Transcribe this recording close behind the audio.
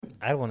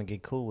I want to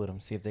get cool with them,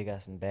 see if they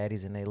got some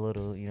baddies in their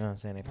little, you know what I'm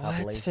saying, they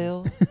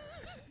population. What,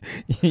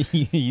 Phil?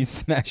 you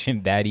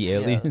smashing baddie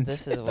aliens? Yo,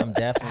 this is what I'm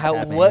definitely how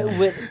tapping what in.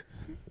 would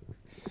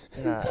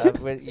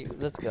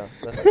let's go.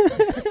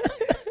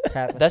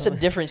 That's a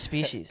different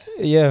species.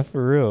 Yeah,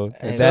 for real.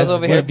 Hey, That's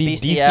over gonna here, be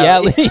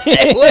bestiality.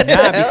 bestiality. What the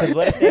Nah, hell? because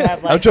what if they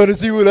have like... I'm trying to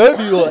see what I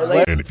be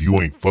like. And if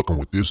you ain't fucking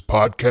with this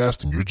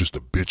podcast, then you're just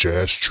a bitch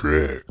ass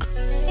trick.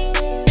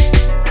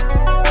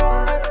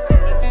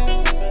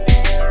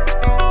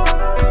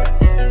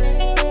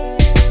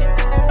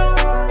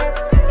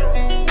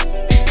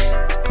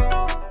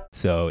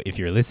 So if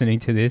you're listening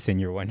to this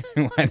and you're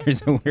wondering why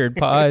there's a weird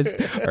pause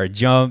or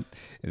jump,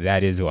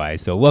 that is why.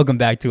 So welcome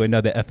back to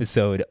another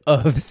episode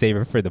of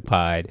Savor for the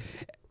Pod.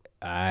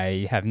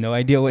 I have no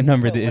idea what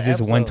number this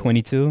is.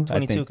 122?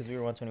 22, because we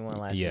were 121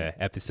 last week. Yeah,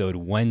 episode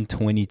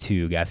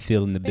 122. Got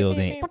Phil in the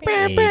building,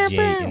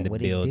 AJ in the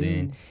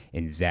building,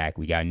 and Zach.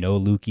 We got no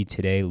Lukey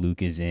today.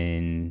 Luke is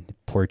in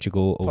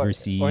Portugal,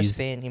 overseas. Or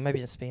Spain. He might be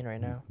in Spain right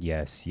now.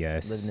 Yes.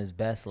 Living his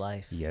best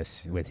life.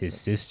 Yes, with his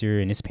sister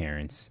and his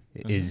parents.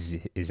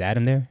 Mm-hmm. Is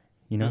Adam there?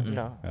 You know?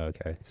 No. Oh,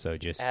 okay, so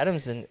just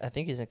Adam's I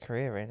think he's in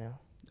Korea right now.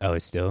 Oh,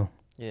 it's still.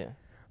 Yeah.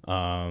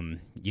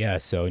 Yeah,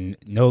 so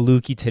no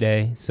Lukey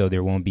today, so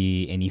there won't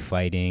be any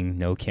fighting,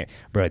 no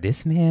bro,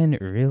 this man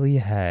really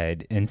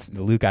had, and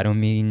Luke, I don't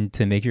mean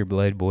to make your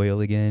blood boil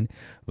again,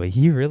 but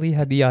he really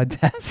had the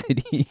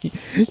audacity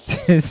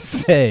to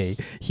say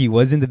he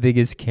wasn't the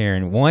biggest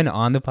Karen, one,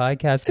 on the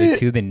podcast, but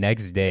two, the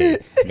next day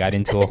got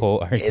into a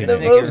whole argument.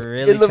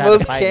 In the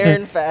most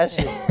Karen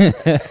fashion.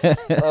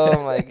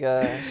 Oh my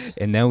gosh.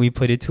 And then we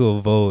put it to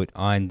a vote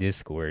on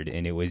Discord,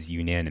 and it was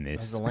unanimous. It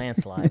was a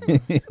landslide.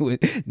 It was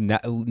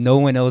no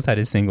one else had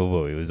a single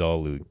vote. It was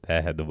all Luke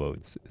that had the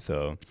votes.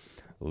 So,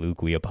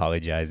 Luke, we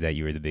apologize that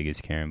you were the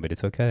biggest Karen, but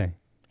it's okay.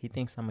 He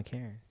thinks I'm a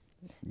Karen.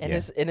 And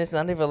it's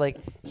not even like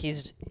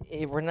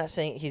we're not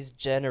saying he's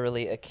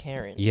generally a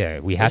Karen. Yeah,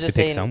 we We're have to just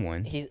pick saying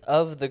someone. He's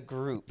of the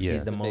group. Yeah.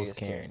 He's the most biggest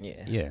Karen,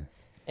 yeah. Yeah.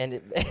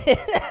 And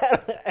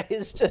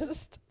it's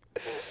just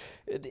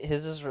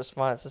his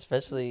response,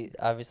 especially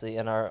obviously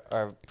in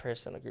our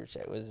personal group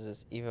chat, was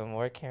just even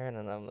more Karen.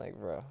 And I'm like,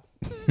 bro,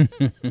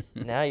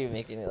 now you're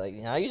making it like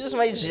now you just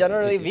might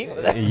generally be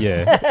with that.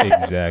 Yeah,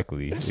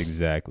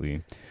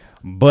 exactly.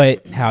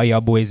 But how y'all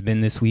boys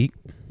been this week?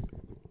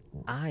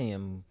 I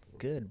am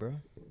good, bro.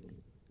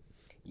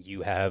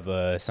 You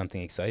have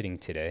something exciting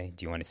today.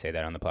 Do you want to say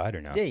that on the pod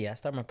or not? Yeah. I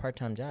started my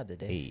part-time job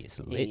today. Hey, it's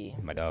lit. Hey.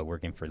 My dog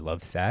working for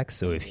Love Sacks.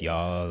 So if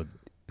y'all,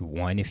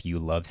 if you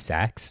love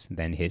sacks,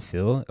 then hit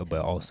Phil.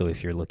 But also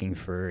if you're looking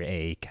for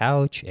a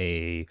couch,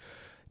 a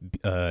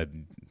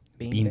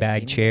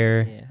beanbag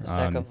chair. Yeah. A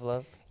sack of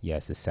love.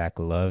 Yes, a sack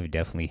of love.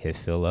 Definitely hit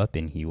Phil up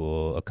and he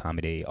will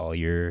accommodate all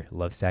your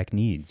Love Sack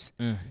needs.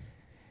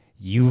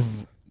 You've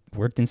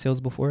worked in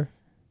sales before?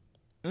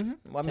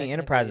 Mm-hmm. Well, I mean,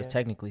 Enterprise is yeah.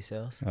 technically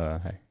sales. Oh,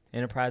 okay.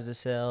 Enterprise is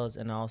sales,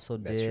 and I also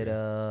did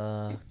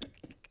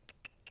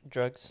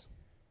Drugs.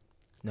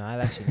 No,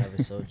 I've actually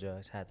never sold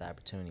drugs. Had the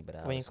opportunity, but I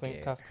When you was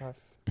clean scared. cough.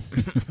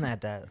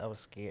 Not that. I was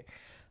scared.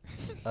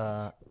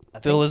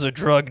 Phil is a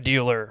drug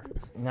dealer.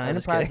 No, I'm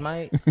just Enterprise kidding.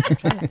 might. I'm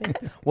trying to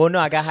think. Well, no,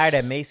 I got hired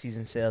at Macy's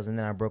in sales, and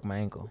then I broke my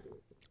ankle.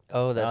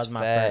 Oh, that's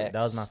that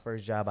was my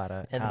first job out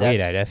of And college.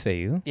 Wait, at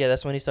FAU? Yeah,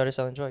 that's when he started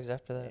selling drugs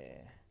after that. Yeah.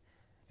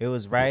 It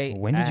was right.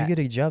 When did you get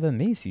a job at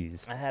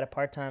Macy's? I had a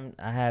part-time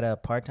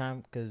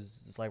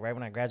because it's like right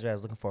when I graduated, I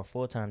was looking for a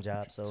full-time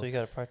job. So you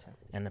got a part-time.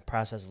 in the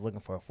process of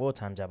looking for a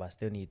full-time job, I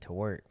still needed to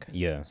work.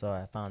 Yeah. So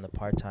I found a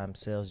part-time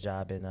sales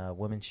job in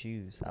women's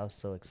shoes. I was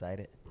so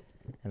excited.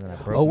 And then I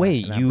broke Oh, my,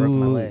 wait, and I broke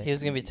my leg. He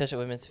was gonna be touching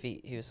women's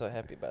feet. He was so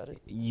happy about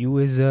it. You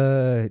was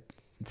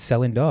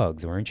selling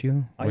dogs, weren't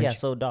you? Oh, Weren't yeah, you?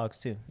 sold dogs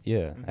too.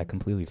 Yeah, I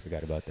completely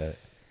forgot about that.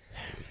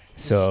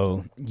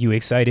 So you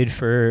excited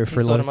for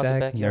sold Love him out the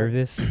Sack? backyard.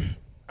 Nervous?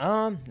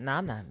 Nah,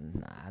 I'm not.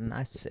 Nah,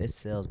 it's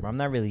sales, bro. I'm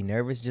not really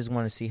nervous. Just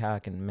want to see how I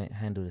can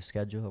handle the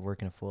schedule of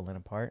working a full and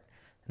a part,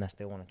 and I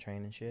still want to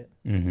train and shit.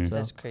 Mm-hmm. So,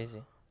 That's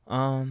crazy.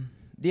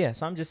 yeah.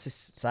 So I'm just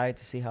excited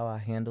to see how I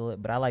handle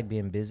it. But I like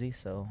being busy,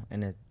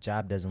 and the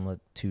job doesn't look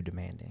too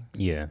demanding.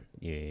 Yeah.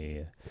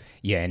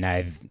 And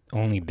I've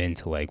only been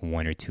to like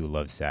one or two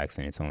Love Sacks,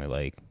 and it's only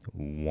like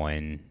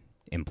one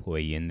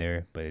employee in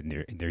there, but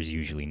there's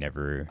usually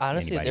never.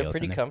 Honestly, anybody they're else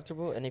pretty in there.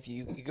 comfortable, and if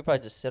you could probably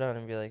just sit on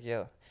and be like,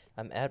 "Yo,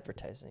 I'm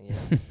advertising." You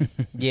know?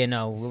 Yeah,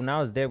 no. When I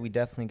was there, we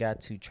definitely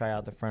got to try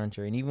out the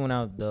furniture, and even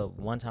when the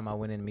one time I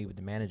went in to meet with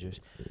the managers,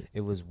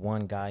 it was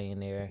one guy in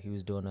there. He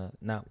was doing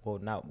not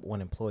one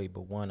employee,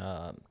 but one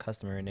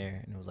customer in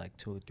there, and it was like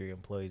 2 or 3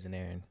 employees in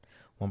there, and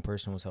one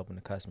person was helping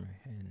the customer.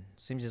 And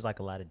it seems just like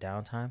a lot of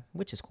downtime,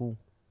 which is cool.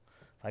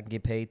 If I can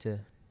get paid to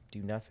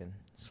do nothing,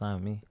 it's fine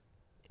with me.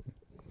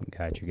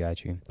 Got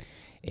you.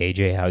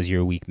 AJ, how's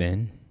your week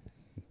been?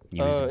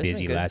 You was It's been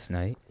busy good. last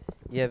night.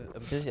 Yeah,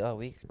 I'm busy all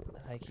week,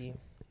 high key,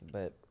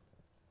 but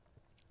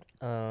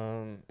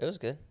it was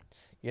good.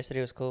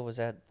 Yesterday was cool. Was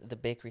at the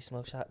bakery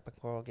smoke shop by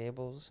Coral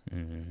Gables.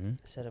 Mm-hmm.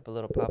 Set up a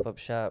little pop-up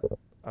shop,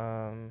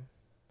 and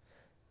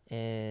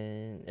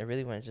it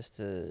really went just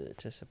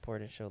to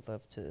support and show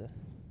love to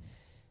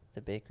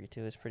the bakery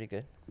too. It's pretty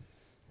good.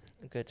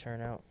 A good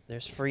turnout.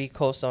 There's free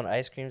Cold Stone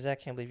ice creams. I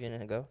can't believe you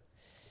didn't go.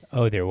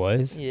 Oh, there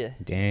was? Yeah.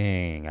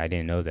 Dang, I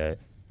didn't know that.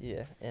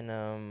 Yeah, and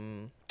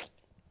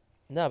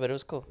no, but it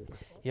was cool.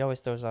 He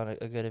always throws on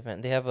a good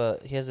event. He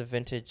has a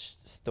vintage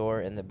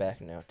store in the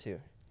back now too,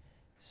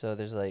 so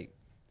there's like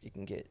you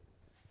can get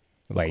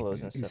Like,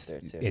 clothes and stuff there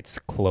too. it's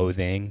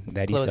clothing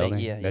that he's Clothing, selling?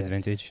 yeah, That's yeah.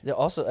 vintage? There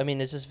also, I mean,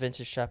 it's just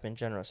vintage shop in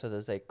general. So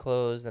there's like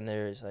clothes, and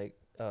there's like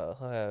he'll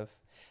have,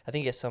 I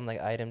think he has some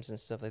like items and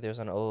stuff. Like there's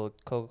an old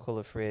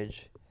Coca-Cola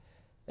fridge.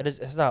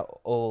 It's not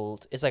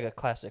old. It's like a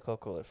classic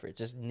Coca-Cola fridge,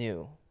 just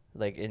new,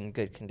 like in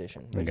good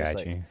condition. But just,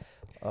 Got you.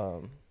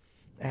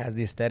 It has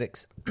the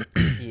aesthetics.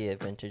 Yeah,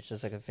 vintage,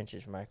 just like a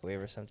vintage microwave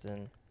or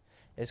something.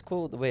 It's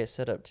cool the way it's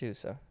set up too.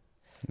 So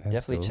That's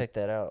definitely dope. check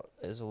that out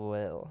as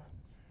well.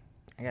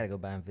 I gotta go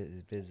by and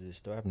visit the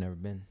store. I've never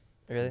been.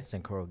 Really? It's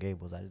in Coral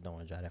Gables. I just don't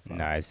want to drive that far.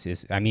 Nah, it's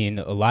just, I mean,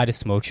 a lot of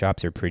smoke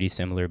shops are pretty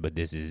similar, but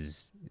this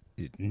is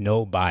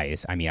no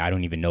bias. I mean, I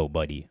don't even know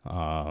Buddy.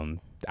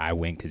 I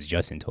went because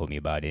Justin told me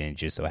about it, and it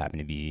just so happened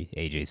to be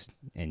AJ's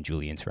and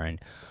Julian's friend.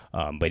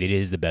 But it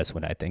is the best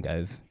one I think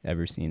I've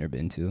ever seen or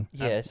been to.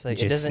 Yeah, it's like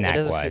just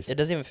snack-wise. it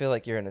doesn't even feel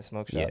like you're in a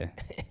smoke shop. Yeah,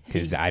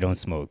 because I don't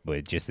smoke,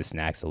 but just the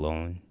snacks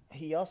alone.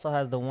 He also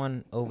has the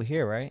one over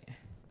here, right?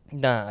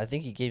 Nah, I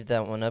think he gave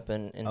that one up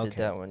and did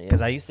that one. Yeah.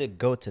 Because I used to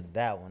go to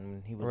that one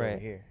when he was over Right.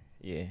 here.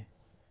 Yeah.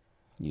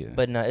 Yeah,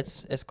 But no,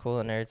 it's cool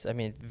in there. It's, I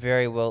mean,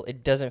 very well.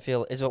 It doesn't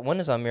feel. One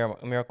is on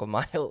Miracle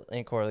Mile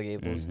in Coral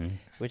Gables, Mhm.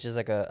 which is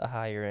like a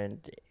higher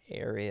end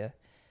area.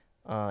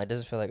 It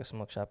doesn't feel like a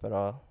smoke shop at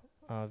all.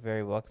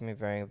 Very welcoming,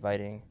 very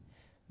inviting,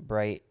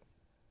 bright.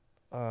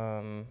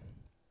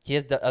 He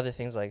has the other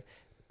things like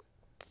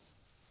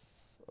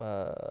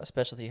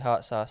specialty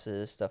hot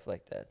sauces, stuff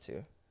like that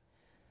too.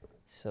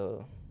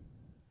 So,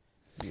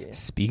 yeah.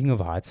 Speaking of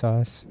hot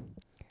sauce,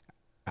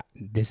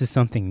 this is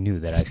something new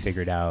that I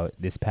figured out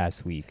this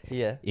past week.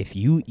 Yeah. If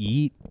you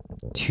eat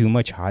too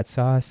much hot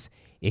sauce,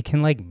 it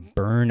can like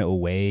burn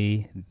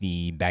away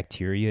the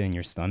bacteria in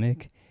your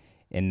stomach,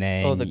 and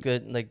then The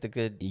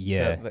good.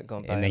 yeah, gut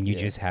going by and then up, you yeah.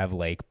 just have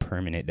like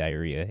permanent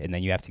diarrhea, and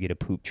then you have to get a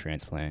poop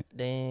transplant.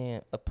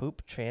 Damn, a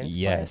poop transplant.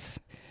 Yes.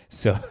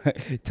 So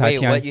Wait,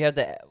 Tatiana, what? You have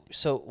to.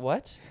 So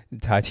what?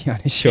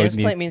 Tatiana showed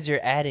Transplant me. means you're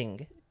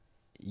adding.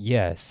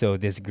 Yeah. So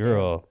this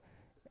girl,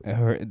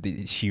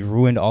 she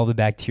ruined all the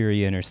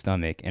bacteria in her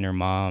stomach, and her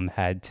mom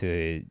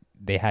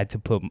they had to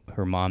put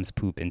her mom's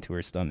poop into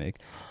her stomach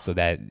so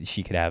that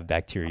she could have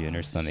bacteria in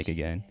her stomach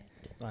again.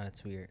 Oh,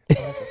 that's weird. Oh,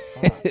 that's a fox.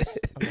 I'm not a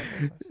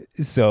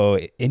fox. So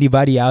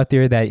anybody out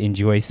there that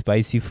enjoys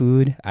spicy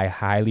food, I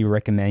highly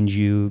recommend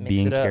you Mix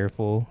being it up.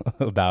 careful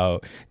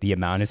about the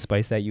amount of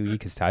spice that you eat,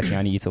 because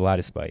Tatiana eats a lot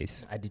of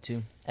spice. I do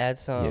too. Add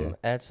some. Yeah.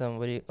 Add some.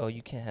 What do you? Oh,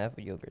 you can't have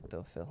yogurt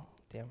though, Phil.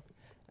 Damn.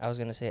 I was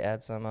gonna say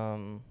add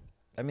some.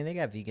 I mean, they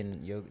got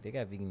vegan yogurt. They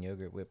got vegan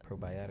yogurt with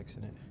probiotics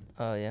in it.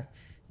 Oh yeah.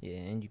 Yeah,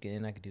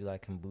 and I could do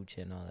like kombucha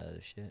and all that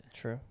other shit.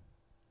 True.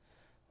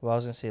 Well, I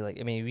was gonna say like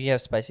we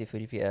have spicy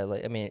food. If you add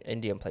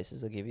Indian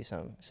places, they'll give you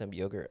some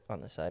yogurt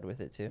on the side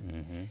with it too.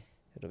 Mm-hmm.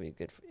 It'll be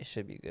good. It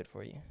should be good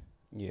for you.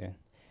 Yeah.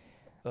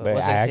 But But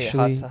was I I say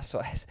hot actually- sauce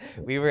wise?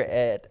 We were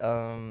at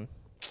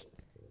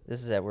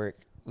this is at work.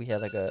 We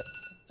had like a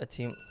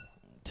team.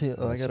 Oh, I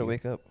Let's gotta see.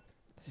 wake up.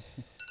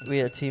 We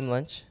had a team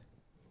lunch.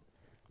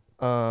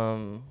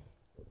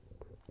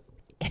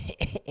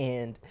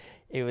 And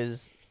it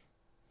was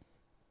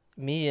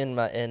me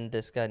and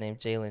this guy named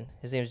Jalen.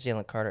 His name is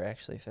Jalen Carter.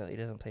 Actually, Phil. He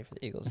doesn't play for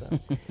the Eagles though.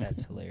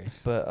 That's hilarious.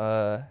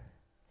 But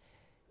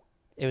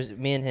it was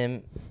me and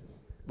him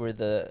were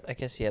the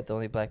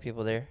only black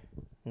people there.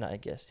 Not I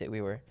guess yeah,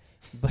 we were.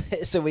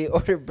 But so we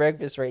ordered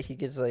breakfast, right? He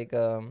gets like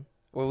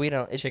we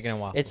don't it's Chicken and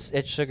waffles.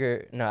 it's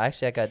sugar. No,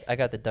 actually I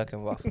got the duck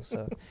and waffle.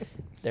 So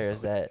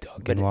there's that. Duck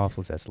But and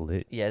waffles, that's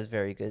lit. yeah, it's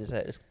very good. It's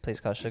at this place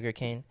called Sugar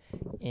Cane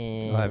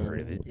in I've heard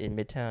of it. in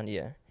Midtown,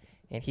 yeah.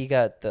 And he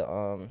got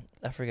the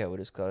I forget what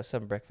it's called. It's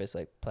some breakfast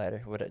like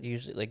platter. What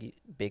usually like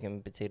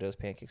bacon, potatoes,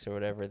 pancakes, or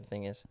whatever the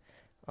thing is.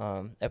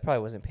 It probably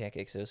wasn't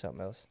pancakes. It was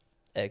something else.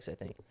 Eggs, I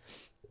think.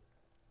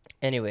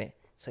 Anyway,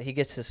 so he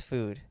gets his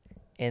food,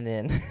 and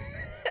then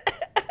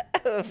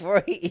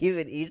before he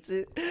even eats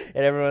it,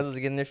 and everyone else is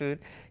getting their food,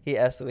 he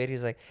asks the waiter.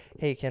 He's like,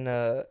 "Hey, can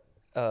and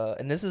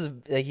this is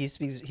like he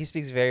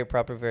speaks very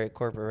proper, very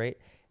corporate, right?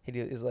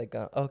 He's like,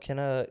 "Oh, can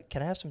I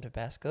have some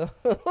Tabasco?"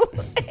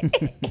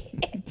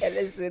 And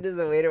as soon as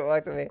the waiter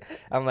walked away,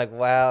 I'm like,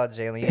 "Wow,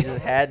 Jalen, you just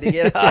had to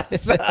get hot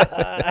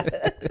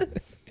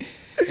sauce."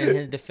 In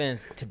his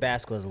defense,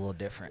 Tabasco is a little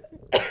different.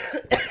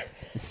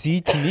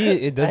 See, to me,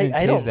 it doesn't I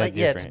taste don't that like.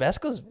 Yeah, different.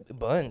 Tabasco's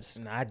buns.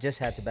 Nah, I just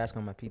had Tabasco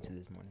on my pizza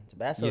this morning.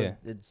 Tabasco, Yeah.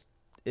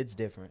 it's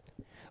different.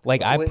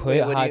 Like I Wait, put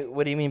wait, hot.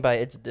 what do you mean by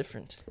it's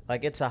different?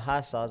 Like it's a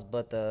hot sauce,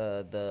 but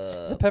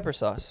It's a pepper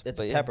sauce. it's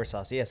but a yeah. pepper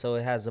sauce. Yeah, so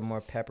it has a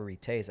more peppery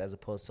taste as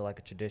opposed to like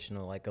a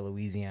traditional like a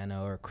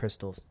Louisiana or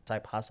Crystal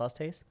type hot sauce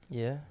taste.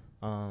 Yeah.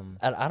 Um,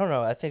 I don't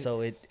know. I think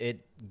so it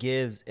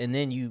gives, and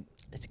then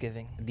it's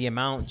giving. the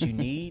amount you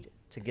need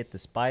to get the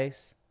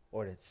spice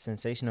or the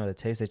sensation or the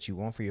taste that you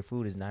want for your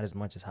food is not as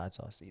much as hot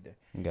sauce either.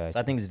 Gotcha. So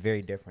I think it's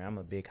very different. I'm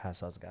a big hot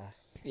sauce guy.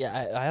 Yeah,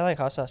 I like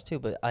hot sauce too,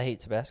 but I hate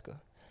Tabasco.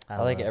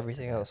 I like love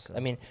everything else. Tabasco.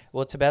 I mean,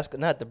 well, Tabasco,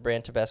 not the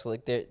brand Tabasco,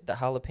 like the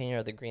jalapeno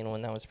or the green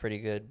one, that was pretty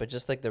good. But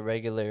just like the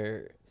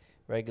regular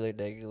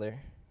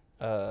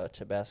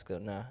Tabasco,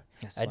 nah.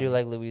 That's I do fine.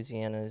 like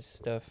Louisiana's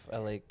stuff. I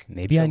like.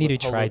 Maybe I need to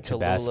try Cholula.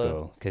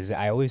 Tabasco because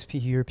I always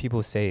hear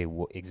people say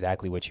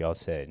exactly what y'all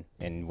said,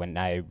 and when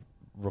I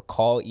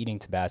recall eating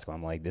Tabasco,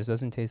 I'm like, this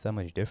doesn't taste that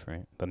much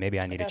different. But maybe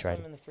I need to try.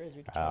 Some in the fridge.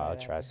 We can I'll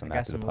it try after. some I got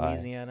after the some pod.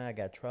 Louisiana. I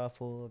got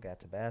truffle. Got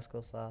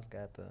Tabasco sauce.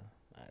 Got the.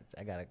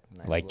 I got a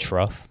nice Like little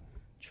truff.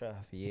 Truff.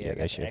 Yeah, Yeah, I that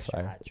got the shit extra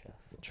fire. hot truff.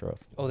 Truff.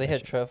 Oh, they That had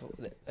shit- truffle.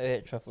 They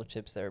had truffle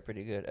chips that were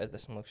pretty good at the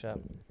smoke shop.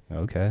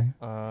 Okay.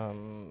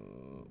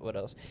 What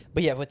else?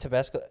 But yeah, with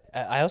Tabasco,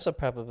 I also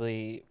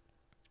probably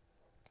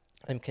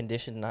am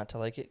conditioned not to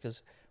like it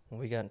because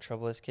when we got in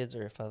trouble as kids,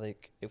 or if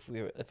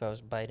I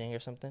was biting or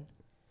something,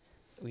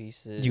 we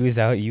used to. You was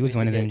used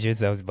one to of them get- jits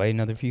that was biting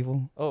other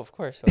people. Oh, of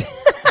course.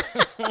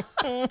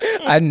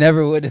 I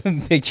never would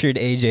have pictured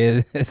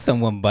AJ as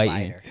someone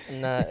biting. Fire.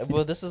 Nah,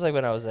 well, this is like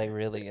when I was like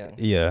really young.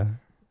 Yeah.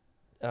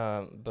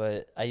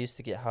 But I used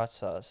to get hot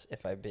sauce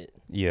if I bit,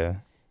 Yeah.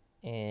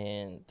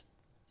 and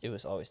it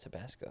was always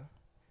Tabasco.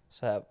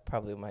 So that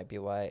probably might be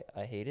why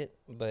I hate it.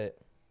 But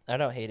I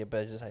don't hate it,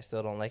 but I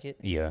still don't like it.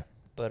 Yeah.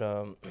 But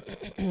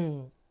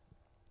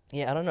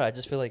yeah, I don't know. I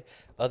just feel like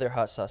other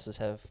hot sauces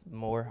have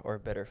more or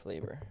better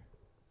flavor.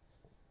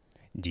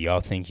 Do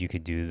y'all think you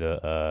could do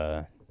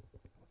the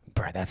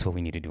Bruh, that's what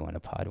we need to do on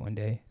a pod one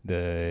day.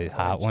 The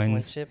hot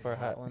ones. Chip or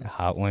hot ones.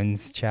 Hot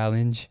ones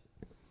challenge.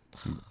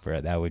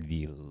 Bruh, that would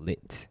be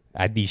lit.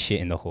 I'd be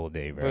shitting the whole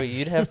day, Bro, bro.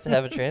 you'd have to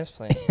have a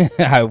transplant.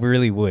 I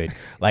really would.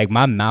 Like,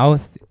 my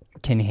mouth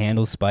can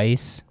handle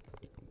spice,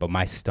 but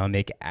my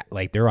stomach,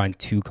 like, they're on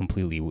two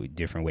completely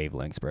different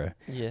wavelengths, bro.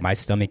 Yeah. My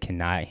stomach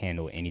cannot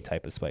handle any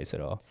type of spice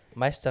at all.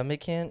 My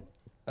stomach can,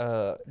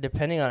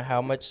 depending on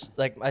how much,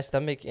 like my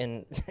stomach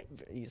and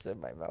you said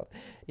my mouth.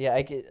 Yeah,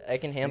 I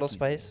can handle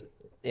spice,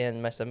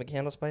 and my stomach can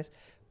handle spice,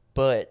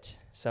 but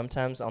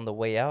sometimes on the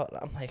way out,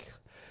 I'm like,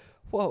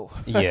 whoa.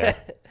 Yeah.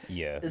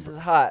 Yeah. This is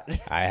hot.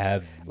 I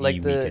have Like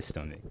the the- weakest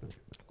stomach.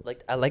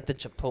 Like I like the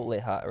Chipotle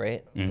hot,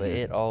 right? But Mhm.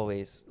 it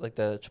always like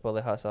the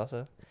Chipotle hot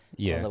salsa. On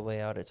Yeah. the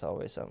way out, it's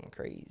always something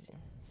crazy.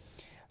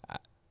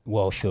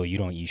 Well, Phil, you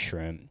don't eat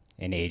shrimp.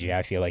 And AJ,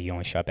 I feel like you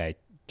don't shop at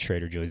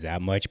Trader Joe's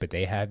that much, but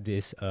they have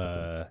this,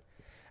 I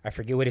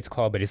forget what it's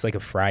called, but it's like a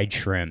fried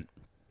shrimp.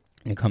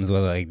 And it comes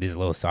with like this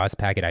little sauce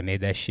packet. I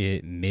made that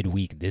shit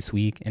midweek this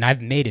week. And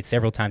I've made it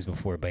several times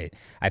before, but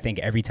I think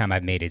every time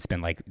I've made it, it's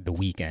been like the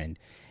weekend.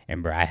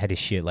 And bro, I had to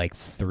shit like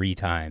 3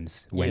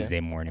 times Wednesday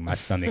morning. My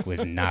stomach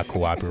was not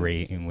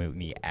cooperating with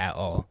me at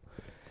all.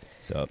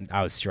 So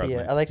I was struggling.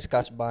 Yeah, I like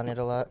Scotch bonnet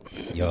a lot.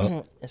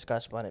 Yup. And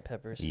Scotch bonnet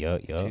peppers.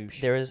 Yup.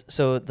 There is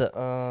so the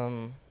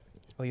oh,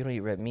 you don't eat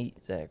red meat,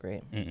 Zach,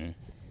 right? Mm-mm.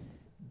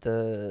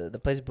 The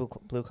place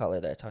Blue Collar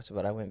that I talked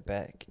about, I went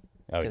back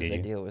Oh, because did the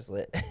you? deal was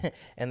lit,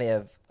 and they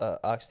have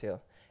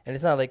oxtail, and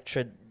it's not like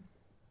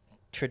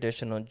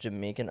traditional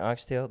Jamaican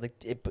oxtail, like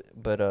it,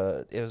 but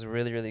it was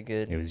really really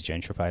good. It was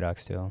gentrified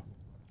oxtail.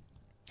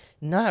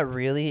 Not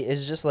really.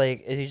 It's just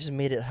like you just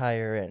made it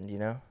higher end, you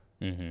know.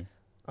 Mm-hmm.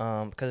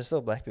 Because there's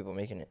still black people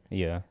making it,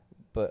 Yeah.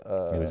 but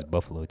It was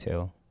buffalo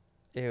tail.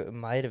 it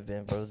might have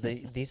been, bro.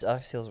 These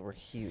oxtails were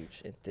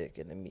huge and thick,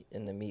 and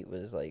the meat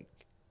was like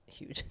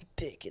huge and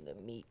thick in the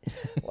meat.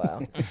 Wow.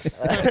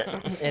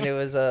 And it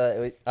was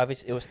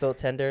obviously it was still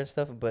tender and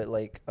stuff, but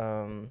like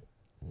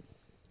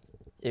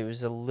it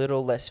was a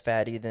little less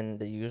fatty than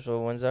the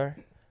usual ones are,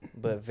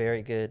 but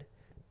very good.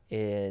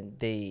 And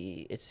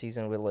it's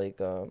seasoned with like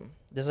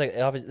there's like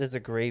obviously there's a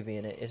gravy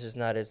in it. It's just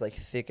not as like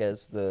thick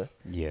as the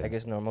Yeah. I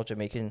guess normal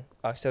Jamaican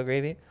oxtail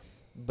gravy,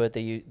 but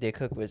they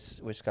cook with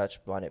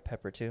Scotch bonnet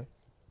pepper too.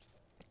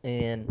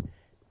 And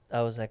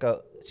I was like,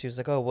 oh, she was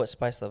like, oh, what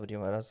spice level do you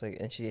want? I was like,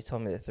 and she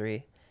told me the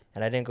 3,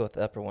 and I didn't go with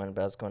the upper one,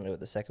 but I was going with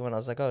the second one. I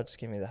was like, oh, just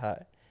give me the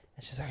hot.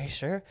 And she's like, are you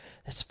sure?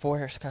 That's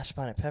 4 Scotch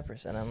bonnet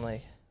peppers. And I'm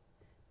like,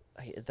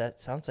 that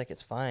sounds like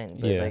it's fine,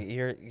 but Yeah. like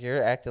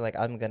you're acting like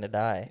I'm gonna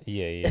die.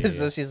 Yeah.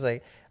 So she's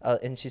like,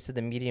 and she said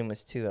the medium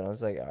was 2, and I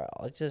was like,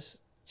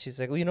 she's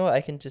like, well, you know what?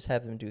 I can just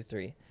have them do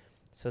 3.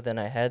 So then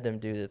I had them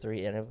do the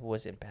 3, and it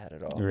wasn't bad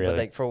at all. Really? But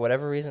like for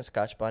whatever reason,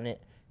 Scotch bonnet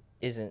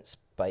isn't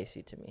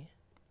spicy to me.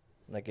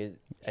 Like it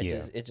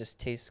just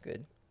tastes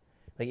good.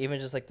 Like even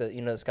just like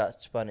the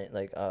Scotch bonnet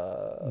like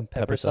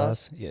pepper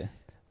sauce. Yeah.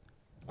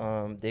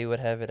 They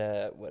would have it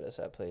at what is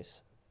that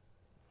place?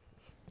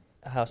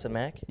 House of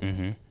Mac.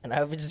 Mm-hmm. And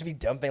I would just be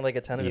dumping like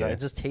a ton of it on. Yeah.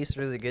 It just tastes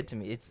really good to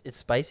me. It's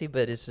spicy,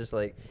 but it's just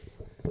like,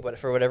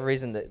 for whatever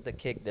reason, the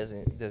kick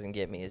doesn't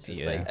get me. It's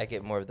just like I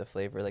get more of the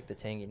flavor, like the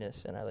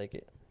tanginess, and I like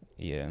it.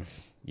 Yeah,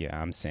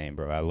 I'm saying,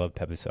 bro, I love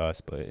pepper sauce,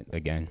 but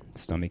again,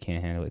 stomach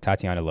can't handle it.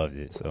 Tatiana loves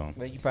it, so.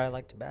 But you probably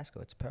like Tabasco.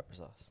 It's a pepper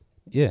sauce.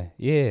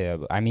 Yeah.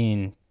 I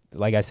mean,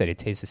 like I said, it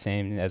tastes the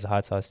same as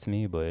hot sauce to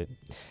me, but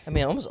I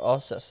mean, almost all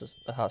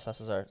hot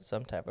sauces are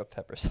some type of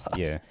pepper sauce.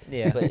 yeah,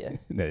 Yeah. But yeah.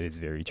 that is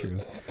very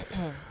true.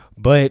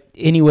 But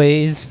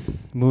anyways,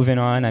 moving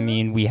on. I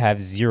mean, we have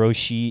zero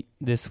sheet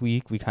this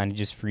week. We kind of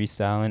just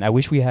freestyling. I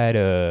wish we had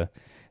a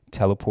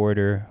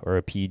teleporter or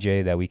a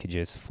PJ that we could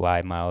just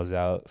fly Miles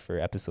out for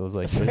episodes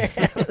like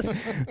this,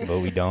 but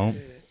we don't.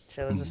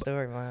 Tell us a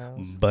story,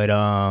 Miles. But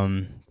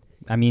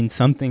I mean,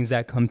 some things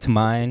that come to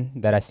mind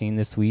that I seen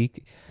this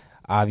week.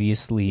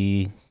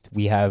 Obviously,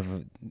 we have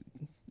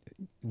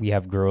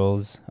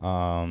girls.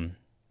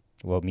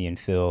 Well, me and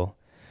Phil.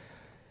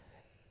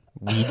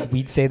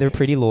 We'd say they're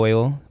pretty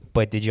loyal.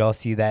 But did y'all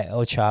see that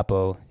El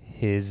Chapo,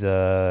 his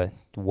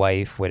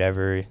wife,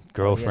 whatever,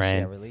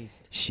 girlfriend,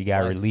 she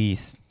got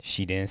released.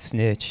 She didn't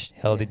snitch.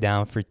 Held it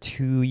down for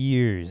 2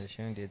 years.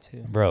 Sharon did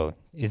too. Bro,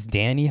 is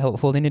Danny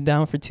holding it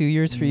down for 2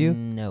 years for you?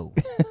 No,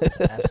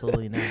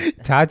 absolutely not.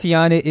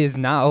 Tatiana is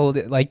not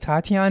holding. Like,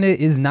 Tatiana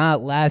is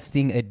not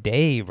lasting a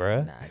day,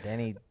 bro. Nah,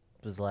 Danny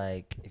was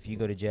like, if you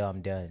go to jail,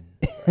 I'm done.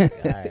 Like,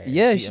 all right.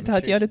 Yeah, I'm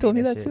Tatiana sure told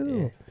me did that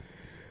too. Yeah.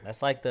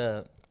 That's like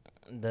the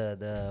what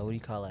do you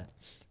call it?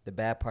 The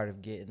bad part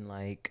of getting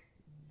like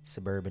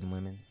suburban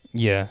women.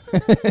 Yeah,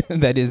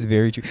 that is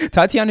very true.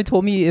 Tatiana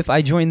told me if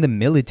I joined the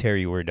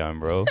military, we're done,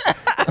 bro.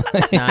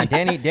 Nah,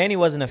 Danny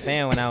wasn't a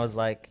fan when I was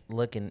like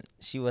looking.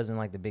 She wasn't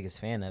like the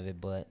biggest fan of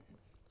it, but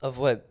Of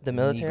what? The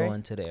military? me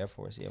going to the Air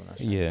Force. Yeah, when I was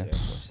trying Yeah. to go to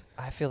the Air Force.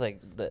 I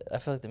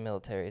feel like the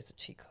military is the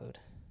cheat code.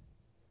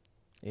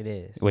 It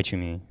is What you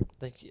mean?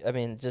 Like, I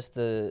mean, just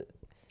the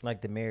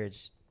like the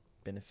marriage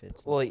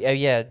benefits. well,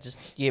 yeah,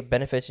 just your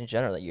benefits in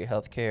general, like your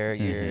health care,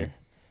 Mhm.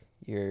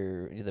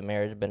 your the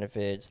marriage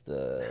benefits,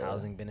 the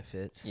housing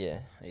benefits. Yeah.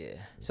 Yeah.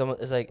 So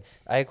it's like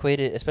I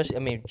equated, especially. I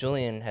mean,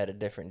 Julian had a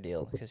different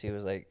deal because he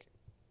was like,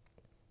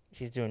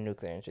 he's doing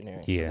nuclear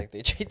engineering. Yeah. So like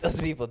they treat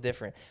those people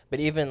different. But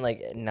even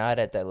like not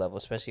at that level,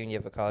 especially when you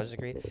have a college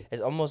degree,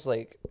 it's almost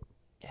like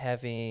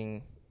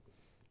having.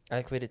 I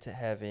equated to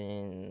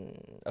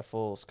having a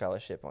full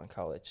scholarship on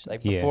college,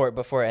 like Yeah.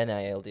 before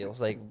NIL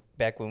deals, like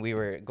back when we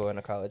were going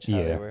to college. How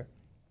they Yeah. were,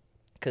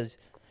 because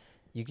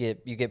you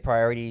get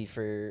priority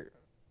for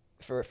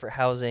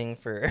housing,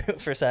 for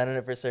for signing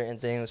up for certain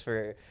things,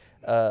 for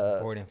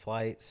Boarding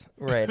flights.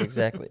 right,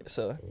 exactly.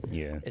 So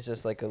Yeah. it's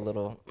just like a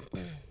little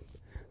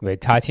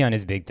But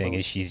Tatiana's big thing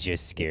is she's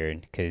just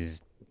scared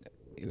because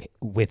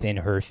within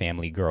her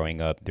family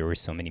growing up, there were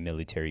so many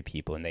military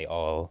people and they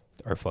all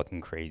are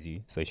fucking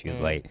crazy. So she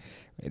was like,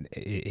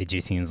 it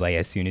just seems like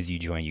as soon as you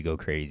join, you go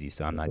crazy.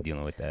 So I'm not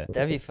dealing with that.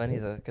 that'd be funny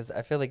though, because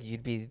I feel like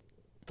you'd be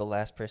the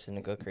last person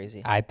to go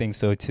crazy. I think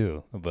so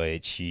too,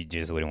 but she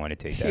just wouldn't want to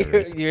take that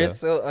risk. You're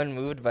So. so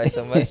unmoved by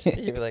so much.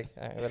 You're like,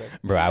 all right, whatever.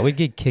 Bro, I would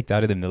get kicked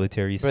out of the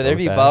military Bro, so there'd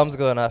be fast. bombs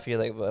going off. You're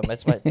like, well,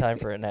 it's my time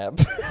for a nap.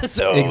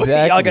 So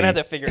Exactly. y'all gonna have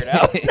to figure it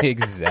out.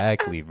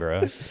 Exactly,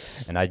 bro.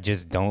 And I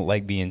just don't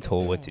like being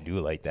told what to do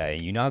like that.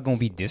 And you're not gonna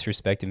be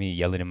disrespecting me,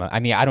 yelling at my. I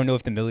mean, I don't know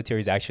if the military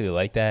is actually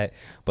like that,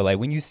 but like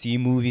when you see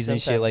movies and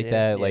shit Sometimes, like yeah.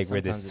 that, Yeah, like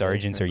where the sometimes it is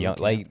sergeants in are boot young, camp.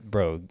 like,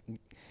 bro.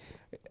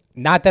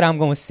 Not that I'm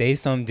gonna say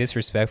something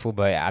disrespectful,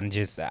 but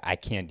I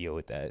can't deal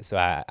with that. So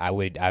I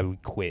would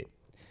quit.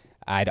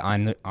 I'd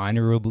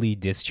honorably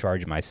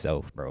discharge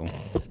myself, bro.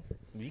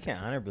 You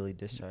can't honorably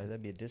discharge.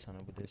 That'd be a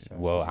dishonorable discharge.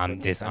 Well, Fuck I'm the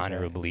contract.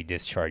 dishonorably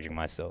discharging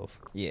myself.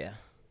 Yeah.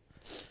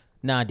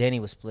 Nah, Danny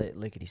was split,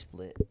 lickety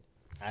split,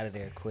 out of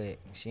there quick.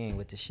 She ain't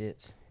with the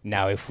shits.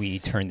 Now, if we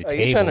turn the Are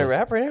tables, you trying to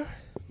rap right now?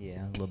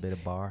 Yeah, a little bit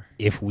of bar.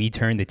 if we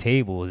turn the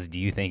tables, do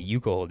you think you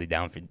could hold it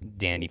down for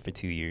Danny for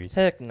 2 years?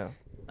 Heck no.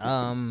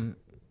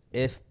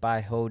 If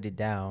by hold it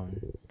down,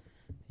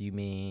 you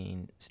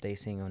mean stay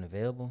single and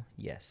available?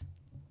 Yes.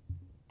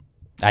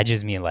 I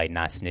just mean like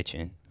not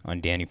snitching on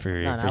Danny for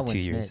No, I 2 wouldn't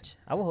years. snitch.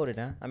 I would hold it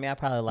down. I mean, I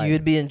probably like.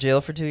 You'd be in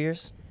jail for 2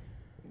 years?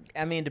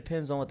 I mean, it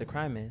depends on what the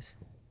crime is,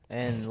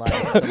 and like.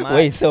 so my-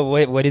 Wait, so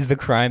what is the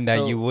crime that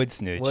so you would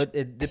snitch? Well,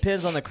 it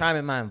depends on the crime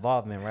and my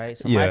involvement, right?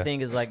 So Yeah. my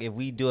thing is like if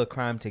we do a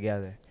crime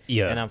together,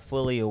 Yeah. and I'm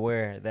fully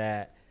aware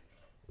that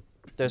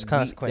There's there's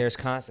consequences.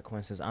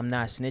 consequences. I'm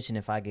not snitching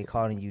if I get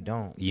caught and you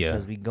don't. Yeah.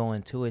 Because we go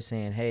into it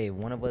saying, hey, if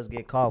one of us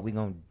get caught, we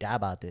gonna die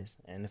about this.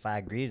 And if I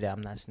agree to that,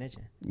 I'm not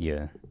snitching.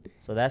 Yeah.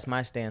 So that's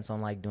my stance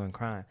on like doing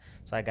crime.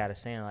 So I gotta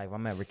say like if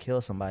I'm ever kill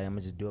somebody, I'm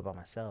gonna just do it by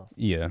myself.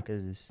 Yeah.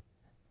 Because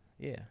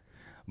yeah.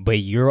 But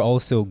you're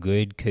also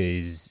good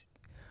because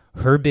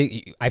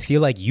I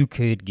feel like you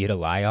could get a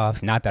lie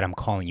off. Not that I'm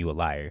calling you a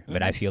liar,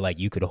 but I feel like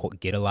you could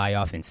get a lie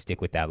off and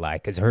stick with that lie.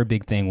 Because her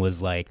big thing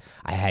was like,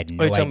 I had no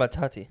Oh, you're talking idea. about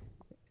Tati.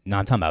 No,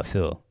 I'm talking about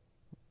Phil.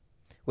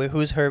 Wait,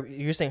 who's her?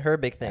 You're saying her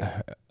big thing.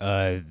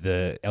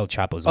 The El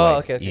Chapo's Oh,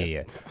 wife. okay.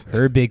 Yeah.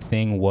 Her big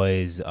thing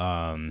was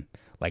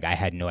like I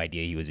had no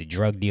idea he was a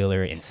drug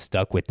dealer and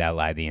stuck with that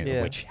lie.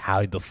 Yeah. Which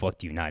how the fuck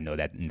do you not know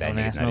that? Don't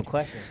nigga's ask not no a-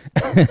 questions.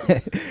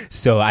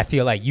 So I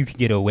feel like you could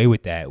get away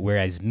with that.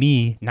 Whereas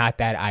me, not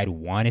that I'd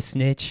want to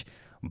snitch,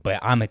 but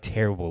I'm a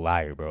terrible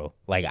liar, bro.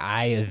 Like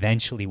I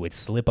eventually would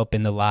slip up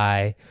in the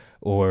lie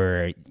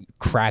or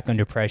crack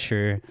under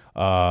pressure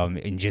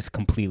and just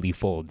completely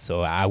fold.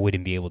 So I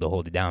wouldn't be able to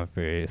hold it down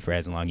for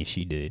as long as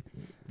she did.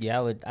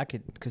 Yeah, I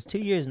could, because 2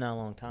 years is not a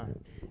long time.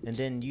 And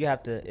then you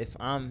have to, if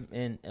I'm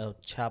in El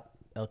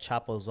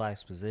Chapo's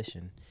wife's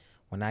position,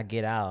 when I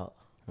get out,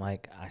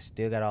 Like, I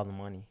still got all the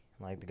money.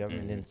 Like, the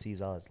government didn't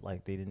seize all. It's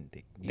like they didn't.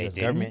 The They U.S.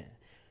 didn't? government.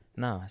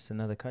 No, it's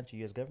another country.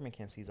 U.S. government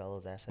can't seize all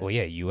those assets. Well,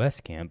 yeah,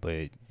 U.S. can't,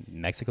 but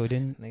Mexico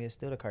didn't. Nigga, it's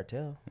still the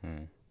cartel.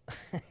 Mm.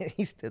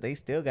 They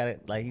still got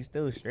it. Like, he's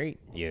still straight.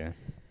 Yeah.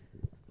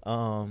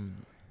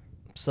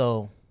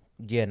 So,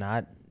 yeah,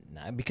 not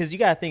because you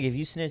gotta think, if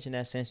you snitch in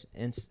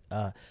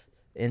that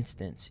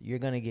instance, you're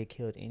gonna get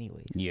killed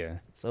anyway. Yeah.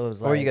 So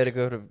it's like, Or you got to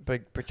go to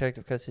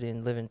protective custody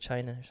and live in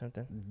China or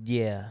something.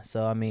 yeah.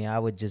 So I mean, I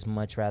would just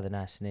much rather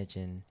not snitch,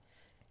 and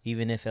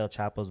even if El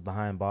Chapo's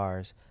behind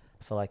bars,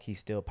 I feel like he's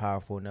still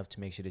powerful enough to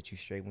make sure that you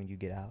straight when you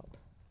get out.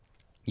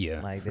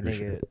 Yeah. Like, the for nigga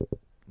sure.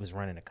 was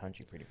running the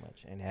country pretty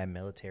much, and had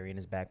military in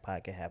his back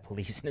pocket, had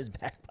police in his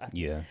back pocket.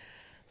 Yeah.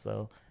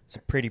 So it's a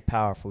pretty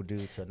powerful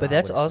dude. So But nah, I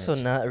that's wouldn't also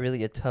snitch. not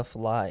really a tough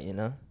lie, you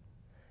know?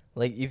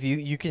 Like, if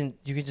you can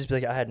just be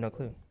like, I had no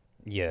clue.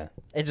 Yeah.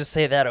 And just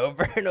say that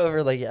over and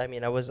over. Like, I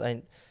mean,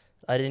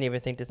 I didn't even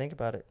think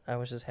about it. I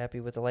was just happy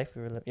with the life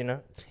we were living, you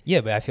know?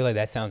 Yeah, but I feel like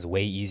that sounds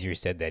way easier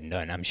said than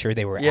done. I'm sure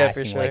they were Yeah, for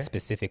asking sure. like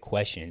specific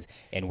questions,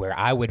 and where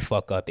I would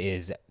fuck up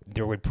is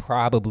there would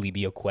probably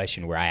be a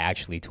question where I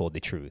actually told the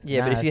truth.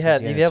 Yeah, Nah, but if you it's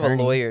have just if your you have a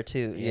attorney. lawyer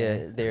too, Yeah.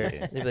 yeah,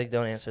 they'd be like,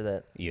 don't answer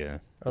that. Yeah.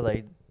 Or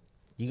like,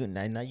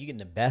 Now you getting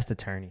the best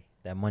attorney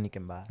that money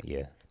can buy.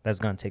 Yeah. That's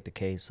gonna take the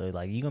case. So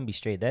like, you gonna be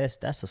straight. That's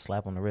a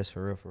slap on the wrist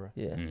for real, for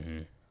real.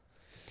 yeah.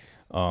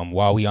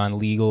 While we on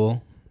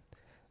legal,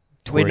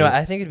 Wait, no, Tory-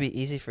 I think it'd be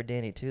easy for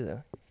Danny too,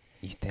 though.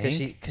 you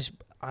think? Because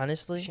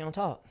honestly, She don't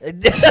talk. Danny,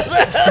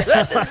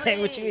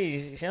 What you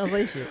mean? She don't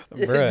say shit.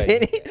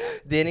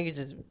 Bruh. Danny could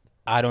just.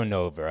 I don't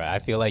know, bro. I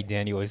feel like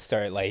Danny would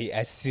start like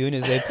as soon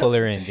as they pull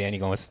her in, Danny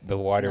the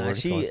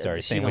waterworks gonna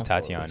start. Same with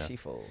don't fold. Tatiana. She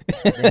fold.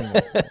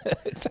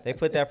 They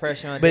put that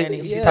pressure on But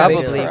Danny. yeah,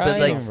 probably, they but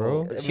like,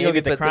 bro. she maybe don't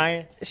get the put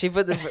crying. She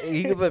put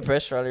you can put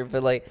pressure on her,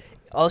 but like,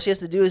 all she has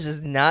to do is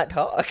just not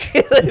talk,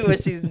 like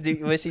what she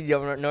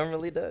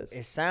normally does.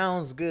 It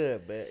sounds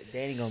good, but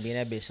Danny gonna be in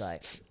that bitch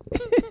like,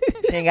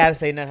 she ain't gotta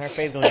say nothing. Her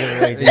face gonna give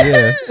it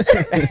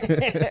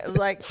away. Yeah.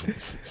 Like,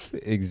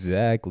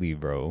 Exactly,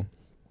 bro.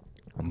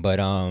 But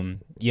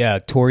yeah,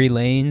 Tory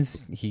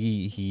Lanez,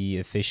 he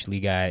officially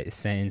got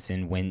sentenced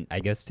and went, I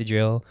guess, to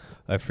jail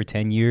for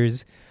 10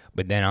 years.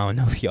 But then I don't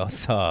know if y'all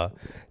saw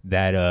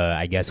that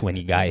I guess when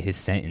he got his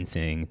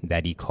sentencing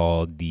that he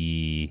called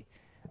the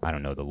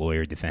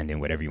lawyer, defendant,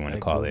 whatever you want to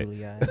call it.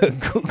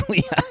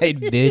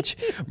 Googly-eyed bitch.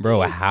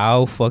 Bro,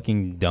 how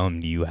fucking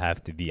dumb do you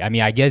have to be? I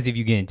mean, I guess if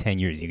you get in 10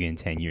 years, you get in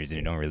 10 years and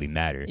it don't really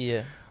matter.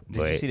 Yeah.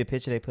 did you see the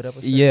picture they put up?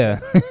 With her? Yeah.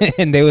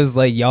 And they was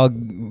like,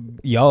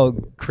 y'all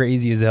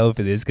crazy as hell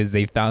for this because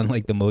they found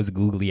like the most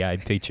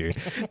googly-eyed picture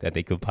that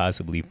they could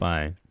possibly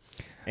find.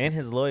 And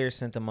his lawyer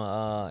sent him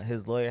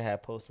his lawyer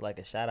had posted like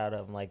a shout out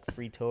of him, like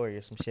free Tory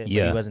or some shit. But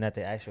Yeah. he wasn't at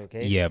the actual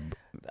case. Yeah.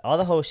 All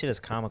the whole shit is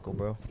comical,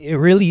 bro. It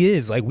really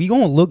is. Like, we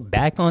gonna look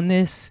back on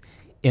this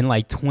in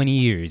like 20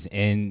 years.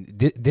 And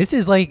this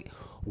is like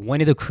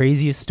one of the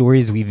craziest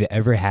stories we've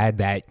ever had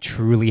that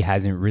truly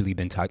hasn't really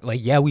been talked.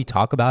 Like, yeah, we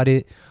talk about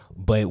it,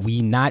 but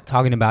we not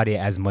talking about it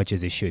as much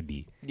as it should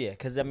be. Yeah,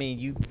 because I mean,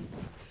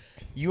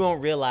 you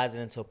won't realize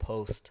it until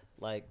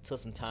till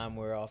some time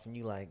wear off, and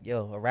you like,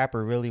 yo, a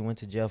rapper really went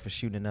to jail for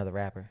shooting another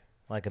rapper.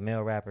 Like a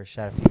male rapper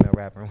shot a female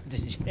rapper and went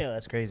to jail.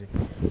 That's crazy.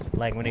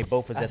 Like when they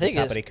both was I at the think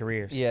top of it's- their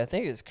careers. Yeah, I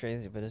think it's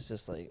crazy, but it's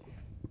just like,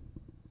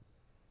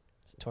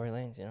 it's Tory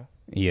Lanez, you know?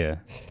 Yeah.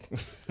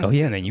 Oh,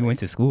 yeah. And then you went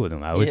to school with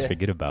him. I always Yeah.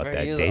 forget about Bro,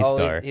 that. he was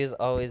Daystar. He was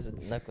always a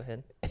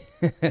knucklehead.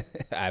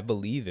 I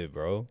believe it,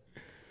 bro.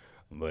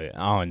 But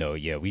I don't know.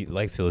 Yeah, we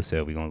like Phil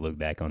said, we're gonna look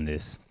back on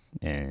this,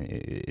 and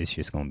it's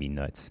just gonna be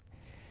nuts.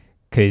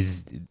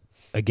 Cause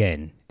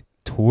again,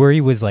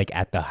 Tory was like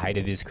at the height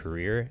of his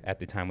career at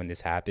the time when this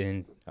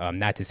happened.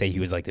 Not to say he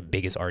was like the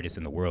biggest artist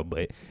in the world,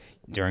 but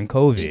during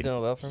COVID, He's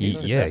doing well for he,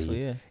 himself. yeah, Successful,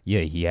 he,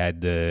 yeah. he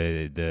had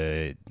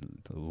the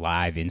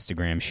live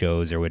Instagram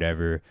shows or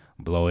whatever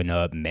blowing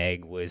up.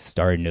 Meg was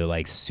starting to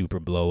like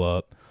super blow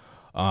up,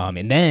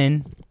 and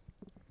then.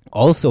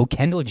 Also,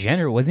 Kendall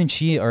Jenner, wasn't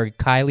she, or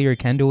Kylie or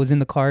Kendall was in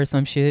the car or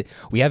some shit?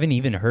 We haven't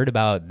even heard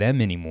about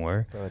them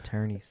anymore. Bro,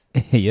 attorneys.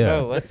 Yeah.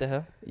 Bro, what the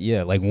hell?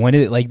 Yeah, like one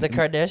of like The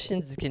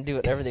Kardashians can do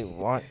whatever they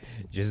want.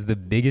 just the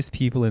biggest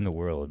people in the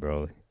world,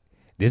 bro.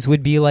 This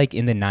would be like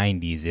in the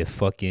 90s if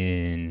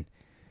fucking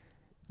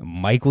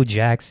Michael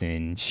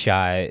Jackson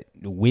shot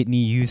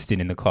Whitney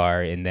Houston in the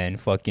car and then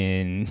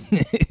fucking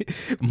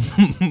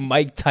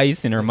Mike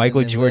Tyson or Was Michael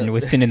in the Jordan whip.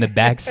 was sitting in the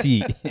back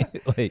seat.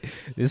 Like,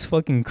 this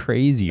fucking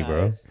crazy, Nah,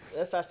 bro.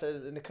 that's I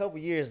said. In a couple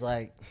years,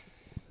 like,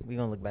 we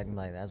gonna look back and be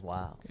like, that's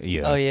wild.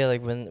 Yeah. Oh yeah,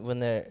 like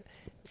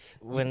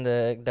when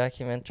the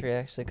documentary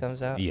actually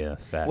comes out. Yeah,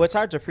 facts. Well, it's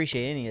hard to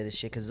appreciate any of this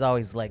shit because there's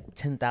always like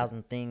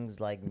 10,000 things,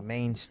 like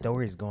main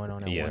stories going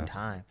on at Yeah. one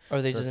time.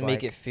 Or they So just it's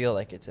make like- it feel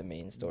like it's a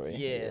main story.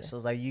 Yeah, so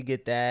it's like you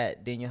get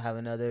that, then you'll have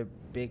another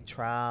big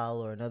trial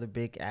or another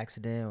big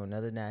accident or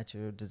another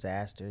natural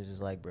disaster. It's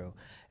just like, bro,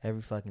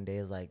 every fucking day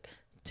is like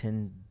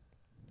 10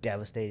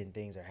 devastating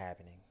things are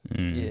happening,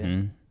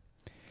 Mhm.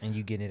 and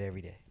you get it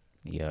every day.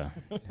 Yeah,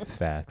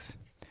 facts.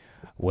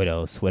 What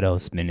else? What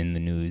else been in the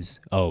news?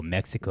 Oh,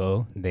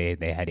 Mexico. They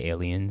had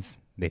aliens.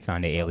 They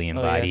found an alien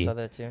body. Yeah, I saw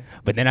that too.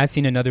 But then I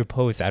seen another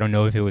post. I don't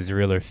know if it was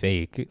real or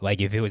fake.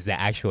 Like if it was the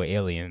actual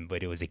alien,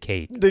 but it was a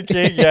cake. The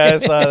cake, yeah, I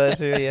saw that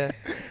too. Yeah,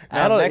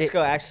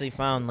 Mexico actually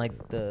found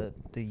like the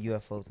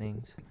UFO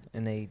things,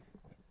 and they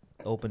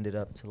opened it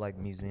up to like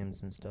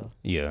museums and stuff.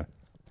 Yeah.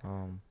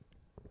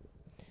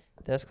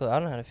 That's cool. I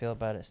don't know how to feel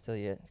about it still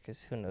yet,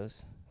 because who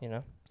knows, you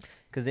know?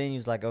 Because then he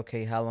was like,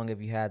 okay, how long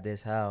have you had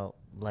this? How,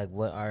 like,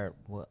 what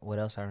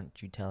else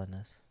aren't you telling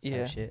us?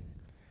 Yeah. Shit.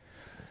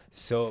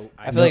 So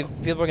I feel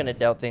like people are gonna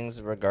doubt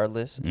things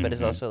regardless, but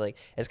it's Mhm. also like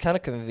it's kind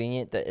of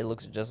convenient that it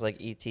looks just like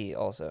ET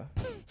also.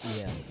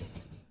 Yeah.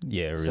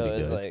 Yeah, it really So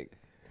it's does.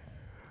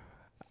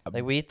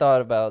 like we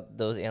thought about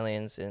those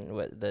aliens in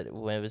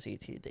when it was ET,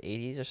 the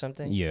 80s or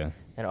something. Yeah.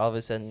 And all of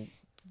a sudden,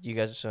 you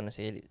guys are showing us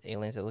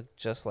aliens that look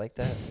just like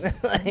that.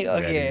 Like, okay.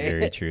 That is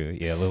very true.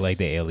 Yeah, it looked like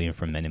the alien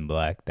from Men in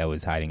Black that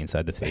was hiding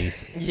inside the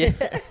face. Yeah.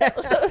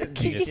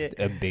 Just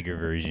a bigger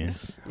version.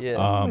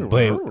 Yeah.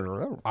 But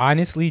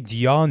honestly, do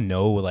y'all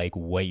know like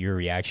what your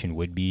reaction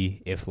would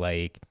be if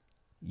like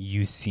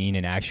you seen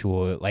an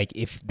actual, like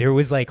if there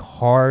was like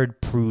hard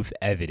proof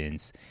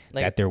evidence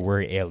Like, that there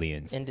were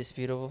aliens?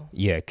 indisputable.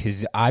 Yeah,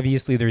 because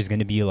obviously there's going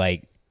to be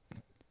like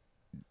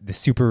the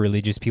super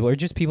religious people or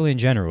just people in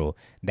general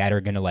that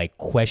are going to like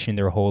question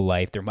their whole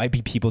life. There might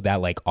be people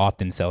that like off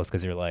themselves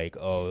because they're like,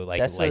 oh,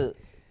 like,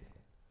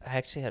 I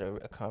actually had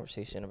a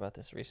conversation about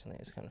this recently.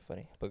 It's kind of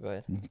funny, but go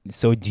ahead.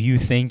 So do you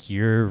think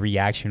your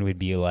reaction would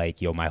be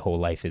like, yo, my whole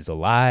life is a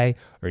lie?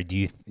 Or do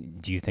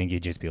you think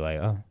you'd just be like,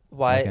 oh,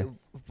 okay.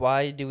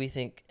 Why do we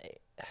think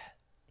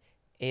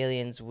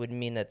aliens would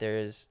mean that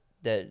there's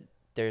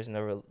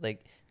no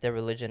like that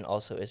religion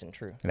also isn't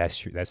true? That's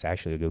true. That's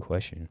actually a good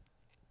question.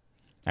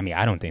 I mean,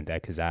 I don't think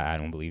that because I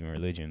don't believe in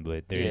religion,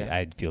 but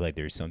I feel like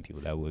there's some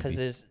people that would.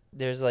 Because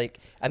there's like,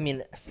 I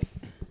mean,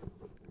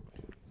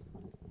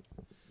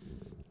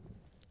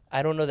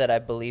 I don't know that I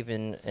believe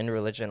in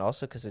religion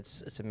also because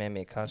it's a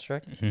man-made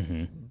construct,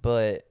 Mm-hmm.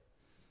 but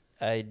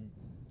I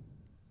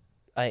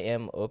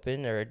am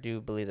open, or I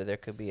do believe that there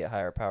could be a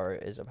higher power.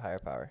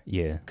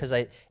 Yeah. Because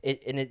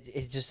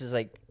it just is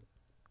like,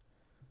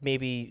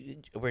 maybe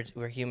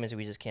we're humans and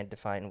we just can't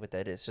define what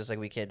that is. Just like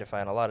we can't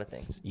define a lot of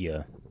things.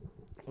 Yeah.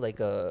 Like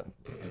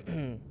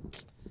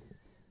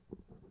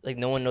like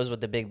no one knows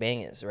what the Big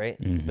Bang is, right?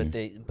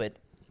 Mhm. But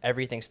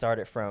everything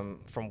started from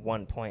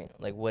one point.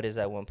 Like, what is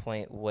that one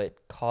point? What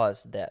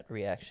caused that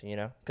reaction? You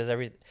know, because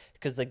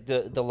like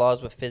the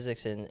laws with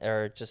physics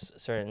are just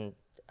certain.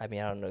 I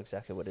mean, I don't know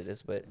exactly what it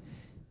is, but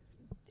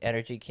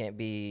energy can't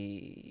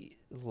be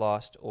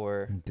lost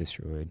or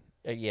Destroyed.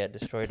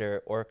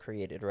 destroyed or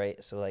created,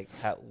 right? So like,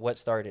 what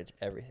started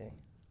everything?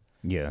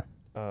 Yeah.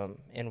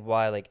 And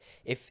why? Like,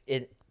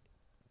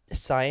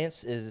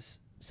 science is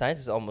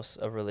almost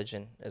a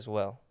religion as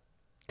well,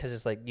 because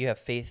it's like you have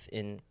faith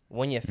in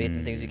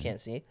things you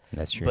can't see.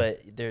 That's true. But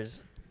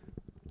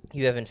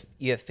you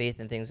have faith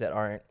in things that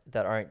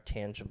aren't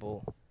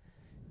tangible,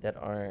 that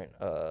aren't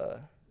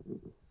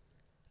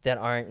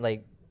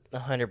like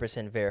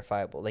 100%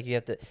 verifiable. Like, you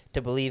have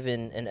to believe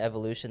in an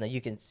evolution that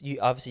you can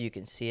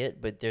see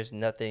it, but there's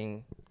no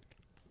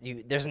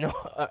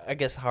I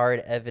guess hard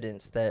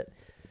evidence that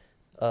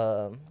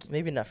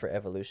maybe not for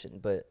evolution,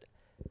 but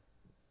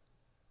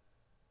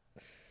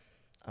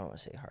I don't want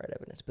to say hard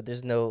evidence, but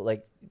there's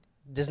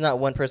not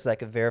one person that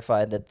could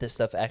verify that this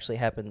stuff actually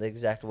happened the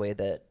exact way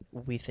that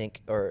we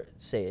think or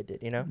say it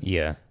did, you know?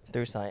 Yeah.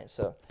 Through science.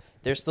 So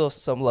there's still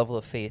some level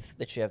of faith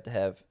that you have to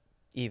have,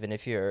 even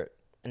if you're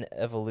an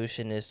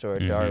evolutionist or a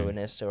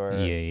Darwinist, or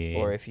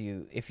or if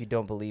you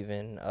don't believe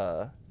in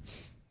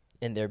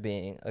there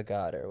being a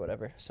God or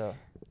whatever. So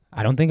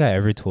I don't think I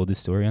ever told this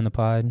story on the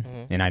pod,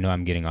 Mm-hmm. and I know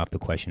I'm getting off the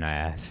question I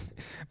asked,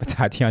 but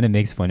Tatiana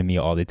makes fun of me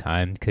all the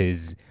time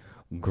because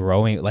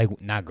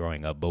not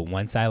growing up, but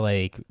once I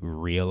like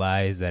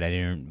realized that I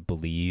didn't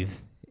believe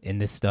in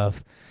this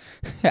stuff,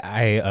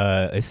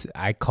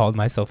 I called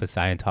myself a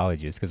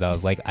Scientologist because I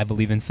was like, I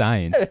believe in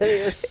science.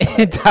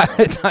 And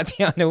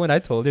Tatiana, when I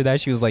told her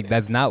that, she was like,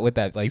 that's not what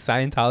that, like,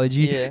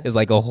 Scientology is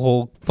like a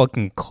whole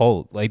fucking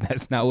cult. Like,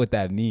 that's not what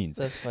that means.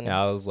 That's funny. And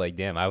I was like,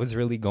 damn, I was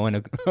really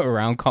going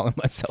around calling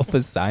myself a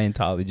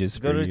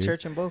Scientologist. Go to the years.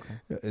 church in Boca.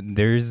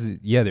 There's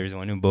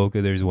one in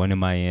Boca. There's one in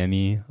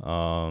Miami.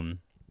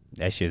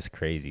 That shit's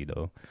crazy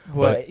though.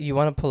 What, you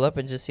want to pull up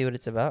and just see what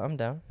it's about? I'm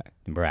down.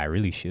 Bro, I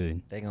really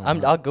should.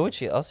 I'll go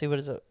with you. I'll see what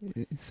it's up.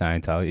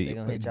 Scientology. They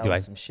gonna hit y'all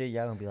with some shit.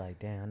 Y'all gonna be like,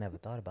 damn, I never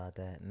thought about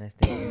that. Next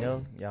thing you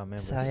know, y'all remember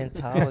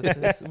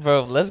Scientologist.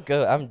 Bro, let's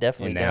go. I'm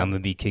definitely And now down. I'm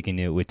gonna be kicking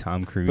it with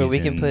Tom Cruise. But we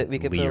can and put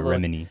Leah little,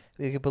 Remini.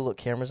 we could put little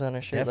cameras on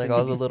our shirt, Definitely like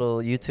all be the little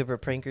YouTuber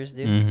prankers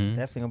do. Mhm.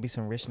 Definitely gonna be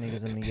some rich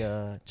niggas in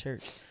the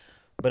church.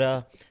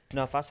 But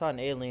if I saw an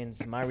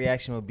aliens, my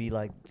reaction would be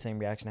like the same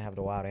reaction I have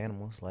to wild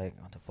animals. Like,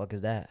 what the fuck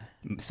is that?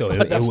 So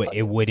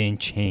it wouldn't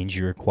change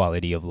your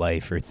quality of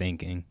life or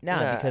thinking.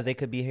 Nah, because they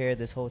could be here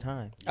this whole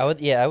time. I would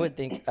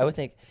think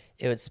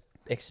it would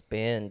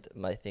expand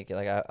my thinking.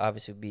 Like, I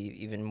obviously would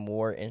be even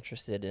more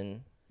interested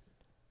in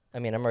I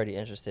mean, I'm already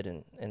interested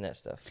in that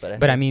stuff, but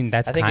But I mean,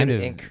 that's I think kind it of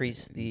would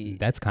increase the.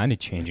 that's kind of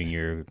changing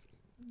your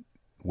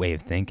way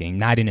of thinking,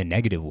 not in a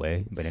negative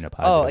way, but in a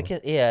positive. Oh, I way.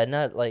 guess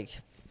not like.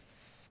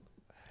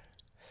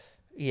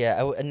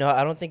 Yeah, no,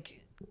 I don't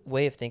think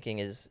way of thinking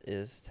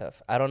is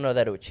tough. I don't know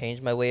that it would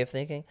change my way of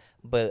thinking,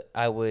 but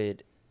I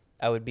would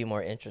be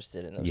more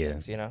interested in those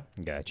things. You know.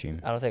 Got you.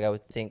 I don't think I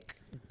would think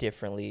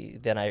differently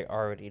than I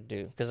already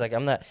do, because like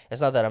I'm not.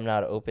 It's not that I'm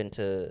not open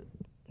to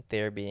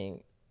there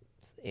being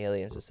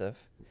aliens and stuff.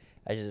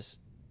 I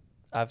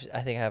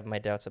think I have my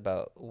doubts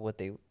about what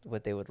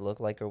they would look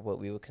like or what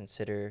we would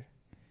consider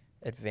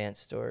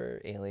advanced or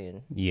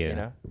alien. Yeah. You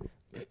know?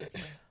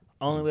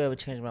 Only way I would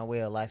change my way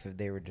of life if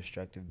they were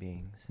destructive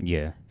beings.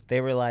 Yeah. If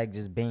they were like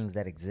just beings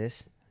that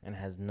exist and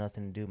has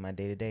nothing to do with my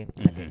day to day,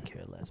 I couldn't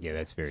care less. Yeah,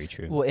 that's very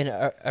true. Well, and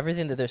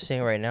everything that they're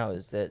saying right now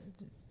is that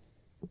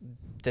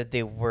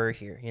they were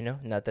here, you know,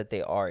 not that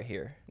they are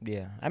here.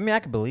 Yeah, I mean, I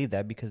could believe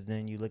that because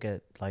then you look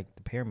at like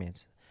the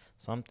pyramids,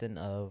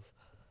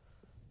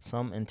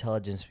 some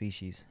intelligent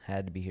species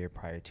had to be here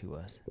prior to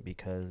us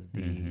because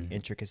the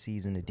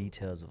intricacies and the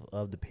details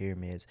of the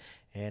pyramids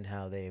and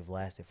how they've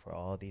lasted for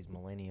all these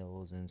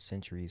millennials and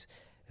centuries.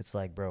 It's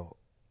like, bro,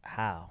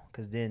 how?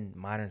 Because then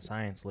modern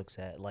science looks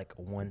at like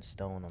one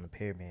stone on the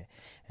pyramid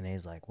and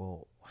it's like,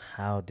 well,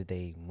 how did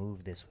they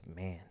move this with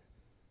man?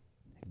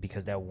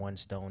 Because that one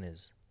stone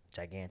is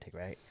gigantic,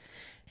 right?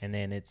 And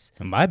then it's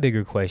my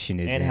bigger question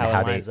is and in how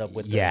it they lines up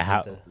with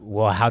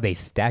how they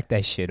stack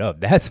that shit up.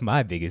 That's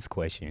my biggest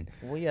question.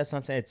 Well, yeah, that's what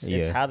I'm saying.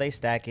 It's how they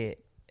stack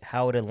it,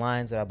 how it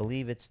aligns. I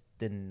believe it's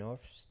the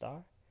North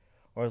Star,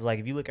 or it's like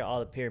if you look at all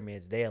the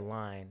pyramids, they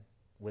align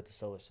with the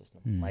solar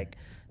system. Like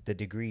the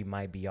degree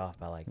might be off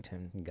by like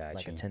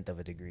a tenth of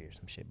a degree or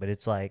some shit, but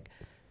it's like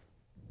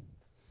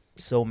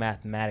so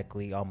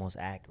mathematically almost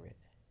accurate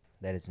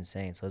that it's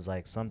insane. So it's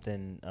like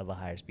something of a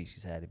higher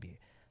species had to be.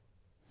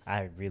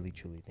 I really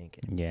truly think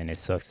it. Yeah, and it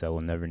sucks that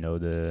we'll never know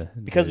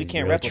because the we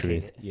can't real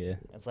replicate truth. it. Yeah,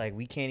 it's like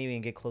we can't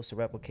even get close to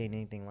replicating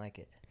anything like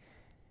it.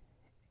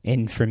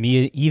 And for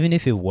me, even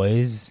if it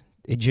was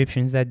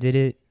Egyptians that did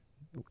it,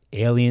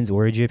 aliens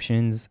or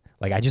Egyptians,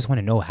 like I just want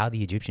to know how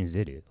the Egyptians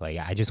did it. Like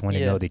I just want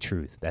to know the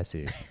truth. That's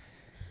it.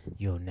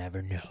 You'll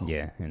never know.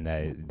 Yeah, and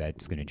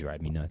that's gonna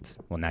drive me nuts.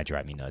 Well, not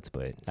drive me nuts,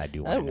 but I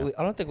do want to know.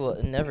 I don't think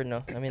we'll never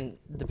know. I mean,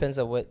 it depends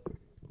on what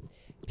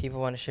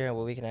people want to share and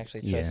what we can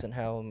actually trust and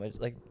how much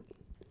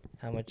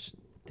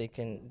they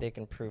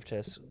can prove to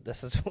us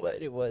this is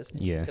what it was.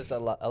 Yeah. Because a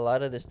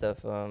lot of this stuff,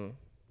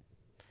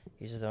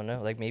 you just don't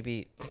know. Like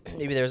maybe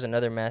there was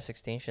another mass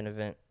extinction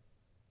event.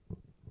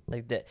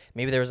 Like that.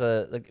 Maybe there was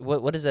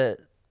what is that?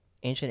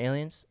 Ancient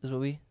aliens is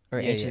what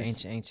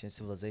ancient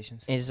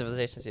civilizations. Ancient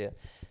civilizations, yeah.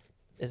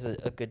 Is a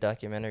good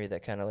documentary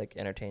that kind of like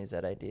entertains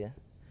that idea.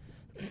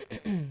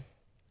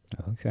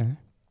 Okay.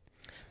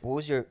 What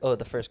was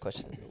the first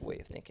question? Way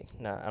of thinking.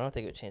 Nah, I don't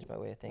think it would change my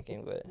way of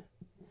thinking, but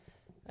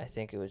I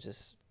think it would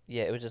just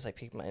like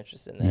pique my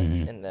interest in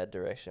that in that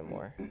direction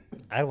more.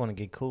 I want to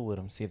get cool with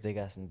them, see if they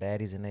got some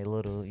baddies in their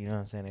little, you know what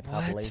I'm saying, their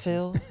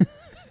population. What, Phil?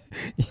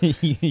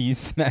 you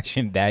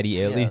smashing baddie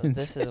aliens? Yeah,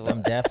 this is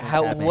I'm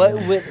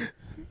definitely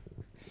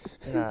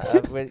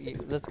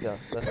let's go.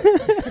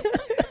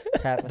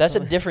 That's a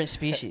different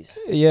species.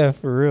 Yeah,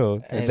 for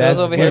real. And That's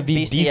over gonna here, be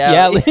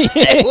bestiality.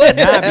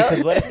 Nah,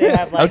 because what if they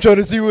have like? I'm trying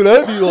to see what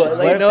I be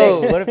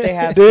like. What if they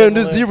have? Damn,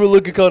 this zebra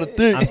looking kind of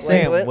thick. I'm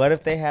saying, what? what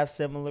if they have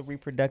similar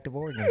reproductive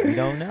organs? We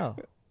don't know.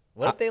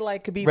 What if they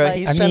like could be? Bro, like,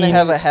 he's trying to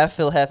have a half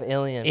Phil, half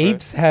alien. Bro.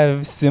 Apes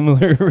have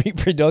similar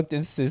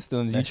reproductive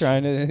systems. You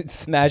trying to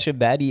smash a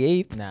baddie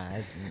ape? Nah.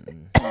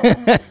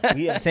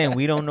 I'm saying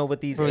we don't know what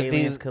these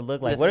aliens could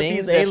look like. The What if things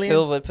these that aliens?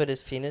 Phil would put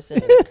his penis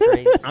in is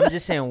crazy. I'm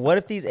just saying, what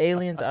if these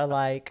aliens are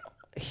like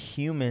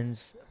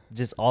humans,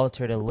 just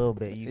altered a little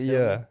bit? You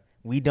feel me?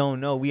 We don't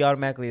know. We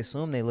automatically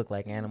assume they look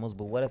like animals,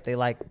 but what if they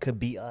like could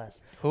be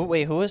us?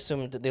 Who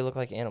assumed that they look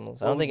like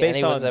animals? I don't think based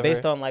anyone's on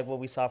based on like what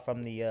we saw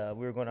from the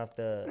we were going off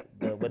the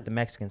what the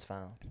Mexicans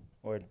found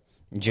or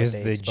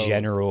just the exposed.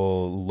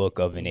 general look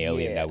of an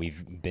alien Yeah. that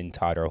we've been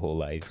taught our whole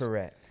lives.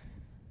 Correct.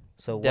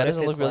 So what that if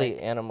doesn't look it's really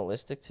like,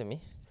 animalistic to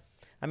me.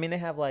 I mean, they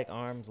have like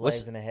arms, What's-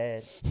 legs, and a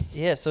head.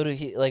 Yeah, so do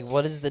he. Like,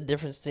 what is the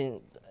difference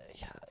in?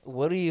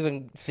 What are you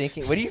even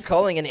thinking? What are you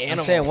calling an animal?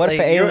 I'm saying, what if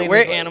Like, an alien? We're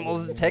is like-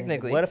 animals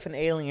technically. What if an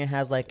alien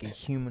has like a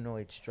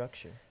humanoid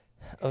structure?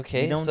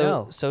 Okay, We don't so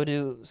know.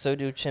 so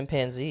do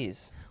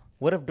chimpanzees.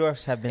 What if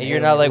dwarfs have been? And you're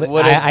not like, aliens?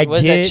 what I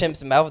does that get-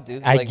 chimp's mouth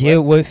do? I Like,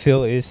 get what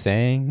Phil is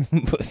saying,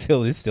 but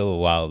Phil is still a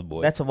wild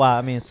boy. That's a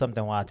wild. I mean, it's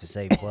something wild to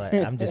say, but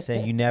I'm just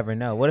saying you never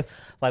know. What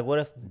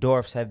if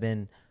dwarfs have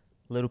been?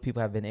 Little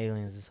people have been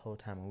aliens this whole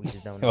time, and we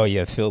just don't know. Oh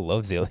yeah, Phil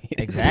loves aliens.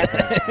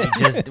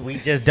 Exactly. we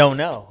just don't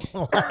know.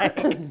 Like,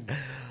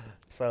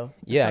 so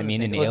Yeah, I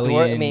mean an Well,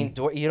 alien.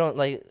 you don't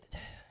like,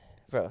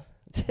 bro.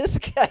 This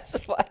guy's.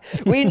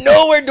 We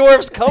know where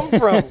dwarves come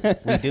from.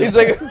 we do. He's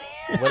like,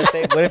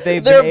 what if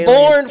they've they're been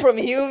born from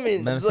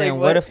humans. But I'm Like, saying,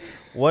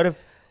 what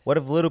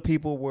if little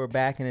people were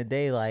back in the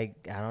day?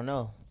 Like, I don't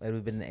know. It would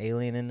have been an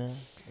alien in them,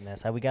 and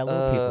that's how we got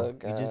little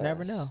people. You just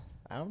never gosh. know.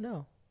 I don't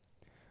know.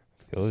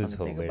 It was Something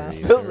to think about.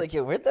 hilarious. Feels like,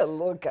 yo, where'd that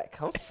little guy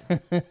come from?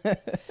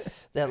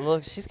 That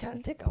little, she's kind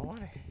of thick. I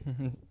want her.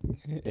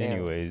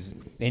 Anyways,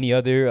 any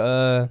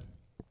other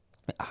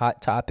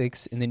hot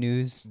topics in the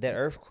news? That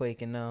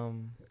earthquake in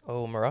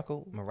Oh,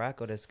 Morocco.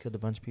 Morocco that's killed a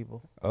bunch of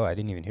people. Oh, I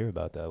didn't even hear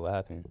about that. What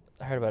happened?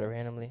 I heard about it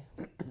randomly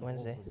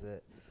Wednesday. What was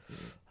that?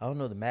 I don't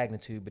know the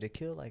magnitude, but it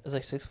killed like It was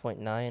like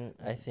 6.9,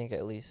 I think,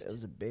 at least. it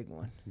was a big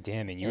one.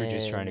 Damn, and you were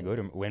just trying to go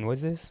to. When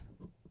was this?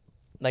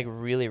 Like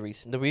really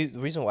recent. The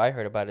reason why I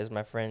heard about it is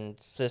my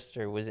friend's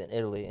sister was in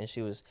Italy and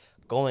she was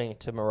going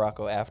to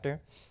Morocco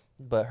after,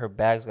 but her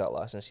bags got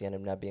lost and she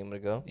ended up not being able to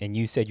go. And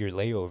you said your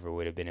layover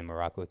would have been in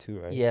Morocco too,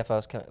 right? Yeah, if I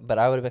was coming, but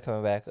I would have been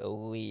coming back a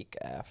week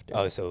after.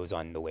 Oh, so it was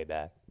on the way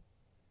back.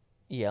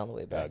 Yeah, on the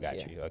way back. Oh, got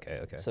yeah. you.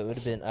 Okay. So it would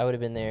have been. I would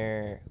have been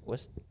there.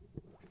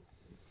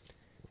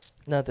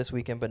 Not this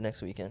weekend, but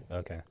next weekend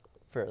Okay.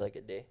 for like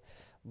a day.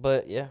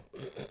 But yeah,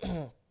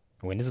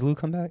 When does Lou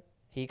come back?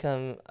 he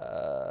come.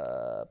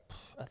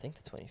 I think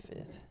the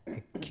 25th.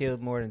 It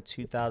killed more than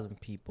 2,000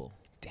 people.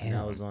 And Damn.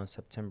 that was on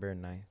September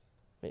 9th.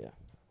 Yeah,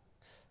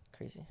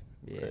 crazy.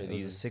 Yeah, Bro, it was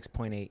these- a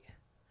 6.8.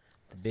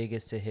 The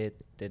biggest to hit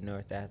the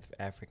North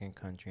African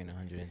country in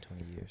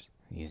 120 years.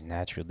 These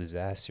natural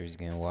disasters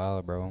getting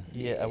wild, bro.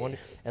 Yeah, I wonder.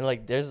 And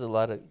like, there's a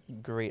lot of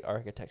great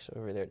architecture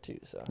over there too.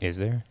 So Is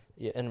there?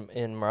 yeah,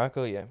 in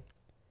Morocco, yeah.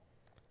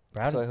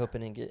 Bro, So I hope it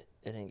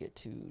didn't get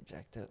too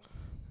jacked up.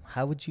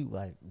 how would you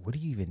what do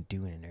you even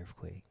do in an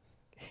earthquake?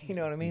 You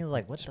know what I mean?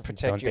 Like, what the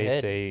Protect Don't your they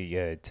head.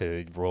 say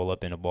to roll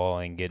up in a ball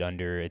and get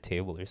under a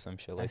table or some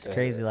shit like That's that?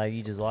 crazy. Like,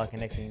 you just walk in,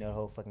 next thing you know, the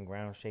whole fucking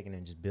ground was shaking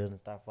and just buildings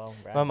start falling.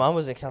 Bro. My mom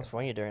was in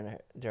California during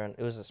it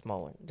was a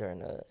small one during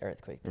the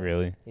earthquake. Though.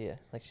 Really, Yeah,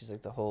 like she's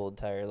like the whole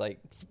entire like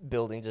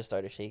building just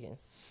started shaking,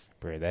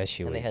 bro? That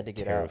shit and was they had to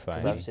get out because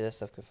terrifying. obviously that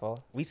stuff could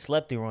fall. We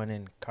slept through one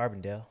in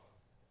Carbondale.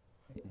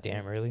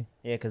 Damn, really?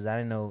 Yeah, because I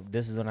didn't know.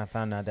 This is when I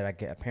found out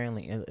that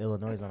apparently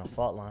Illinois is on a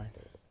fault line.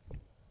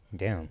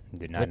 Damn,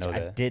 did not Which know I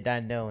that. did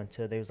not know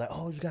until they was like,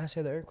 "Oh, you guys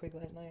heard the earthquake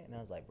last night?" And I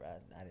was like, "Bro,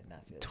 I did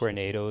not feel that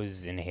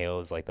Tornadoes and hail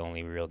is like the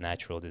only real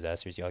natural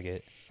disasters y'all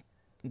get.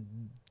 shit."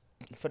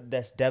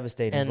 That's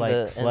devastating. It's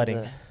like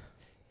flooding.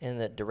 and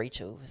the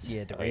derechos.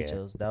 Yeah, the Oh, yeah.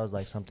 derechos. That was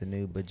like something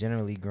new. But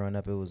generally, growing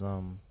up, it was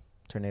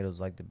tornadoes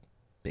like the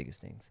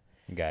biggest things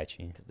Got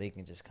you. because they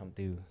can just come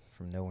through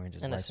from nowhere and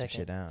just In a wipe some second.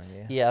 shit down.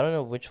 Yeah. Yeah, I don't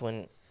know which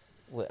one.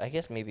 I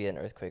guess maybe an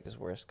earthquake is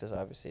worse because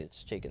obviously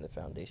it's shaking the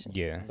foundation.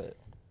 Yeah. But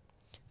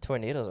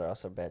tornadoes are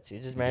also bad too.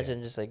 Just Yeah.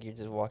 imagine just like you're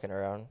just walking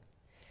around,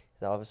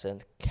 and all of a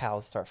sudden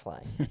cows start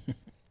flying.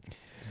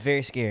 It's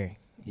very scary.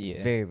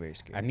 Yeah. Very, very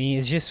scary. I mean,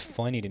 it's just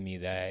funny to me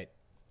that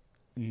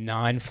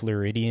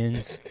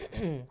non-Floridians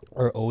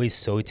are always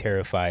so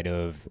terrified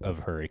of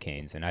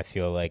hurricanes, and I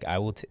feel like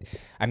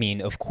I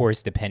mean, of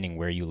course, depending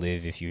where you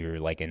live, if you're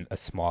like in a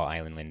small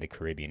island in the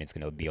Caribbean, it's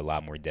going to be a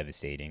lot more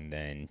devastating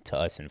than to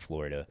us in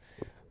Florida.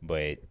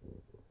 But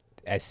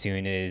as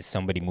soon as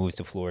somebody moves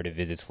to Florida,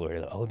 visits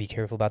Florida, oh, be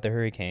careful about the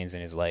hurricanes,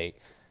 and it's like,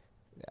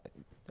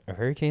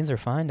 hurricanes are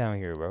fine down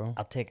here, bro.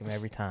 I'll take them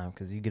every time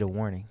because you get a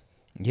warning.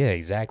 Yeah,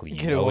 exactly. You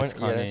Get a know it's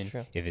warning. Yeah, that's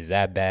coming. true. If it's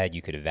that bad,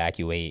 you could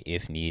evacuate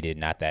if needed.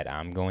 Not that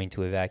I'm going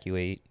to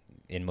evacuate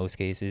in most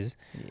cases,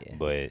 Yeah.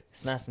 but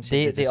It's not some shit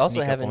They that they just also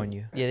sneak up haven't. on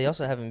you. Yeah, they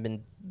also haven't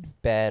been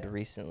bad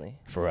recently.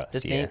 for us,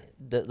 The yeah.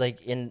 thing,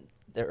 like in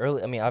the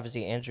early, I mean,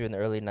 obviously Andrew in the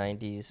early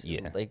 '90s,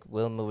 Yeah. like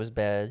Wilma was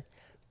bad,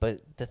 but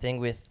the thing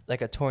with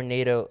like a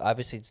tornado,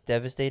 obviously it's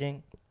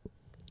devastating,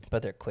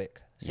 but they're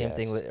quick. Same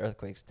thing Yes. with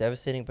earthquakes,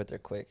 devastating, but they're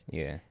quick.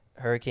 Yeah.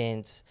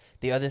 Hurricanes.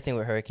 The other thing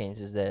with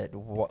hurricanes is that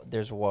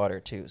there's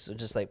water too. So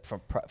just like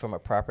from a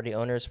property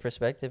owner's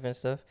perspective and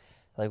stuff,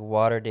 like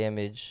water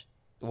damage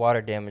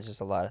is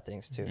a lot of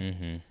things too.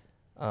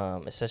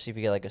 Mm-hmm. Especially if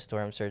you get like a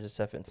storm surge and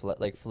stuff, and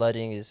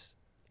flooding is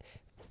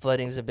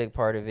a big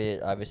part of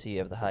it. Obviously, you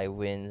have the high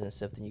winds and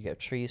stuff. Then you have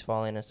trees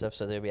falling and stuff.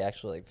 So there'll be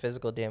actual like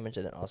physical damage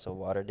and then also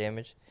water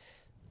damage,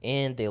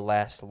 and they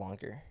last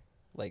longer.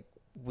 Like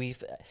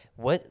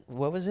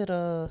what was it?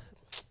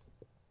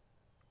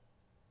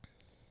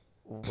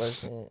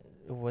 It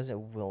wasn't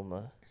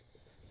Wilma.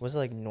 Was it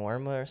like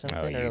Norma or something?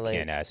 Oh, or you like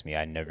can't ask me.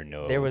 I never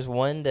know. there was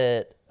one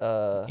that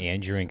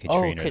Andrew and Katrina.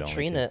 are the only two.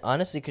 Katrina.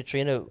 Honestly,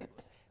 Katrina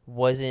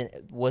wasn't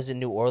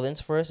New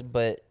Orleans for us,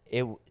 but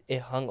it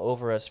hung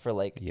over us for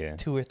like Yeah.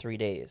 2 or 3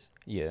 days.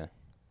 Yeah.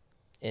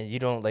 And you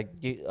don't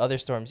other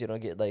storms. You don't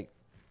get like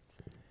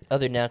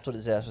other natural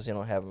disasters. You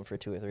don't have them for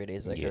 2 or 3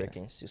 days like Yeah.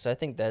 hurricanes do. So I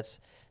think that's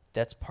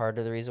part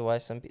of the reason why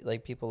some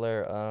people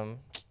are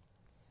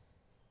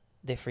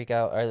they freak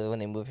out, or when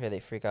they move here they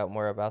freak out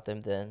more about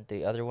them than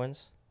the other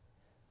ones.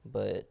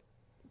 But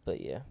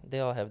yeah, they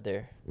all have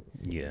their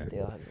Yeah.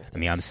 things. I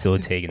mean, I'm still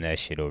taking that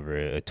shit over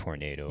a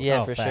tornado.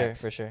 Yeah, Oh, for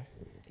facts. sure.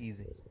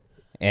 Easy.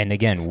 And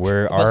again,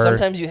 we're But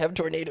sometimes you have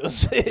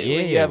tornadoes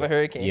when you have a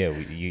hurricane. Yeah,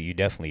 you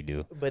definitely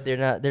do. But they're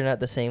not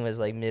the same as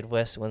like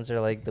Midwest ones. They're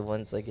like the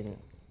ones like I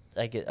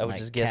would Like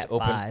just guess Cat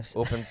open 5s.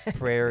 open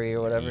prairie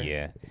or whatever.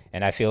 Yeah.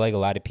 And I feel like a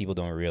lot of people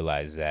don't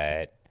realize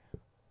that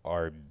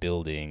our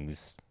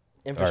buildings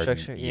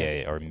Infrastructure.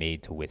 are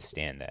made to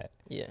withstand that.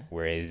 Yeah.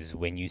 Whereas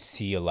when you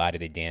see a lot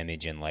of the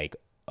damage in like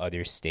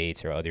other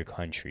states or other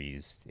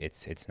countries,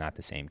 it's not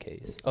the same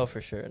case. Oh,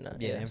 for sure. No.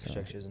 Yeah, Yeah. the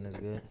infrastructure isn't as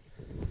good.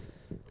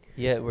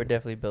 Yeah, we're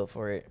definitely built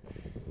for it.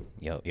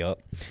 Yup.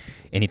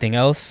 Anything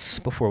else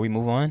before we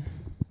move on?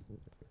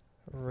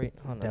 Right.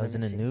 Hold on, That let was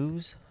in me the see.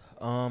 news.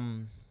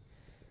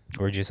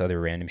 Or just other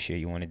random shit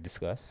you want to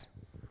discuss?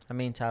 I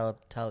mean, Tyler,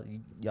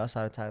 y'all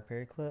saw the Tyler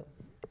Perry clip?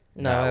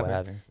 No, Nah, I what haven't.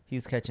 happened? He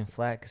was catching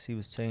flack because he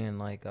was saying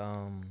like,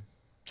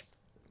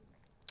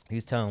 he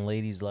was telling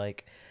ladies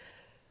like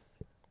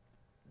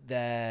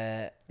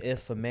that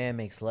if a man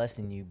makes less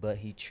than you but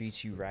he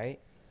treats you right,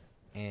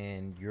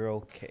 and you're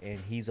okay, and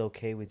he's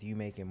okay with you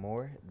making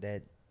more,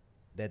 that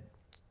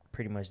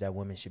pretty much that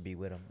woman should be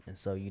with him. And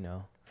so, you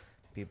know,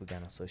 people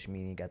got on social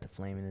media and got the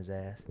flame in his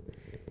ass.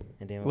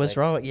 And then it was What's like,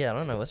 wrong with? Yeah, I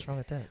don't know. What's wrong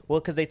with that? well,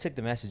 because they took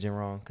the messaging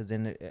wrong. Because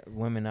then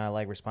women are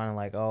like responding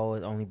like, "Oh,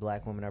 only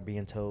black women are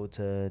being told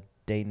to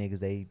date niggas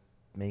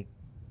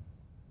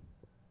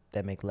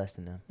that make less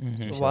than them." Mhm.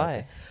 Some shit like Why?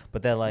 that.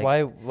 But that like,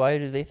 Why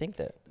do they think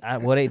that?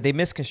 well, they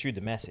misconstrued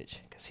the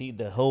message because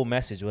the whole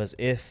message was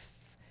if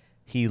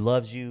he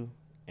loves you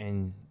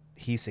and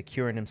he's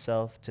securing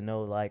himself to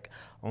know like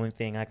only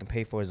thing I can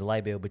pay for is a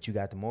light bill, but you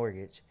got the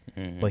mortgage,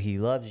 but he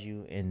loves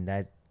you and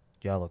that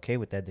y'all okay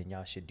with that, then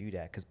y'all should do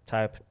that. Because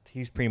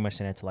he's pretty much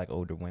saying that to like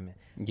older women.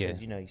 Yeah.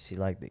 'Cause, you know, you see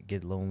like they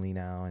get lonely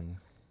now and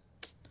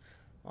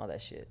all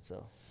that shit.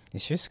 So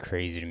It's just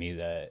crazy to me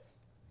that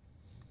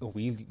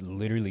we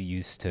literally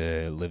used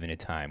to live in a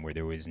time where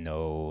there was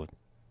no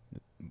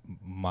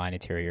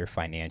monetary or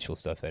financial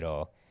stuff at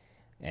all.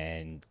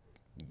 And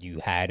you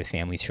had a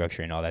family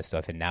structure and all that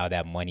stuff. And now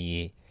that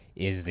money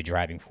is the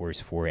driving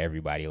force for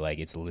everybody. Like,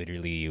 it's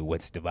literally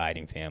what's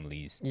dividing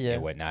families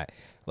and whatnot.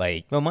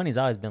 Like, well, money's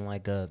always been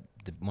like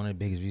one of the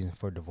biggest reasons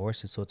for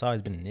divorces. So it's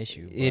always been an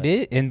issue. it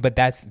is. But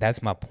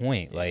that's my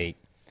point. Like,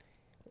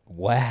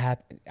 what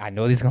happened? I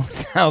know this is gonna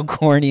sound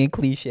corny and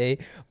cliche,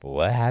 but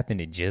what happened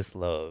to just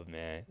love,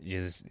 man?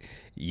 Just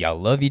y'all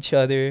love each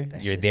other.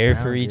 That You're shit there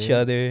sound for each good.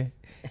 other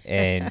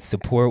and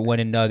support one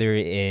another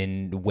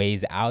in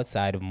ways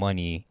outside of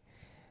money.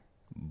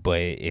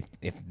 But if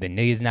the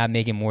nigga's not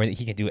making more,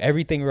 he can do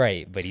everything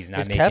right, but he's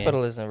not It's making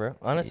capitalism, bro.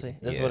 Honestly,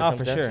 that's Yeah. what it Oh, comes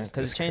for down sure. to. Because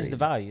That's it changed the crazy.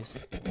 values.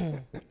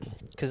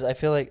 Because I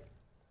feel like,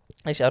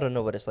 actually, I don't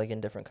know what it's like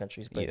in different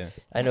countries, but Yeah.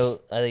 I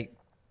know,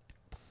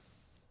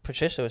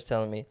 Patricia was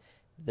telling me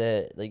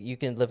that like you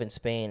can live in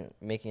Spain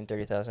making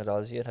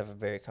 $30,000, you'd have a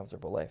very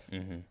comfortable life.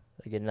 Mm-hmm.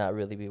 Like, and not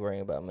really be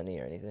worrying about money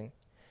or anything.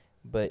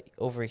 But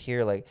over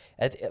here, like,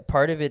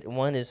 part of it,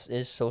 one is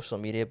social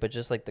media, but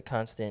just like the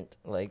constant,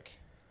 like,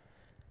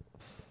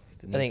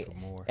 The I need think for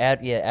more.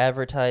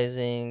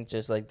 advertising,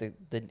 just like the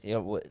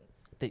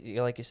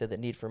like you said, the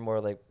need for more,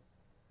 like,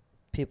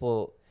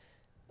 people,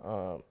 I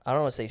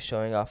don't want to say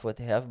showing off what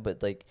they have,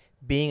 but like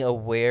being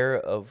aware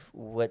of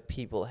what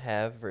people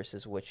have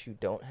versus what you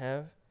don't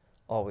have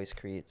always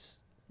creates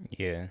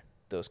Yeah.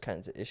 those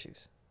kinds of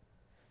issues.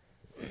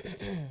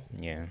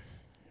 Yeah.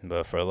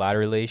 But for a lot of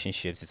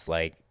relationships, it's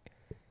like,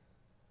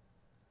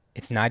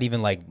 it's not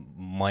even like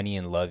money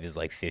and love is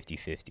like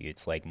 50-50.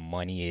 It's like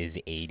money is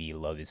 80,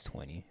 love is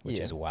 20, which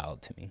Yeah. is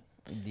wild to me.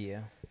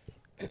 Yeah.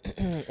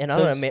 And I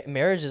So don't know,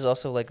 marriage is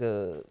also like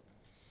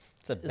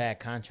It's a bad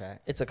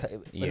contract. it's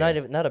a Yeah.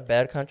 not a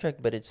bad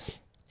contract, but it's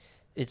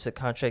a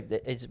contract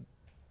that it's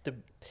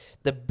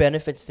the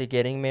benefits to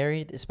getting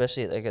married,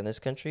 especially like in this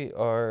country,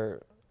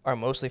 are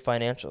mostly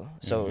financial.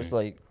 So it's Mhm.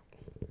 like,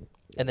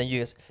 and then you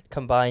guys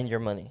combine your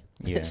money.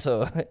 Yeah.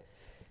 So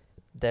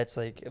that's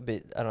like a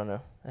bit, I don't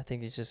know. I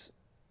think it's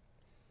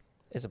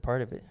a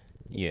part of it,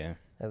 Yeah.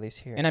 at least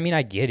here. And I mean,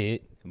 I get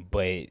it,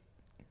 but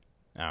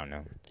I don't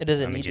know. It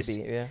doesn't I'm need just- to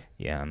be, yeah.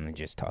 Yeah, I'm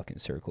just talking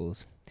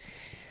circles.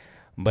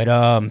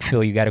 But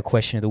Phil, you got a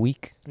question of the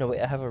week? No, wait,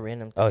 I have a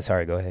random Oh,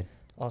 sorry, go ahead.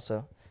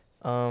 also.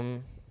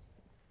 I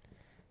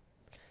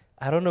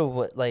don't know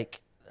what,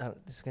 like,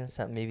 this is gonna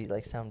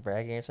sound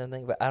bragging or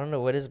something, but I don't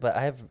know what it is, but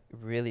I have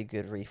really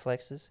good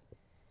reflexes,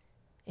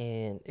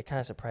 and it kind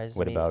of surprises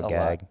What me about a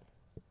gag? lot.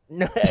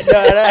 No.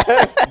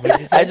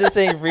 I'm just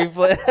saying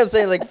reflex. I'm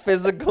saying like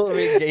physical.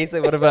 He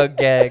said, "What about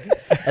gag?"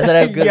 I said I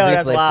have good Yo,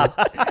 that's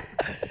reflexes.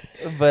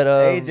 But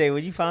AJ,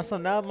 would you find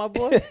something out, my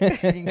boy?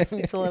 you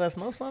to let us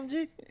know something,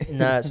 G?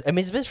 nah, I mean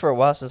it's been for a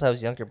while since I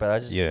was younger, but I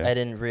Yeah.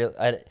 didn't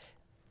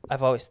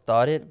I've always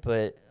thought it,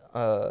 but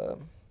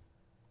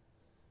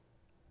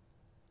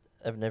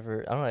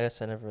I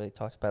guess I never really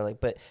talked about it.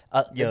 Like, but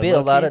Yo, there'd be a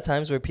lot low-key- of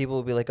times where people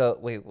would be like, "Oh,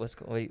 wait, what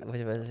you about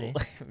to say?"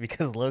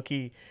 Because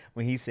low-key,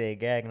 when he said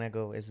gag, and I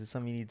go, "Is this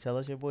something you need to tell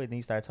us, your boy?" Then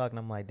you start talking.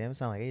 I'm like, "Damn, it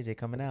sound like AJ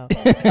coming out."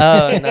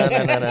 Oh,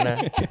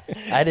 no.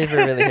 I didn't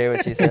really hear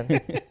what you said.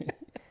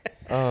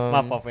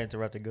 My fault for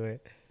interrupting. Go ahead.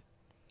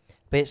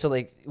 But so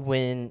like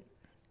and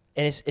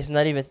it's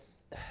not even.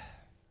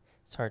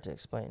 It's hard to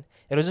explain.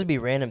 It'll just be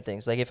random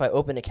things. Like if I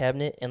open a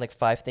cabinet and like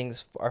 5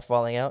 things are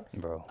falling out,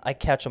 Bro, I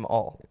catch them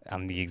all.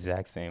 I'm the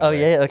exact same Oh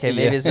way. yeah, okay,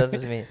 maybe Yeah. it's not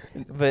just me.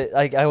 But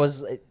like I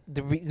was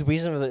the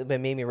reason that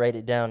made me write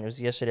it down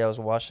was yesterday I was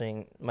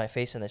washing my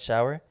face in the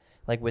shower,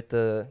 like with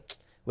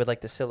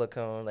like the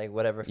silicone, like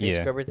whatever face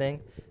Yeah. scrubber thing.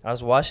 I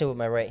was washing with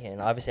my right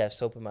hand. Obviously I have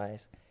soap in my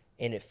eyes,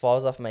 and it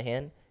falls off my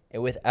hand,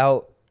 and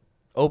without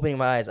opening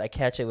my eyes, I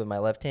catch it with my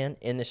left hand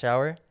in the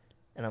shower,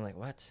 and I'm like,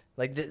 what?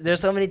 Like, there's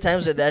so many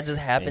times that just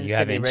happens You to me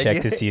haven't regularly.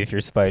 checked to see if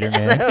you're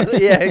Spider-Man.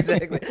 Yeah,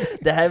 exactly.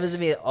 That happens to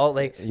me all,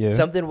 like, Yeah.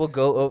 something will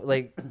go,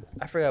 like,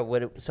 I forgot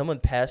what someone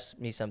passed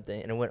me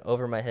something, and it went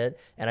over my head,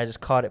 and I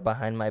just caught it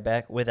behind my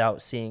back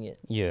without seeing it.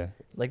 Yeah.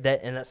 Like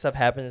that, and that stuff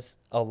happens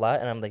a lot,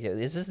 and I'm like,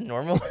 is this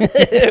normal?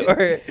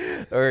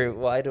 or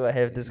why do I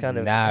have this kind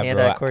of hand-eye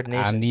bro,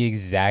 coordination? I'm the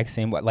exact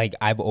same. Like,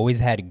 I've always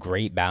had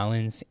great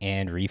balance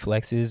and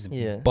reflexes.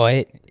 Yeah.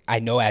 But I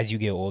know as you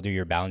get older,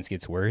 your balance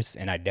gets worse,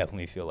 and I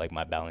definitely feel like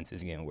my balance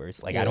is getting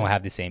worse. Like, I don't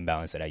have the same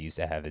balance that I used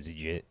to have as a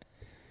jit,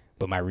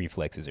 but my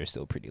reflexes are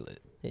still pretty lit.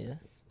 Yeah.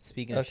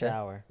 Speaking of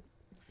shower,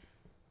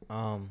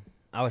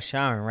 I was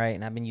showering, right,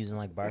 and I've been using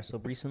like bar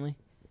soap recently,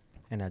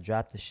 and I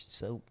dropped the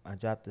soap. I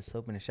dropped the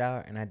soap in the shower,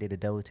 and I did a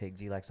double take,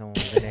 G, like someone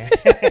was in there.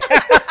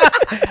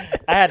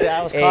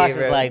 I was cautious,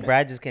 bro. like, bro,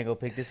 I just can't go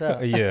pick this up.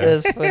 Yeah.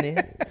 That's funny.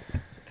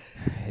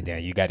 Damn,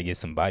 you got to get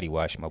some body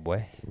wash, my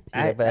boy.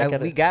 Yeah, but I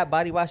gotta- We got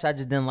body wash. I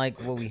just didn't like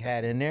what we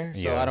had in there,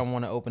 so Yeah. I don't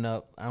want to open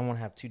up. I don't want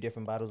to have two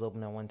different bottles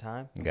open at one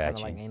time. I'm Got kinda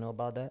you. like anal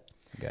about that.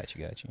 Got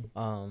you.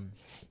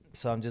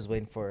 So I'm just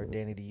waiting for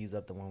Danny to use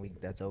up the 1 week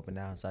that's open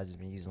now. So I just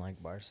been using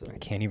like bar soap. I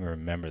can't even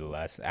remember the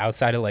last,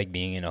 outside of like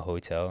being in a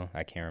hotel,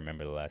 I can't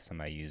remember the last time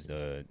I used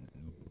a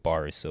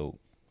bar of soap.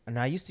 And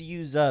I used to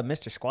use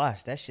Mr.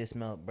 Squash. That shit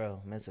smelled,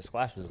 bro. Mr.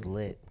 Squash was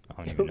lit. I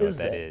don't even know what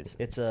that is.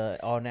 It's a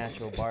all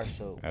natural bar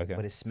soap. Okay.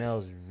 But it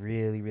smells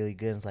really, really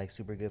good. It's like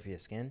super good for your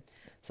skin.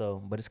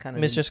 So, but it's kind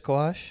of Mr.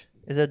 Squash?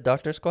 Is that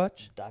Dr.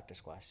 Squatch? Dr.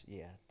 Squash.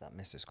 Yeah,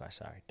 Mr. Squash.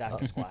 Sorry,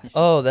 Dr. Squash.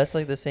 Oh, that's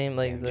like the same,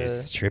 like the.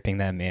 Just stripping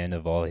that man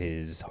of all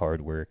his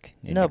hard work.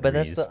 and No, but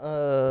that's degrees.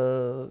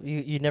 the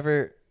you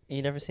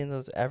never seen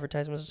those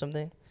advertisements or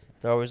something?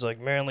 They're always like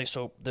manly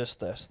soap, this,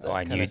 that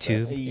on kinda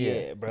YouTube? stuff.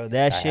 Yeah, bro.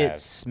 That I shit have.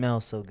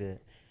 smells so good.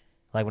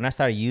 Like when I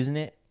started using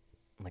it,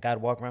 like I'd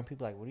walk around,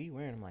 people like, "What are you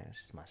wearing?" I'm like,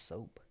 "It's just my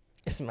soap."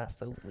 It's my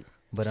soap.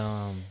 But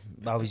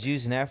I was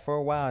using that for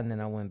a while, and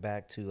then I went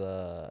back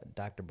to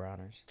Dr.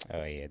 Bronner's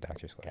Oh yeah,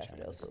 Dr. Squash.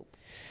 Castile soap.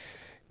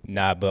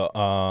 Nah, but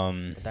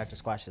But Dr.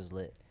 Squash is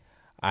lit.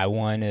 I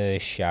want to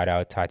shout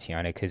out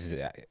Tatiana because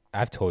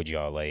I've told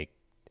y'all, like,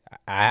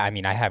 I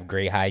mean, I have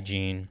great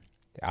hygiene.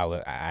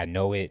 I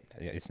know it.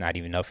 It's not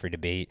even up for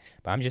debate.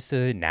 But I'm just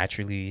a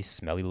naturally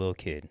smelly little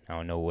kid. I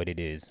don't know what it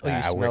is. Oh, you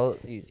I smell work,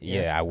 it?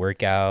 yeah, I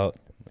work out.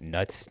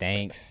 Nuts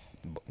stank.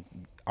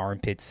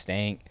 Armpits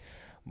stank.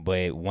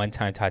 But one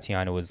time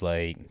Tatiana was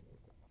like,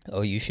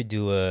 "Oh, you should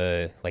do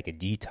a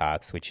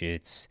detox, which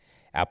it's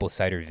apple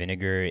cider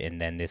vinegar and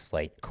then this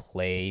like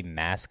clay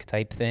mask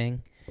type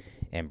thing."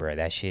 And bro,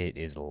 that shit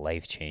is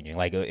life changing.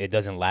 Like it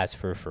doesn't last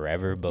for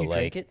forever, but You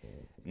like drink it?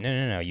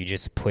 no. You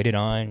just put it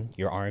on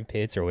your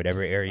armpits or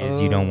whatever areas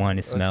you don't want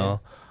to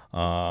smell.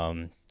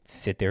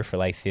 Sit there for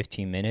like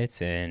 15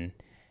 minutes and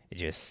it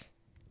just,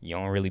 you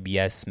don't really be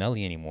as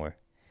smelly anymore.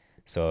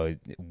 So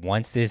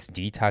once this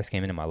detox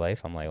came into my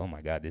life, I'm like, oh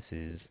my God, this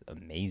is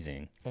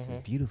amazing. This is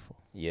beautiful.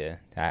 Yeah,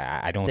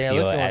 I don't Damn,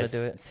 feel look, you wanna as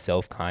do it.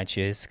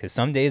 self-conscious because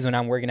some days when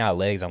I'm working out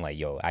legs, I'm like,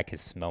 yo, I can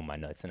smell my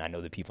nuts, and I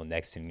know the people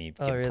next to me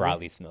can really?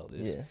 probably smell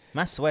this. Yeah.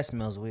 My sweat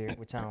smells weird,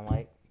 which I don't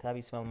like. 'Cause I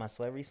be smelling my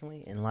sweat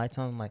recently, and lights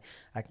on,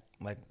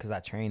 because I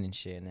train and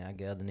shit, and then I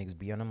get other niggas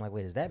be on. I'm like,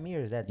 wait, is that me or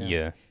is that them?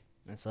 Yeah.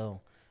 And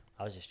so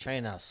I was just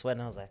training, I was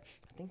sweating, I was like,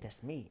 I think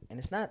that's me. And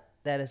it's not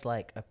that it's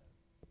like a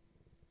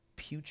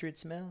putrid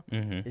smell.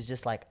 Mm-hmm. It's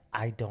just like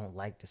I don't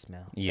like the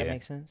smell. Yeah. That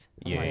makes sense?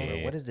 I'm Yeah, like, yeah, bro,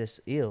 yeah. what is this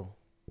ill?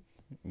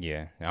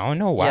 Yeah, I don't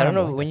know why. Yeah, I don't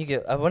I'm know like when that. you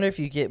get. I wonder if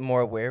you get more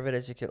aware of it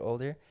as you get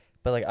older.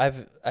 But like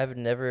I've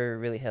never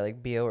really had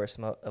like BO or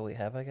smell. Oh, we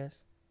have, I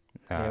guess.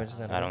 Nah, Yeah, which is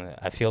not I don't.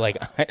 I feel like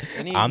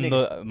Any I'm niggas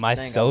the stink,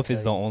 myself I'll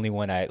is the tell you. only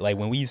one. I like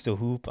when we used to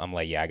hoop. I'm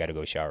like, yeah, I gotta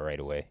go shower right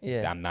away.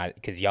 Yeah. I'm not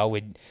because y'all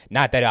would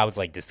not that I was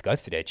like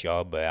disgusted at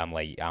y'all, but I'm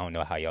like, I don't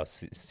know how y'all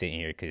sitting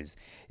here because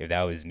if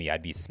that was me,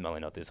 I'd be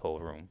smelling up this whole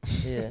room.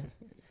 Yeah.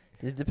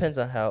 It depends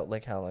on how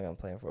long I'm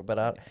playing for.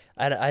 But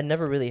I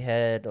never really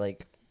had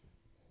like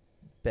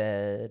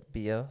bad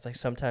BO. Like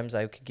sometimes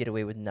I could get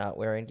away with not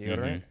wearing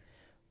deodorant. Mhm.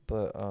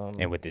 But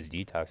And with this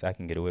detox, I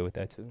can get away with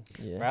that too.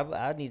 yeah. Bro,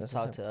 I need to That's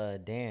talk what's to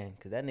Dan,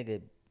 because that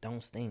nigga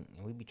don't stink,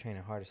 and we be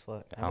training hard as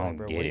fuck. I'm I like, don't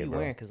bro, get what are it, you bro.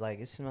 wearing? Because like,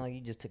 it smells like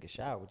you just took a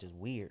shower, which is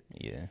weird.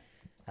 Yeah.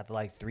 After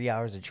like 3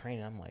 hours of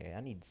training, I'm like,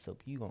 I need the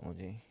soap you on,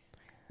 G.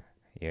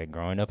 Yeah,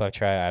 growing up,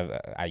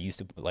 I used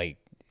to like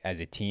as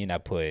a teen, I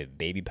put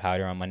baby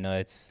powder on my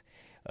nuts.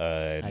 used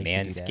to do that.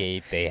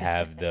 Manscaped, they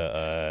have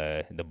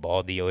the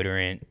ball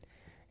deodorant,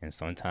 and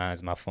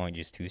sometimes my phone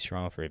just too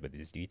strong for it. But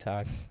this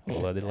detox,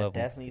 whole other I level.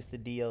 definitely used to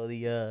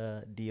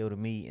DO to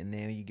me, and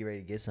then when you get ready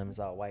to get something, it's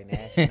all white and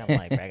ashy, and I'm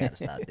like, bro, I gotta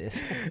stop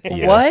this.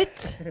 Yeah.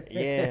 What?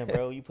 Yeah,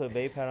 bro, you put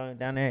baby powder on it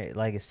down there,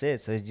 like it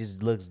sits, so it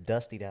just looks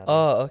dusty down there.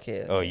 Oh,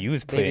 okay. Oh, you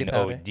was Baby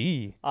putting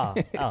powder. OD.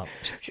 Oh,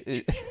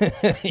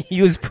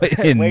 You was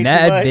putting Way too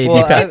mad much. baby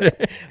Well, powder.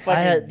 fucking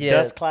had- yeah.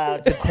 dust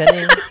clouds.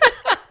 Depending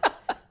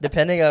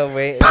Depending on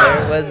where it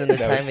was in the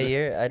time of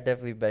year, I'd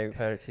definitely berry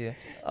powder too.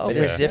 Oh, But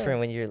for it's sure. different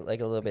when you're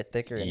like a little bit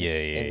thicker and, Yeah,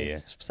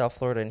 it's South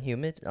Florida and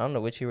humid. I don't know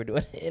what you were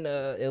doing in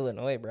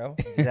Illinois, bro.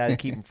 You just gotta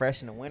keep them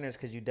fresh in the winters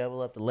because you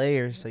double up the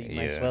layers, so you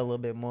might Yeah. swell a little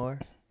bit more.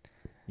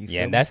 You Yeah,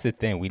 feel and me? that's the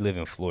thing. We live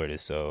in Florida,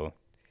 so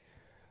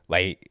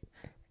like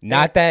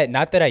not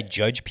that I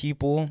judge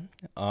people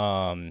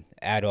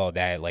at all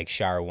that like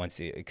shower once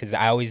because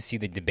I always see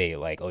the debate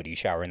like, oh, do you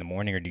shower in the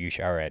morning or do you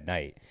shower at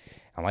night?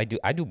 I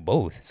do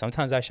both.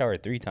 Sometimes I shower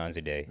 3 times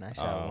a day. And I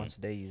shower once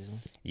a day usually.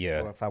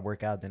 Yeah. Or if I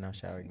work out, then I'll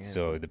shower again.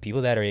 So the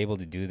people that are able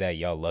to do that,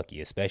 y'all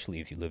lucky,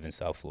 especially if you live in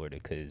South Florida,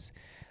 because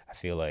I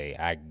feel like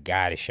I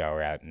gotta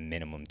shower at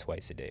minimum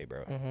twice a day,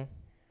 bro. Mm-hmm.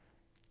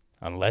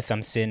 Unless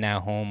I'm sitting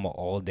at home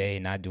all day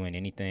not doing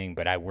anything,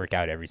 but I work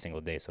out every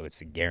single day, so it's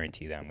a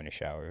guarantee that I'm gonna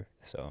shower.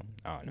 So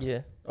I don't know.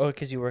 Yeah. Oh,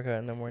 because you work out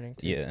in the morning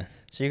too. Yeah.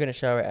 So you're gonna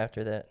shower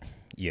after that.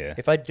 Yeah.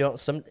 If I don't,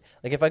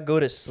 if I go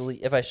to sleep,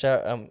 if I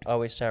shower, I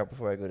always shower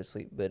before I go to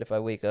sleep. But if I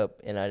wake up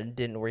and I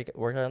didn't work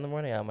out in the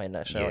morning, I might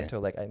not shower Yeah.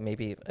 until like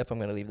maybe if I'm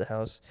gonna leave the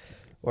house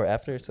or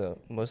after. So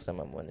most of the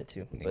time I'm 1 to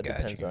 2, but Got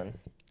depends you. on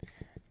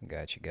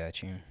Got you.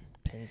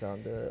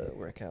 the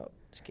workout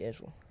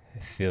schedule.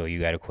 Phil, you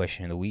got a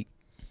question of the week?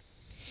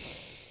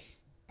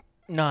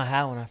 No, I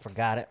had one. I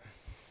forgot it.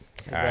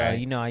 'Cause, Alright.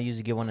 you know, I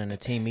usually get one in a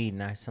team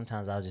meeting.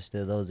 Sometimes I'll just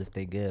steal those if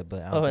they good.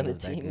 But I don't Oh, think in the it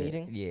was that team good.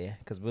 meeting? Yeah,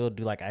 because we'll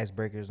do like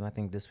icebreakers, and I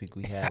think this week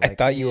we had. I Like,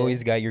 thought you yeah.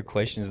 always got your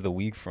questions of the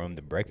week from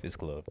the Breakfast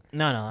Club.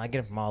 no, I get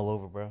them from all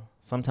over, bro.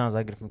 Sometimes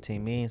I get it from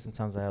team meeting.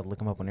 Sometimes I look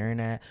them up on the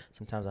internet.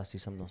 Sometimes I see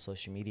something on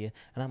social media,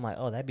 and I'm like,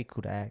 oh, that'd be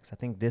cool to ask. I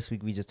think this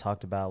week we just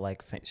talked about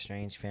like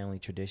strange family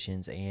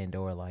traditions and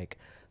or like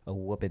a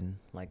whooping.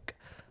 Like,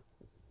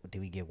 did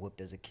we get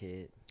whooped as a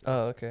kid?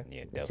 Oh, okay.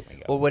 Yeah, definitely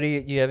got Well, one. what do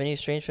you have any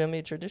strange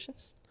family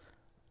traditions?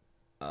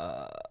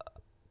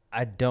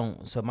 I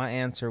don't. So my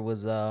answer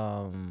was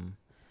it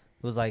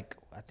was like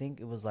I think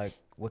it was like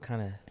what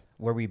kind of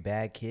were we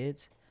bad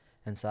kids?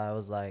 And so I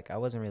was like I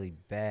wasn't really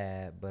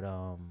bad, but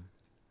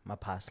my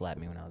pa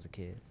slapped me when I was a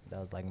kid. That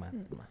was like my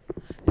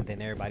and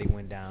then everybody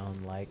went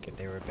down like if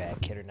they were a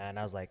bad kid or not. And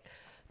I was like,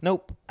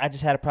 nope. I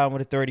just had a problem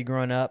with authority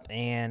growing up,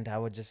 and I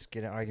would just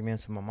get in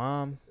arguments with my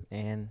mom,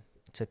 and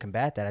to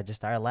combat that, I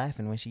just started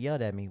laughing when she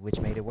yelled at me, which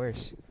made it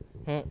worse.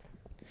 Hmm.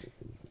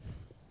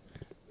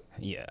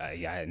 Yeah,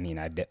 I mean,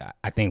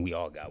 I think we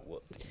all got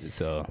whooped.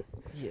 So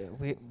Yeah,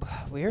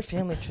 weird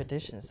family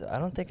traditions. Though. I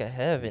don't think I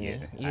have any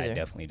yeah, either. I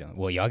definitely don't.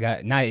 Well, y'all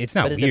got it's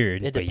not But it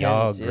weird, it but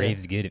y'all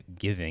depends, yeah.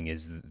 Gravesgiving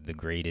is the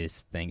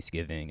greatest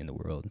Thanksgiving in the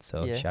world.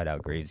 So Yeah. shout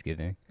out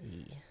Gravesgiving.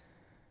 Yeah.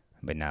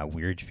 But not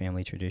weird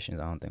family traditions.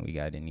 I don't think we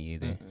got any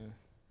either.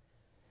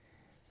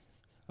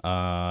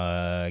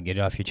 Mm-mm. Get it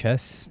off your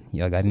chest.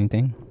 Y'all got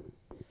anything?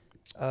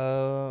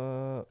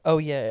 Oh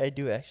yeah, I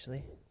do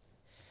actually.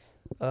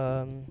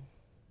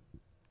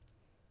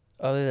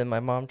 Other than my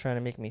mom trying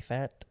to make me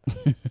fat.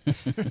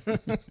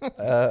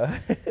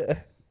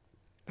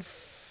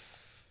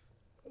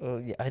 Oh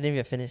yeah, I didn't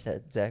even finish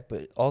that, Zach.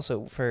 But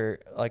also for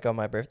like on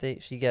my birthday,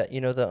 she got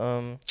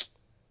the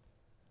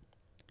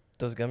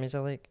those gummies I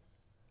like.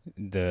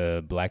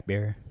 The black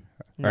bear?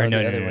 No, or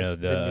the other ones,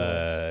 the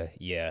new ones.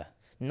 Yeah.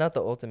 Not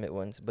the ultimate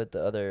ones, but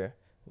the other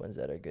ones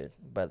that are good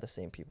by the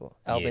same people.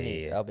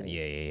 Albanese.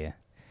 Yeah.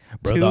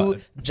 Bro,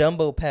 2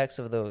 jumbo packs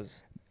of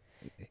those.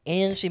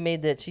 And she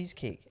made that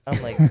cheesecake.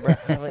 I'm like, bro,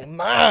 I'm like,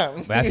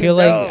 Mom. but I you feel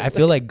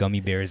know. like gummy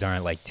bears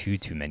aren't like too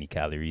many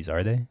calories,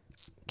 are they?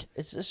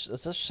 It's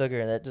just sugar,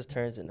 and that just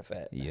turns into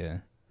fat. Yeah.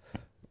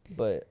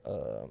 But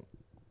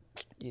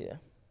yeah.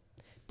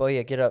 But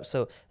yeah, get up.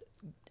 So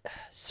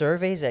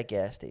surveys at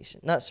gas station,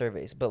 not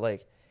surveys, but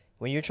like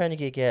when you're trying to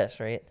get gas,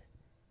 right?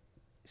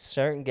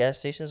 Certain gas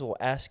stations will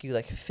ask you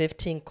like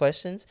 15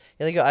 questions.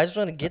 And they go, I just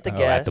want to get the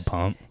gas At the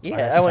pump. Yeah,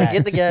 That's I want to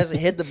get the facts. gas,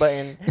 hit the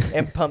button,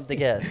 and pump the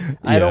gas.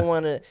 I Yeah. don't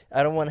want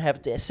to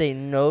have to say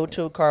no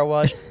to a car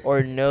wash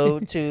or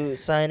no to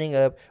signing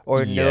up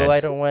or no, I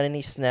Yes. don't want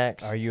any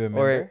snacks. Are you a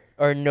member?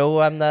 Or no,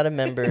 I'm not a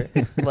member.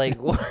 Like,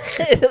 what?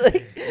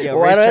 Like, Yeah,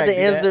 why do I have racetrack to do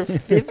that. answer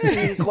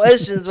 15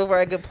 questions before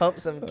I could pump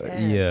some gas?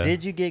 Yeah.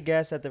 Did you get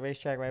gas at the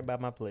racetrack right by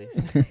my place?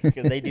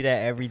 Because they do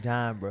that every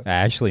time, bro.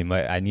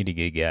 I need to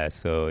get gas.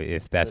 So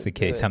if that's the Let's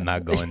do case, it. I'm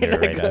not going You're there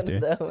not right going after.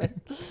 that way.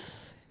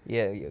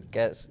 Yeah,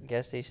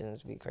 gas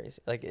stations be crazy.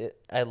 Like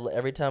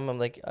every time I'm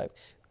like, I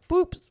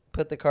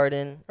put the card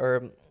in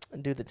or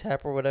do the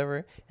tap or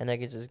whatever, and I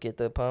can just get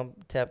the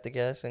pump, tap the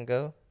gas, and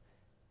go.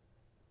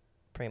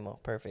 Primo,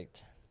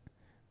 perfect.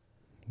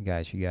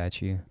 Got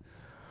you.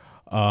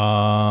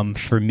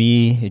 For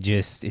me,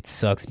 it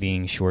sucks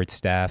being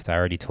short-staffed. I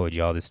already told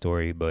y'all the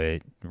story,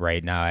 but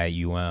right now at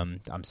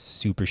UM, I'm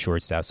super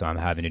short-staffed, so I'm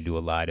having to do a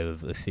lot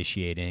of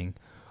officiating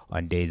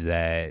on days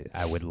that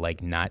I would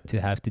like not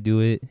to have to do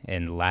it.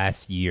 And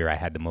last year, I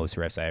had the most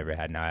refs I ever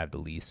had. Now I have the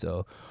least.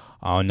 So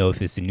I don't know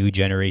if it's a new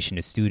generation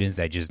of students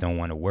that just don't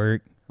want to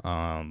work.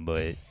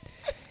 But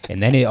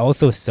and then it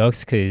also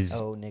sucks because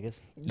Oh, niggas.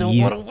 Don't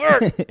want to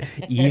work.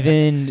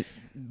 even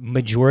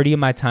majority of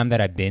my time that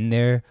I've been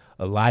there,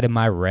 a lot of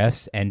my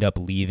refs end up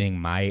leaving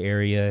my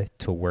area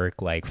to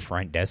work like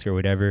front desk or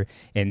whatever,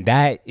 and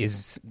that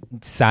is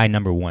sign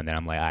number one that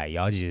I'm like, all right,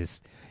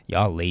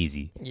 y'all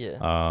lazy. Yeah.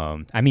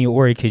 I mean,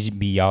 or it could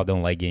be y'all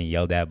don't like getting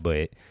yelled at,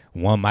 but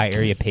one, my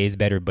area pays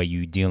better, but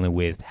you dealing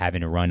with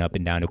having to run up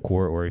and down the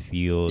court or a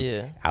field,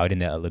 out in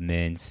the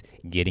elements,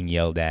 getting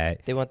yelled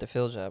at. They want the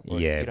field job. Or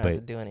Yeah, you don't but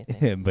have to do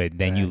anything. but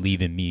then you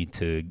leaving me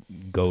to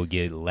go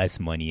get less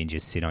money and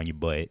just sit on your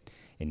butt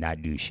and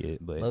not do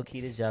shit. But Low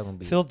key, this job gonna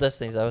be. Phil does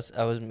things. I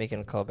was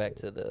making a call back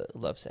to the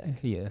Love Sack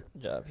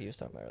job he was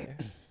talking about earlier.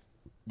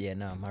 Yeah,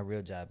 no, my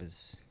real job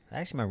is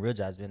actually my real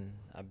job's been.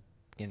 I'm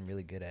getting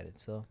really good at it.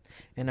 So,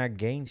 and our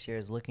gain share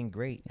is looking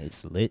great.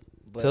 it's lit.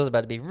 But Phil's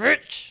about to be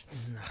rich.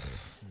 Nah,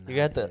 You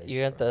got I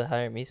wish, to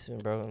hire me soon,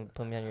 bro, and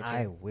put me on your team.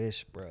 I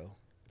wish, bro.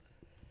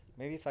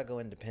 Maybe if I go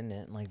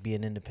independent, like be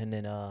an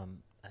independent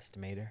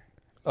estimator.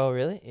 Oh,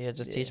 really? Yeah,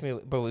 just teach me,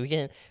 bro. We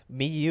can,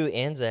 me, you,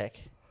 and Zach,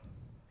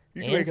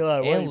 You can make a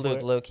lot of money and for Luke,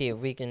 it. low key.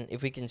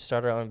 If we can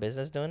start our own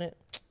business doing it,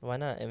 why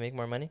not and make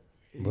more money?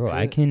 Bro,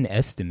 I can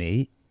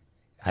estimate.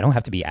 I don't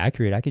have to be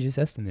accurate. I could just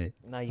estimate.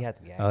 No, you have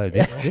to be. Oh, Accurate.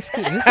 this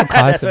will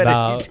cost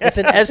about. It's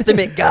an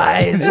estimate,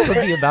 guys. This will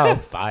be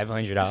about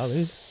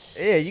 $500.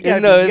 Yeah, you You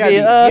gotta know, be, you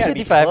it'd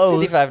be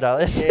gotta be close.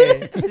 $55.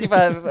 Yeah.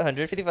 55,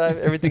 55.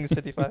 Everything's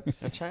 55.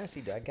 I'm trying to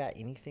see, do I got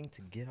anything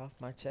to get off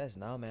my chest?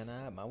 No, man.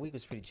 My week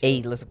was pretty chill.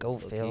 Hey, let's go,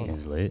 Okay. Phil.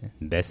 It's lit.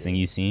 Best thing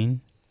you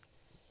seen?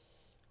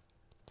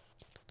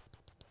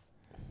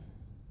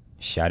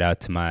 Shout out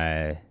to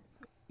my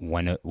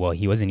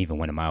he wasn't even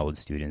one of my old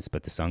students,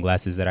 but the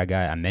sunglasses that I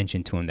got, I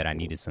mentioned to him that I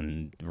needed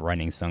some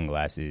running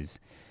sunglasses.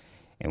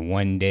 And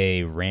one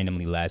day,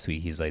 randomly last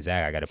week, he's like,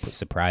 Zach, I got a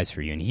surprise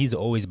for you. And he's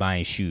always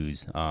buying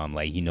shoes.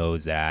 Like, he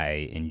knows that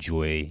I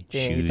enjoy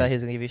Damn, shoes. you thought he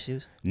was going to give you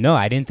shoes? No,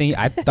 I didn't think.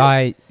 I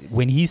thought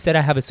when he said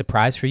I have a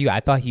surprise for you,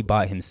 I thought he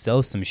bought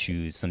himself some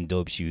shoes, some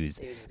dope shoes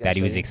that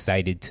he was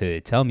excited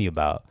to tell me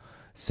about.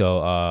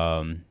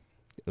 So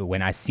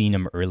when I seen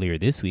him earlier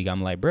this week,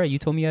 I'm like, bro, you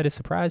told me you had a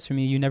surprise for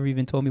me. You never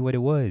even told me what it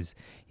was.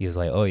 He was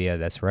like, oh, yeah,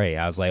 that's right.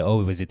 I was like,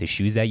 oh, was it the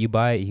shoes that you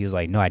buy? He was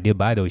like, no, I did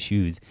buy those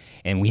shoes.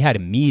 And we had a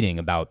meeting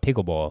about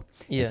pickleball.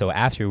 Yeah. And so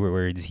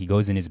afterwards, he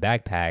goes in his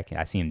backpack.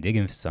 I see him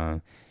digging for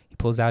some. He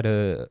pulls out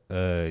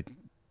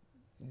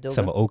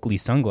some Oakley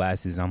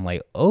sunglasses. I'm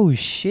like, oh,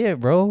 shit,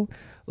 bro.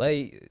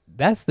 Like,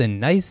 that's the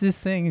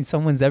nicest thing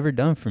someone's ever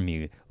done for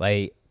me.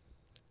 Like,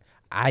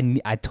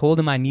 I told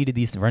him I needed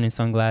these running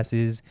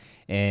sunglasses.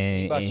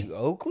 And, He bought you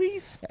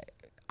Oakleys?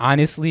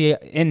 honestly,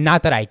 and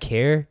not that I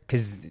care,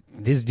 because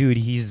this dude,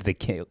 he's the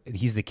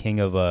king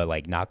of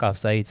like knockoff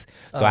sites.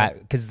 So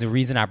because the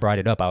reason I brought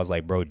it up, I was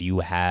like, bro, do you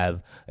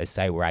have a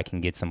site where I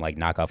can get some like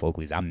knockoff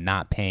Oakleys? I'm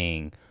not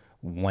paying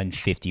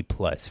 $150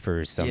 plus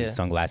for some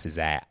sunglasses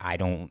that I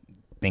don't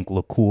think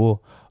look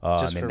cool,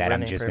 Just and for that I'm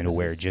running just gonna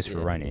wear purposes, just for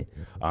running.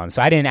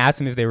 So I didn't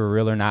ask him if they were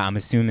real or not. I'm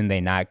assuming they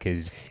not,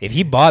 because if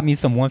he bought me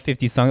some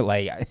 150 sung,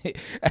 like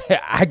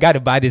I gotta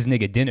buy this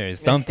nigga dinner or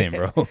something,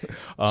 bro.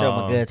 Show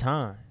him a good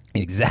time.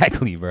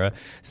 Exactly, bro.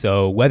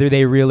 So whether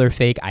they real or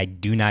fake, I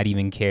do not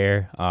even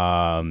care.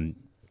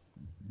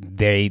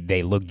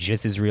 They look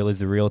just as real as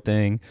the real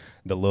thing.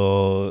 The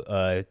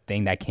little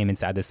thing that came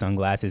inside the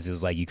sunglasses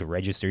is like you could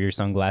register your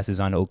sunglasses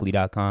on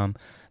Oakley.com.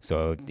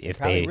 So if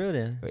Probably they real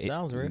then.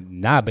 Sounds real.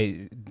 Nah, but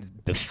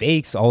the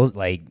fakes all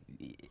like.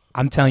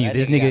 I'm telling you, That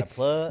this nigga got nigga, a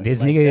plug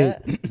this like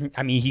nigga.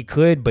 I mean, he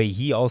could, but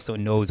he also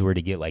knows where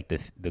to get like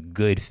the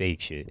good fake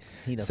shit.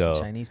 He knows So,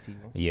 some Chinese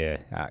people. Yeah,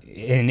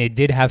 and it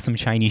did have some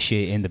Chinese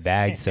shit in the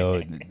bag,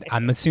 so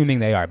I'm assuming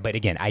they are. But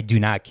again, I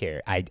do not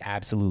care. I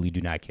absolutely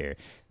do not care.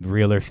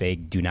 Real or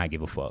fake, do not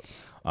give a fuck.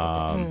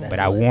 But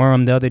I wore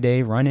them the other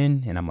day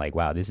running, and I'm like,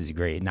 wow, this is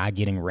great. Not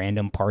getting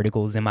random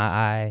particles in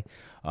my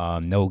eye,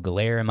 no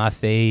glare in my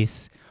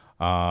face.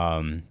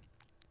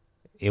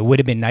 It would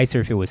have been nicer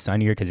if it was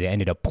sunnier, because it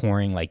ended up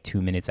pouring like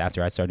 2 minutes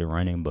after I started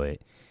running. But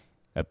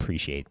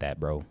appreciate that,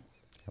 bro.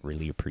 I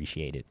really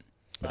appreciate it.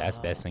 But that's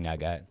the best thing I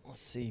got. Let's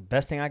see.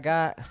 Best thing I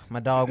got, my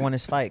dog won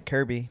his fight,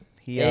 Kirby.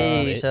 He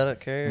Hey, shout out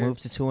Curve.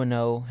 moved to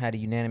 2-0, had a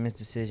unanimous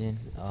decision.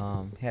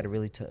 He had a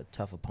really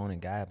tough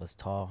opponent. Guy was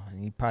tall,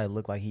 and he probably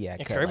looked like he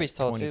had And cut Kirby's like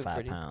tall, too. 25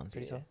 Pretty- pounds.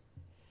 pretty Yeah. tall.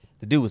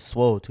 The dude was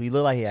swole, too. He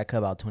looked like he had cut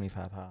about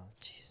 25 pounds.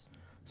 Jeez.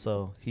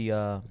 So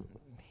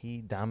he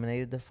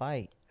dominated the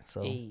fight.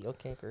 So Hey,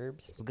 okay,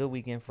 Curbs. it was a good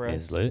weekend for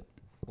It's us. lit.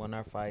 Won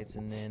our fights,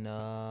 and then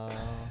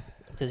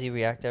Does he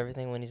react to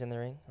everything when he's in the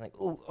ring? Like,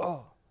 ooh,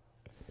 oh.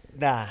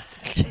 nah.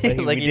 But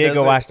Like we he did go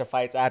doesn't- watch the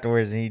fights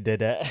afterwards, and he did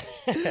that.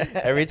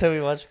 Every time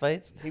we watch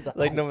fights, He's like,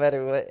 like oh. no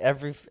matter what,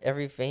 every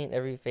feint,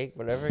 every fake,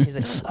 whatever, he's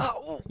like,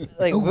 oh, ooh.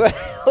 Like,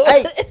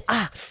 Hey,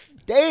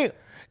 damn.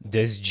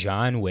 Does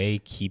John Wayne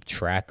keep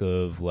track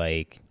of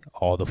like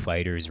all the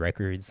fighters'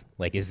 records?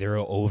 Like, is there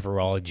an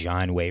overall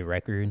John Wayne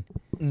record?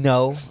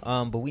 No,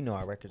 but we know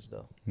our records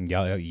though.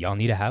 Y'all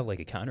need to have like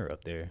a counter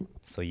up there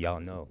so y'all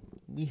know.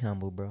 We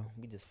humble, bro.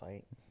 We just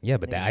fight. Yeah,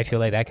 but I feel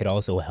like that could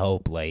also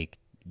help like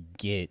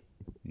get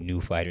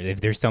new fighters?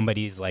 If there's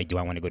somebody's like, do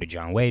I want to go to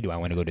John Way? Do I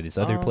want to go to this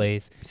other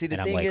place? See, the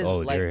And I'm thing like, is, oh,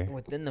 like they're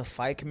within the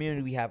fight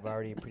community, we have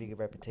already a pretty good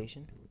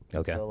reputation.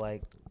 okay. So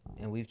like,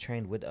 and we've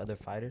trained with other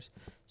fighters,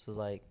 so it's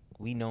like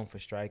we known for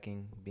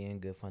striking, being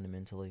good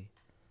fundamentally.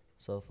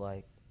 So if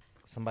like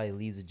somebody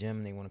leaves the gym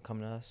and they want to come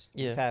to us,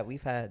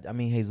 we've had. I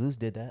mean, Jesus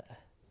did that,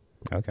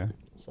 Okay.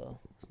 so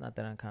it's not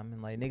that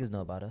uncommon. Like niggas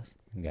know about us,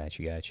 Got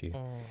you.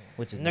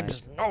 which is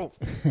Niggas nice. know.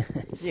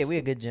 Yeah, we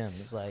a good gym.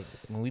 It's like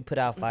when we put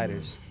out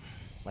fighters,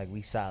 like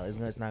we solid. It's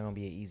not gonna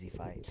be an easy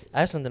fight.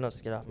 I have something else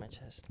to get off my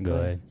chest. Go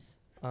ahead.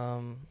 I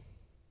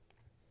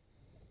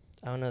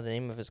don't know the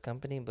name of his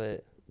company,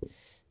 but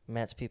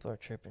Matt's people are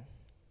tripping.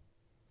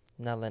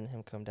 Not letting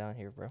him come down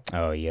here, bro.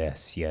 Oh,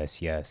 yes.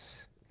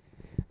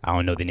 I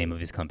don't know the name of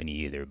his company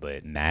either,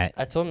 but Matt,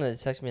 I told him to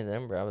text me the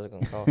number. I was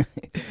gonna call.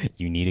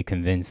 you need to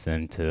convince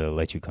them to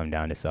let you come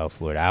down to South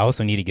Florida. I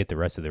also need to get the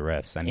rest of the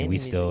refs. I mean, And we he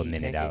needs still to eat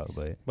minute out,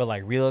 pancakes. But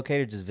like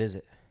relocate or just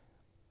visit.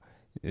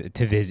 but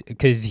to visit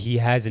because he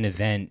has an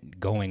event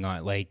going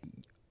on. Like,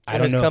 I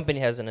don't His know. company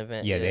has an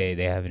event. Yeah,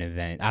 they have an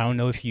event. I don't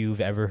know if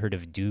you've ever heard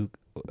of Duke.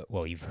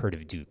 Well, you've heard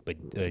of Duke,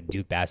 but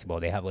Duke basketball,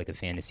 they have like a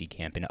fantasy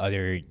camp, and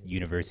other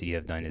universities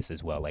have done this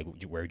as well. Like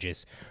where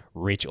just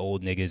rich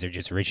old niggas or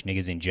just rich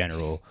niggas in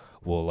general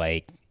will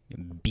like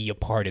be a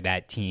part of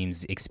that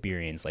team's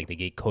experience. Like they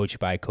get coached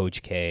by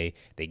Coach K,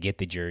 they get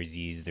the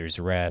jerseys, there's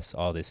refs,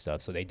 all this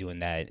stuff. So they doing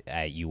that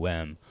at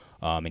UM.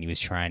 And he was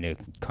trying to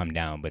come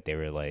down, but they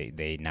were like,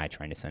 they not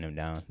trying to send him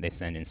down. They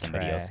send in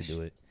somebody else to Trash.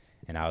 do it.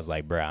 And I was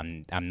like, bro,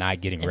 I'm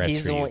not getting And rest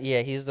he's for the you. one.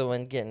 Yeah, he's the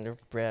one getting the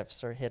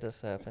reps or hit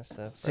us up and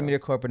stuff. Send me the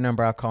corporate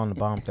number. I'll call him the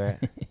bomb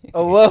threat.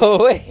 Oh,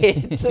 whoa,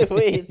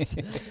 wait.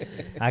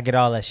 I get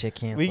all that shit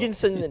canceled. We can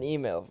send an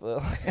email,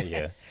 bro.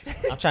 Yeah.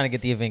 I'm trying to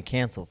get the event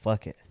canceled.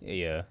 Fuck it.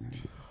 Yeah.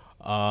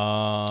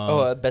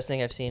 Best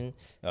thing I've seen.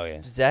 Oh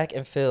yeah. Zach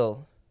and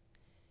Phil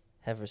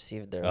have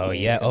received their. Oh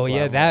wing yeah. Oh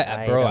yeah.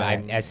 That bro.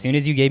 conglomerate. As soon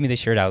as you gave me the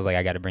shirt, I was like,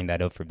 I got to bring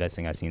that up for best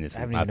thing I've seen this I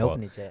week. haven't My even fault.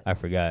 opened it yet. I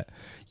forgot.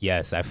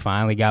 Yes, I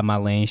finally got my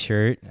Lane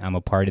shirt. I'm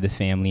a part of the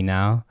family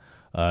now.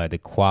 The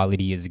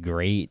quality is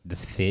great. The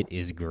fit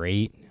is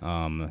great.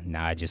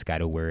 Now I just got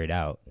to wear it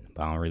out.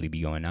 But I don't really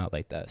be going out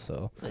like that.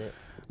 So. Yeah.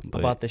 But,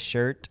 About the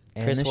shirt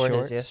and Chris the wore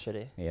shorts. his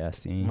yesterday. yeah, I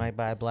see. Might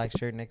buy a black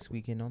shirt next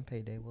weekend on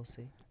payday. We'll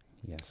see.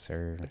 Yes,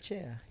 sir. But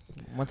yeah,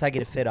 once I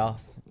get it fit off,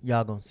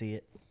 y'all gonna see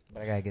it.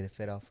 But I gotta get it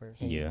fit off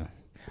first. Yeah. All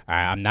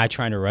right, I'm not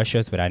trying to rush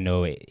us, but I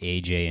know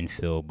AJ and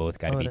Phil both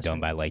got to be that's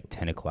done right. by like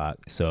 10 o'clock.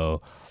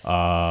 So,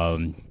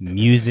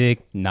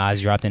 music,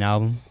 Nas dropped an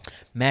album.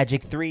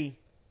 Magic 3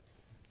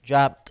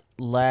 dropped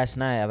last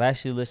night. I've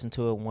actually listened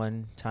to it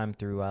one time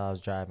through while I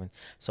was driving.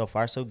 So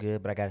far, so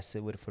good, but I got to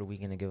sit with it for the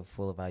weekend to give a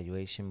full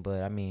evaluation.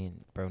 But, I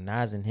mean, bro,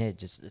 Nas and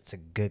Hit, it's a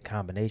good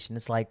combination.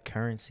 It's like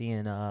Currency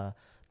and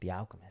The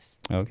Alchemist.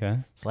 Okay.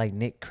 It's like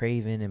Nick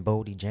Craven and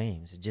Bodie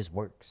James. It just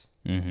works.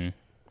 Mm-hmm.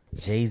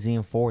 Jay-Z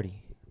and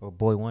 40 or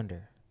Boy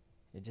Wonder.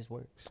 It just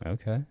works.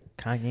 Okay.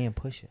 Kanye and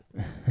Pusha.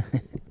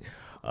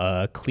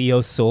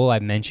 Cleo Sol, I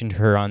mentioned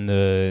her on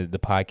the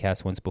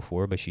podcast once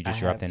before, but she just I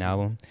dropped have an too.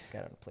 album.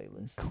 Got on the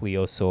playlist.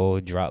 Cleo Sol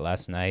dropped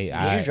last night.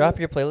 Did you drop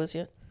your playlist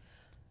yet?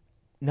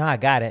 No, I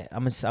got it. I'm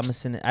gonna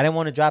send it. I didn't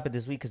want to drop it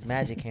this week because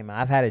Magic came out.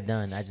 I've had it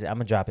done. I'm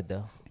gonna drop it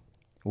though.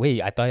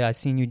 Wait, I thought I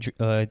seen you.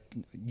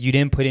 You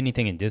didn't put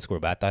anything in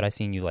Discord, but I thought I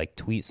seen you like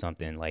tweet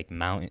something, like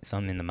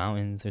something in the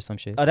mountains or some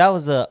shit. Oh, that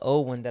was a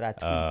old one that I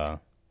tweeted.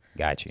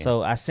 Got you.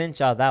 So I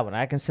sent y'all that one.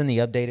 I can send the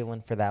updated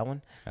one for that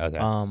one. Okay.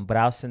 But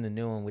I'll send the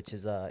new one, which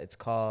is it's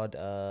called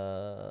and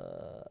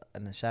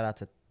a shout out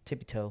to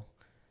Tippy Toe,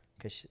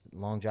 cause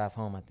Long Drive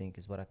Home I think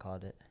is what I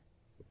called it,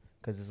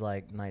 cause it's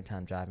like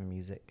nighttime driving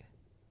music,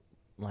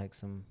 like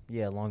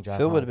Long Drive.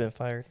 Phil Home. would have been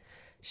fired.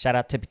 Shout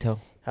out Tippy Toe.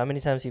 How many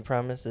times he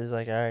promised? He's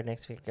like, all right,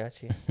 next week, got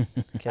you.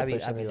 Kept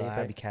pushing the date I'll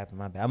back. be capping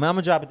my bad. I'm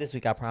gonna drop it this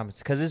week. I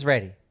promise, cause it's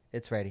ready.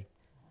 It's ready.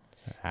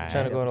 All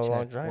trying to go on a Double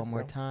long check drive, one more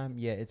bro. time.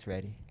 Yeah, it's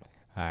ready.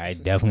 I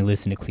definitely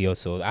listen to Cleo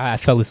Sol. I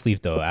fell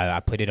asleep though. I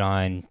put it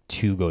on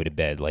to go to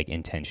bed, like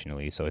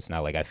intentionally. So it's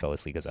not like I fell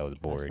asleep because I was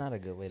That's bored. not a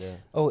good way to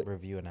Oh,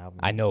 review an album.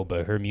 I know,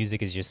 but her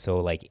music is just so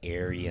like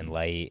airy and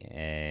light,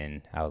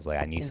 and I was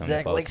like, I need something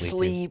to fall like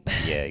asleep. sleep.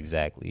 To. Yeah,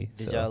 exactly.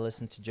 Did So, y'all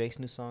listen to Drake's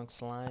new song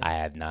Slime? I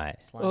have not.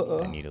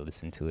 Slime. I need to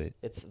listen to it.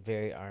 It's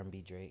very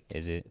R&B Drake.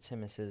 Is it? It's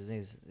him and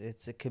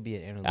SZA. It could be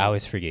an interlude. I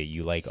always forget.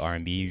 You like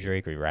R&B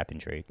Drake or rapping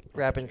Drake?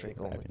 Rapping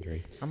Drake only. Rapping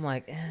Drake. I'm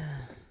like,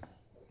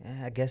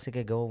 I guess it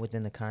could go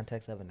within the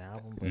context of an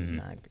album, but it's Mhm.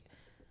 not.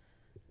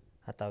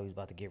 I thought he was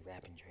about to get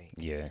rapping Drake.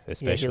 Yeah,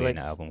 especially an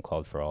likes- album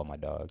called For All My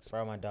Dogs. For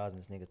all my dogs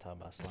and this nigga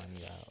talking about slime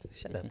you out.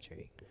 Shut up,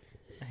 Drake.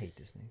 I hate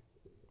this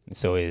nigga.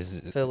 So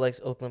is Phil likes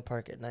Oakland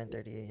Park at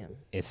 9:30 a.m.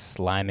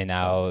 sliming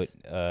out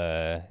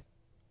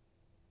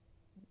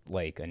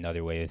like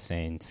another way of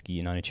saying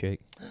skiing on a chick?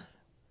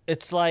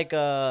 It's like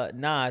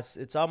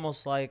it's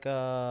almost like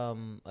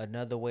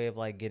another way of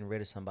like getting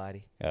rid of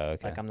somebody. Oh,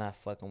 okay. Like I'm not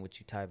fucking with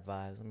you type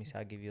vibes. Let me see.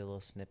 I'll give you a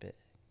little snippet.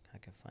 I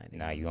can find it.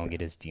 Nah, you gonna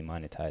get us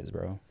demonetized,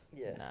 bro.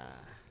 Yeah.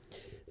 Nah.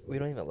 We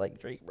don't even like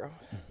Drake, bro.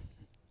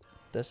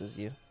 This is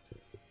you.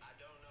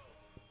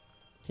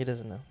 He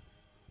doesn't know.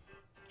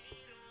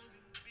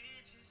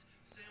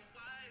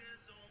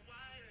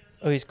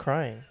 Oh, he's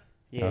crying.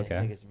 Yeah, Okay.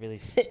 niggas really.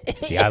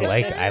 See, I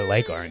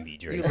like R&B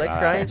Drake. You like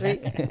crying,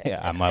 Drake? Yeah,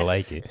 I might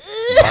like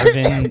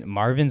it.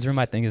 Marvin's Room,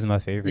 I think, is my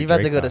favorite. You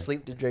about Drake to go to song.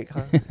 sleep to Drake,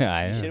 huh?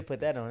 I You should am. have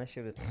put that on. That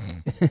shit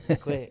was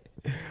quick.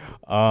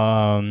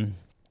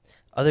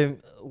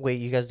 Wait,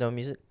 you guys know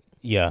music?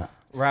 Yeah.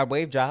 Rod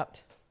Wave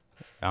dropped.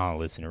 I don't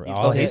listen to He's,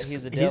 all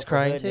he's- Adele for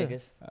crying hood too.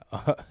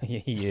 niggas.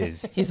 he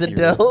is. He's He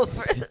Adele.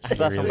 I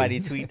saw Really? somebody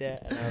tweet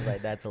that, and I was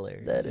like, "That's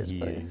hilarious." That is He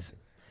funny. is.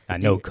 I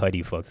know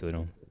Cuddy fucks with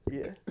him.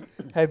 Yeah.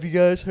 Have you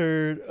guys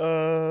heard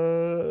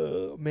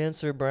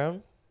Mansur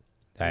Brown?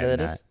 I know have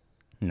that not. is?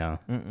 No.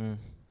 Mm-mm.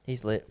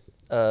 He's lit.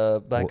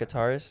 Black Wha-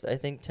 guitarist, I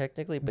think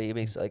technically, but he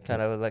makes like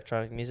kind of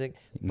electronic music.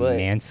 But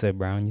Mansa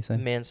Brown, you said?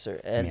 Mansur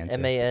and Mansur.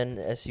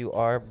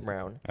 Mansur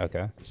Brown.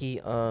 Okay.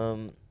 He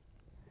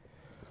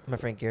my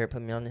friend Garrett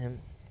put me on to him.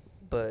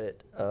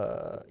 But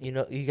you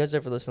know, you guys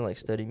ever listen to like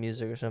study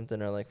music or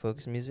something, or like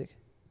focus music?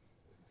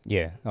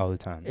 Yeah, all the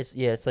time.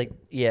 It's like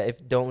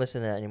if don't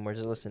listen to that anymore,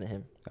 just listen to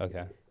him.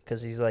 Okay.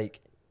 Because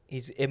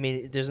I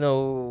mean, there's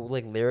no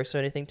like lyrics or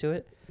anything to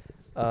it.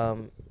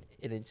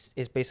 And it's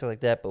basically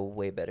like that, but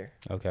way better.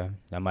 Okay.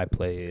 I might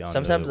play it on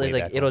Sometimes the way it's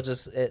like back it'll home.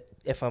 just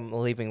if I'm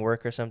leaving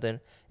work or something,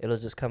 it'll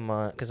just come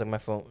on because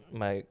like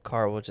my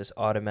car will just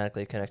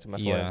automatically connect to my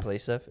phone Yeah. and play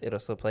stuff. It'll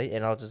still play,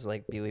 and I'll just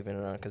like be leaving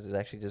it on because it's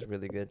actually just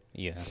really good.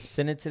 Yeah.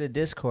 Send it to the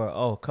Discord.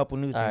 Oh, a couple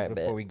new things Alright,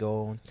 before bet. we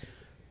go on.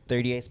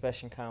 38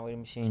 Special Conway the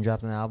Machine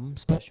dropped an album,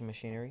 Special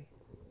Machinery.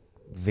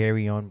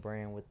 Very on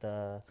brand with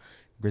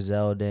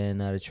Griselda and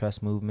the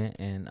Trust Movement,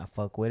 and I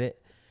fuck with it.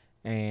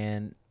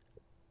 And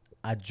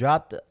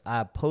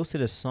I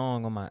posted a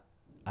song on my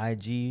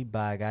IG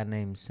by a guy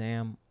named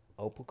Sam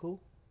Opoku,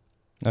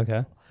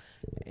 Okay.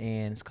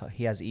 and it's called,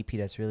 he has an EP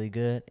that's really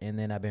good. And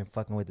then I've been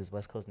fucking with this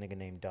West Coast nigga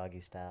named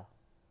Doggy Style.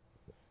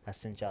 I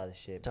sent y'all this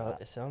shit, bro.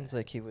 It sounds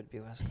like he would be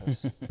West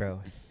Coast.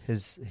 Bro,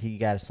 he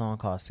got a song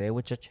called "Say It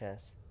With Your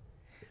Chest"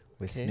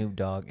 with Okay. Snoop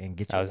Dogg and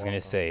get. Your I was going to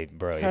Walk On. say,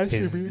 bro, if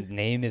his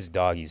name is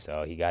Doggy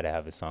Style, he got to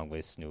have a song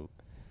with Snoop.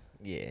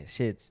 Yeah,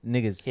 shit's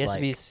niggas. he has like,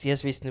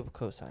 to be Snoop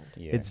co-signed.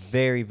 Yeah. It's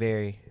very,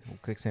 very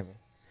quick, simple.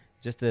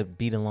 Just the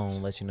beat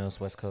alone let you know it's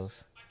West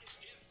Coast.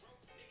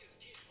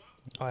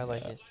 Oh, I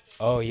like it.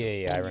 Oh,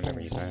 yeah. I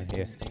remember you saying.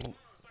 Yeah.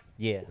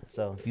 Yeah,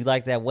 so if you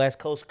like that West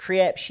Coast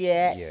crap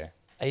shit, Yeah.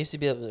 I used to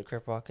be able to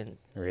crip walk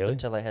Really?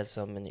 until I had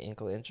so many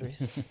ankle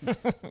injuries.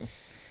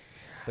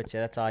 But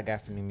yeah, that's all I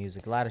got for new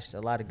music. A lot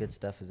of good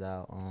stuff is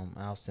out.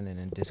 I'll send it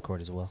in Discord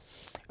as well.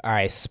 All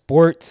right.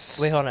 Sports.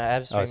 Wait, hold on. I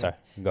have Oh, streaming. sorry.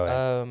 Go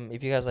ahead.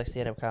 If you guys like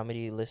stand-up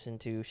comedy, listen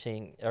to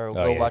Shane or Oh,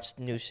 go yeah. watch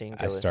new Shane I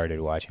Gillis. started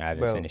watching. I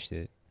haven't Bro, finished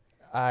it.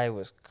 I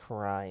was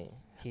crying.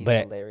 He's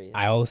But hilarious.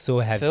 I also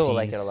have Phil seen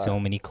liked it a lot. so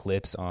many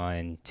clips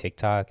on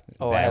TikTok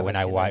Oh, I that haven't when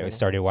I seen that many.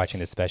 started watching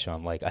the special,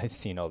 I'm like, I've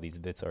seen all these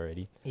bits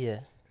already.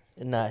 Yeah.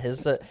 Nah,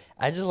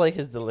 I just like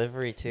his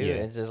delivery too, Yeah.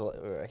 and just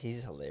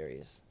he's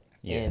hilarious.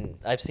 Yeah. And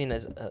I've seen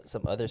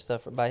some other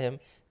stuff by him.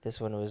 This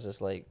one was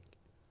just like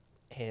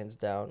hands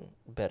down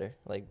better.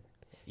 Like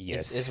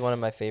Yes. it's one of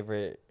my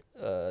favorite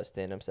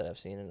stand-ups that I've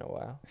seen in a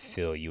while.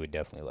 Phil, you would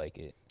definitely like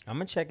it. I'm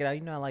gonna check it out.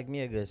 You know, I like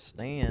me a good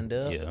stand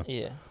up. Yeah.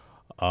 Yeah,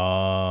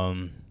 All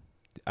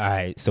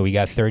right. So we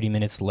got 30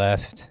 minutes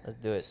left. let's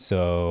do it.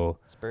 So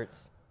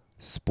Spurts.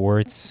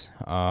 sports.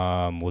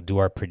 We'll do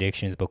our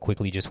predictions, but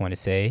quickly just want to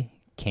say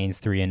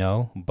Canes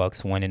 3-0,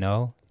 Bucks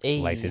 1-0.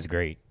 Ayy. Life is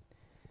great.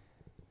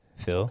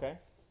 Phil, Okay.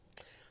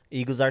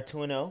 Eagles are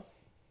 2-0.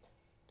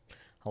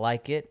 I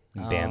like it.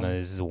 Bama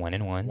is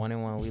 1-1.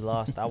 1-1. We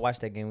lost. I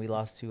watched that game. We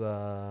lost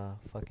to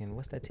fucking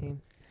what's that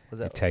team? Was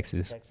that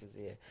Texas. Texas,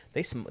 yeah.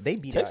 They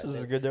beat Texas our,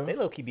 is good, though. They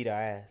low key beat our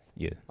ass.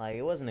 Yeah. Like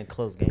it wasn't a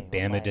close game.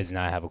 Bama Like, does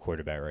not have a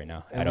quarterback right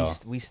now and at we, all.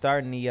 We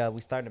starting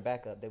the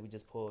backup that we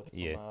just pulled. From,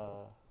 Yeah.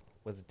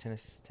 Was it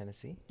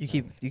Tennessee? You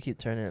keep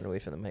turning it away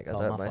from the mic. I Oh,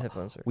 thought my my fault.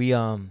 headphones were. We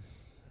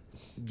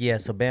yeah.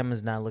 So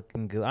Bama's not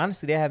looking good.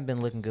 Honestly, they haven't been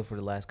looking good for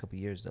the last couple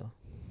of years though.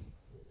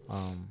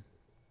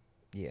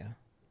 Yeah.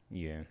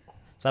 Yeah.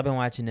 So I've been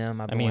watching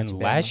them. I watching mean,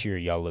 last Bama. year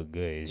y'all look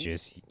good. It's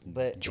just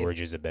But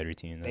Georgia's a better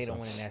team. They That's don't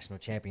all. win a national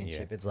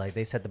championship. Yeah. It's like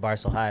they set the bar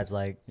so high. It's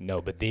like,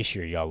 No, but this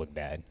year y'all look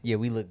bad. yeah,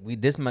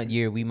 this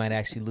year we might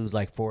actually lose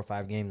like 4 or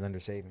 5 games under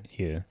Saban.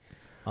 Yeah.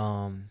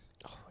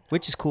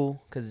 Which is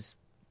cool because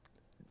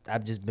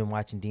I've just been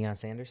watching Deion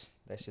Sanders.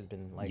 That's just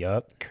been like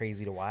Yup.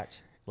 crazy to watch.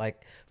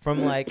 Like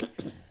from like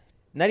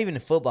not even a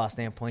football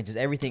standpoint, just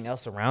everything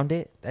else around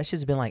it. That's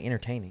just been like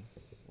entertaining.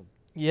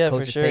 Yeah,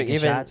 Coaches for sure. taking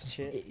Even shots and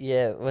shit.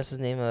 yeah, what's his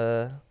name?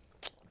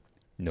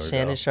 Norvell.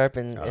 Shannon Sharp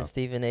and Oh.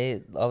 Stephen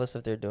A. All the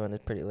stuff they're doing is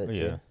pretty lit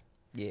Yeah. too.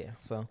 Yeah,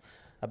 so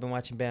I've been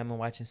watching Bama,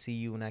 watching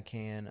CU when I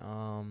can.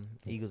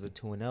 Eagles are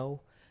 2-0.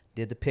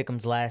 Did the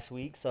pick'ems last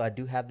week, so I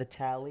do have the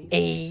tally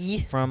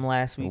Ayy. from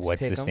last week's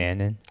What's the pick'em.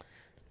 standing?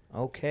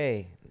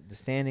 Okay, the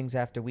standings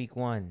after week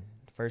 1.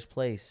 First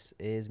place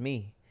is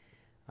me.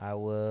 I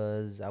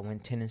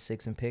went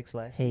 10-6 in picks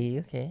last week. Hey,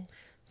 okay.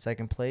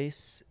 Second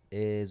place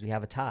is we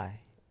have a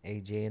tie.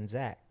 AJ and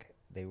Zach.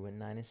 They went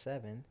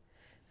 9-7.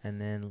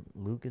 And then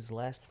Luke is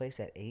last place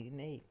at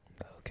 8-8.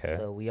 Okay.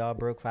 So we all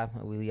broke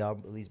 500. We all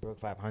at least broke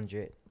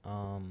 500.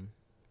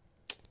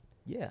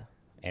 Yeah.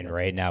 And That's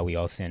right now we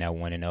all stand at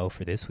 1-0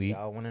 for this We week.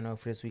 all want to know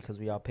for this week because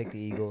we all picked the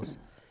Eagles.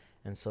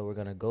 And so we're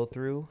going to go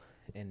through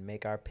and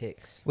make our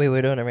picks. Wait,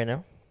 we're doing it right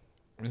now?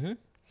 Mm-hmm.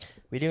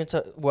 We didn't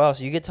talk. Wow,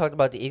 so you get talked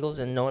about the Eagles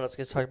and no one else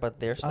gets talked about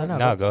their stuff? no.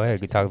 No, go ahead.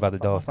 We talk about the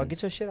Get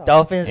Dolphins. your shit off.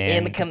 Dolphins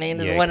and the And-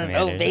 Commanders yeah, 1-0,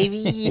 Commanders.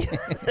 baby.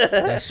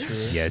 That's true.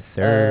 Yes,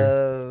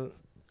 sir.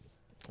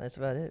 That's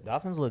about it.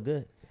 Dolphins look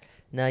good.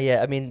 No,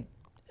 yeah, I mean,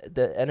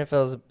 the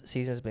NFL's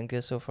season's been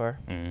good so far.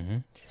 Mm-hmm.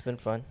 It's been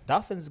fun.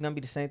 Dolphins is going to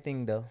be the same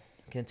thing, though.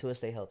 Can Tua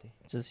stay healthy?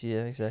 Just,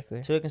 yeah,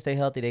 exactly. Tua can stay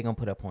healthy, they going to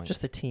put up points.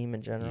 Just the team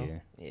in general. Yeah.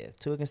 Yeah, if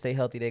Tua can stay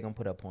healthy, they going to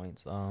put up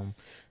points.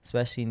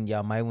 Especially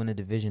y'all might win the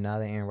division now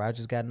that Aaron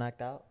Rodgers got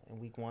knocked out in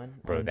week 1.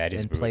 Bro, that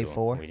is and brutal. play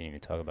 4. We didn't even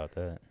talk about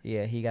that.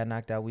 Yeah, he got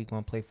knocked out week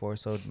 1, play 4.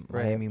 So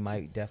Right. Miami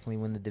might definitely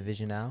win the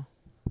division now.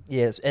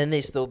 Yes, and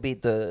they still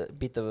beat the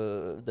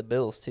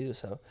Bills too,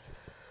 so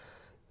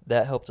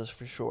that helped us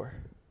for sure.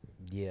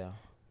 Yeah.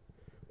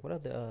 What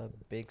other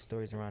big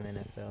stories around the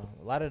NFL?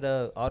 A lot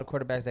of all the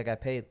quarterbacks that got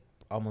paid,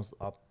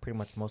 pretty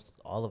much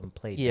all of them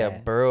played. Yeah,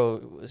 bad. Burrow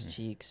was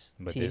cheeks.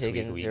 But T. this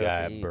Higgins week we 0 for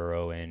got 8.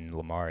 Burrow and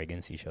Lamar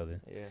against each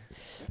other. Yeah.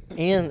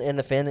 And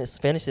the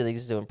fantasy league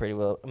is doing pretty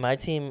well. My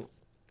team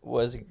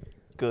was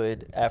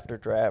good after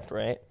draft,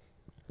 right?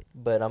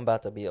 But I'm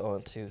about to be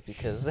on too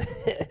because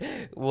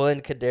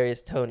one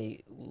Kadarius Toney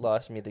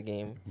lost me the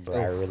game. But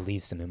I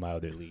released him in my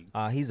other league.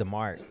 He's a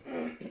mark.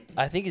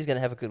 I think he's gonna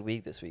have a good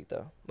week this week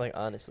though. Like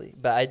honestly,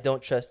 but I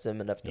don't trust him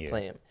enough to Yeah.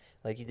 play him.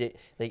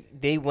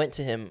 They went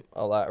to him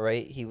a lot,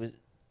 right? He was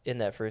in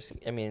that first.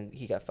 I mean,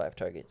 he got 5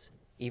 targets.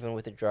 Even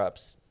with the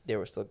drops, they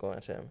were still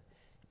going to him.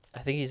 I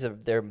think he's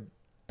their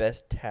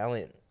best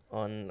talent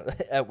on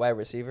at wide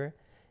receiver,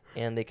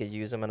 and they could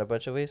use him in a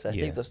bunch of ways. I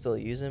Yeah. think they'll still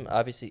use him,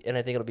 obviously, and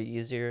I think it'll be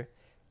easier.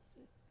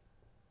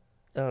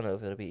 I don't know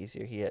if it'll be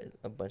easier. He had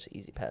a bunch of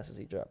easy passes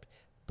he dropped,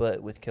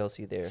 but with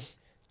Kelsey there,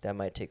 that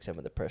might take some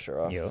of the pressure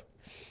off. Yep.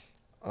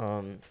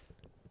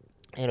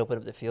 And open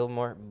up the field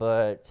more,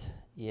 but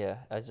yeah,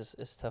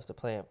 it's tough to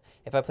play him.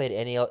 If I played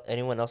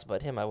anyone else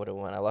but him, I would have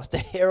won. I lost to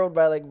Harold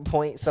by like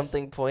point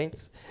something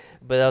points,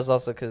 but that was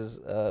also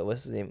because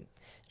what's his name,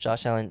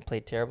 Josh Allen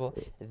played terrible.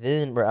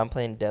 Then where I'm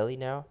playing Delhi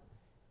now,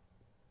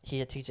 he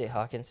had T.J. I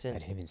Hawkinson.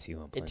 didn't even see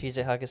him And play.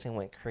 T.J. Hawkinson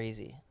went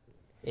crazy,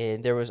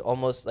 and there was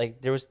almost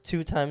like there was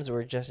 2 times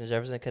where Justin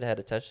Jefferson could have had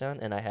a touchdown,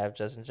 and I have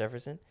Justin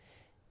Jefferson,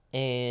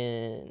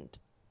 and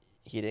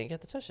he didn't get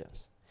the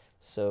touchdowns.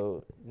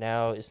 So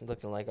now it's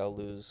looking like I'll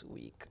lose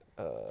week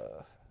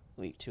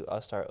 2.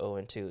 I'll start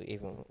 0-2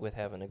 even with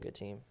having a good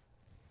team.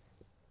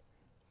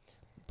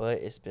 But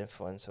it's been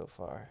fun so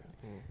far.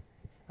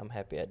 I'm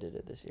happy I did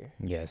it this year.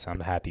 Yes, I'm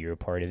happy you're a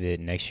part of it.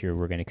 Next year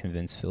we're gonna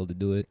convince Phil to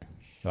do it.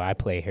 Well, I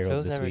play Harold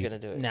Phil's this never week. gonna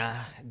do it. Nah,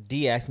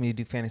 D asked me to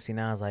do fantasy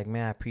now. I was like,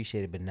 man, I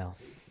appreciate it, but no.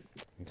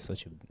 It's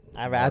such a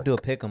I'll do a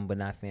pick 'em, but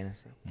not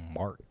fantasy.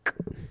 mark.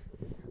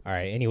 All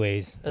right.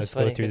 Anyways, That's let's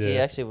funny go through because the. he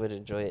actually would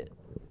enjoy it.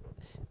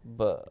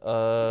 But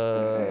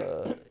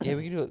yeah,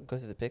 we can do it. Go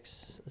through the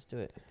picks. Let's do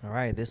it. All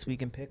right, this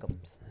week in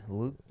pick'ems.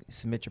 Luke,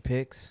 submit your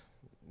picks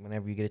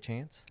whenever you get a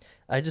chance.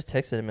 I just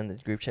texted him in the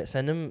group chat.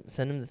 Send him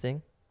the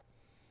thing,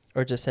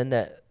 or just send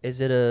that.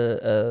 Is it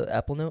a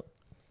Apple Note?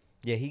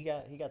 Yeah, he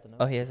got the number.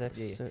 Oh, he has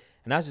access Yeah. to it.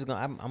 And I was just gonna,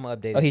 I'm gonna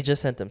update. Oh, it. he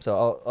just sent them.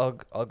 So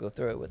I'll go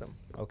through it with him.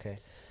 Okay.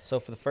 So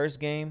for the first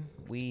game,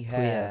 we Who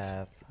we have?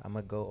 have. I'm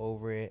gonna go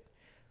over it.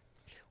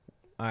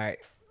 All right,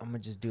 I'm gonna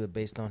just do it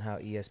based on how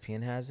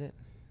ESPN has it.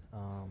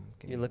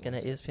 Give You're me looking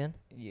one at ESPN.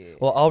 Yeah.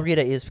 Well, I'll read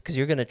at ESPN because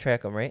you're gonna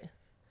track them, right?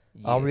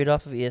 I'll Yeah. read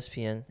off of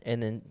ESPN,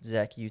 and then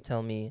Zach, you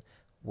tell me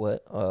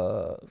what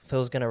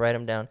Phil's gonna write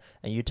them down,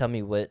 and you tell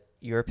me what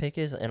your pick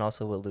is, and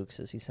also what Luke's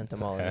is. He sent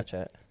them all in the Okay.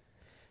 chat.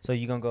 So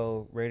you gonna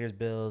go Raiders,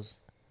 Bills?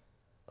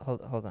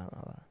 Hold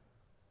on.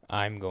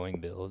 I'm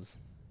going Bills.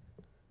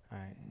 All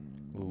right.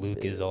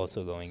 Luke is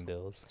also going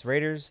Bills. It's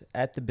Raiders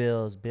at the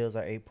Bills. Bills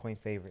are 8-point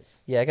favorites.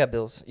 Yeah, I got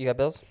Bills. You got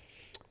Bills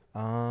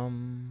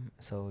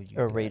So you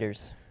or got-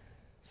 Raiders?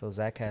 So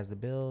Zach has the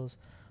Bills.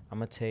 I'm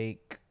gonna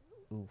take.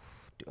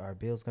 Are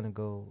Bills gonna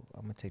go?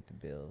 I'm gonna take the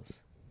Bills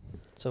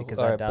So because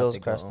all I right, doubt Bills they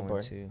go across the 0-2.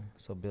 board.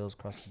 So Bills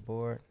across the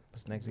board.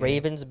 What's next? game?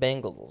 Ravens,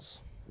 Bengals.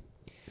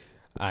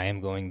 I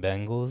am going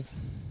Bengals.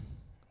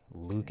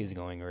 Luke is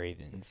going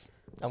Ravens.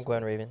 I'm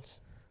going Ravens.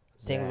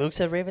 Dang, Zach, Luke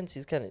said Ravens.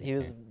 He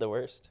was the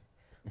worst.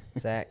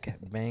 Zach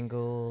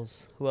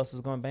Bengals. Who else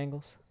is going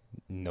Bengals?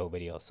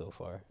 Nobody else so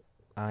far.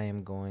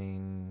 I'm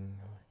going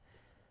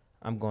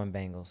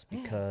Bengals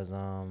because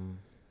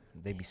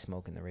they be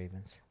smoking the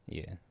Ravens.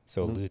 Yeah.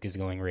 So Luke- Luke is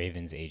going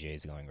Ravens. AJ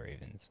is going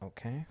Ravens.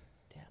 Okay.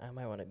 Damn, I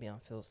might want to be on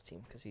Phil's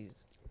team because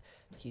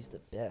he's the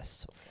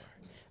best so far.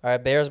 All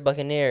right, Bears,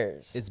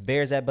 Buccaneers. It's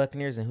Bears at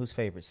Buccaneers, and who's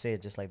favorite? Say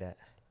it just like that.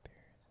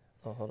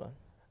 Oh, hold on.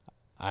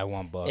 I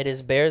want Bucks. It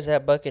is Bears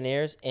at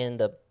Buccaneers, and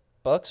the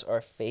Bucks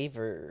are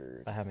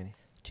favored How many?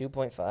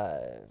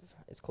 2.5.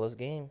 It's a close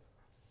game.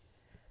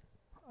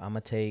 I'm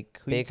gonna take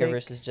who you Baker take?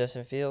 versus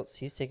Justin Fields.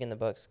 He's taking the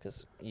Bucks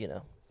because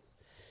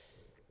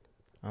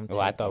I'm Well,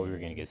 I thought we were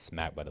gonna get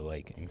smacked by the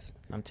Vikings,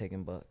 I'm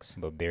taking Bucks.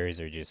 but Bears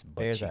are just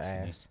butt Bears are cheeks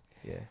to me. ass.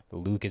 Yeah.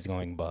 Luke is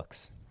going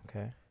Bucks.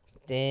 Okay.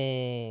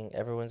 Dang,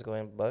 everyone's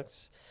going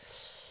Bucks.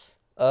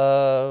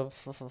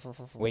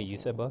 Wait, you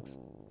said Bucks?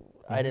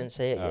 I didn't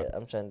say it Oh. yet.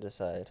 I'm trying to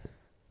decide.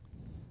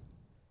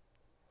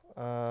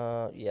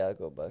 Yeah, I'll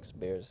go Bucks.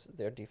 Bears,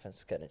 their defense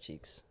is kind of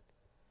cheeks.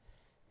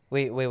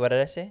 Wait, what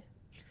did I say?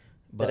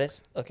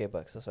 Bucks. Okay,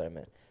 Bucks. That's what I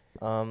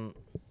meant.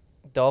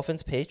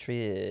 Dolphins,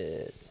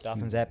 Patriots.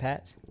 Dolphins at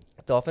Pats.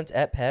 Dolphins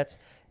at Pats,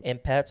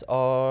 and Pats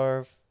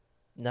are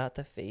not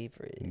the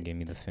favorite. Give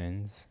me the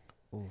Fins.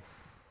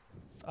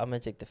 I'm gonna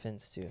take the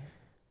Fins too.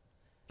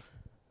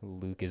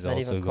 Luke is It's not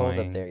also even cold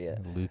going. up there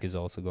yet. Luke is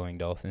also going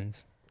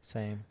Dolphins.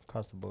 Same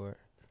across the board.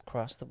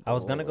 Across the board. I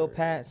was gonna go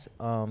Pats,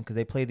 because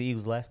they played the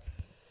Eagles last.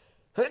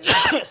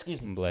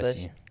 Excuse me. Bless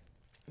Bless you.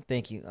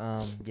 Thank you.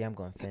 Yeah, I'm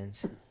going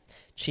Fins.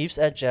 Chiefs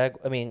at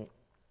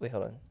wait,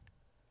 hold on.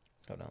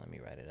 Hold on, let me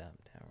write it up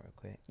down real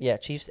quick. Yeah,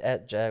 Chiefs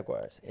at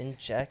Jaguars in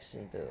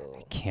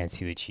Jacksonville. Can't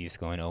see the Chiefs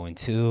going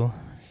 0-2.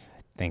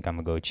 Think I'm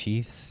gonna go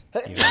Chiefs,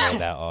 even though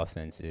that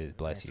offense is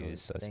bless you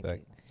is Thank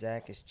suspect. you.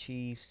 Zach is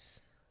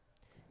Chiefs.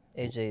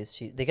 AJ is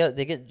Chiefs. They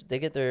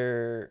get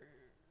their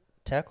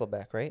tackle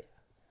back, right?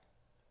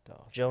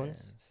 Dolphins.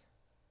 Jones?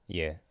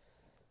 Yeah.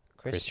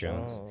 Chris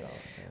Jones.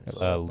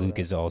 Dolphins. Luke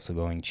is also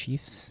going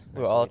Chiefs.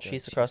 We're all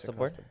Chiefs across the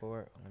board?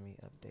 Let me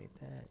update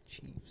that.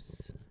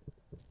 Chiefs.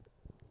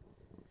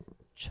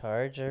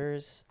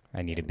 Chargers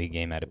I need a big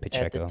game out of at the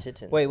Pacheco.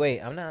 Titans. Wait.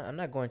 I'm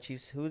not going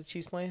Chiefs. Who are the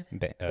Chiefs playing?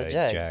 The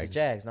Jags. The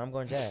Jags. No, I'm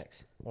going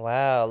Jags.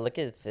 Wow, look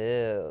at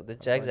Phil. The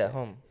Jags going at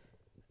home.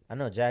 I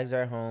know Jags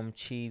are at home.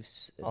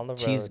 Chiefs On the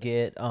Chiefs road.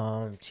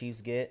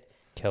 get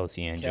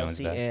Kelsey and Jones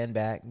Kelsey back. and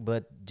back,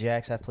 but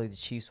Jags have played the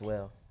Chiefs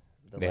well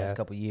the Yeah. last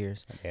couple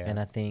years, Yeah. and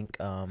I think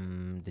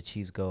the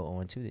Chiefs go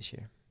 0-2 this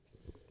year.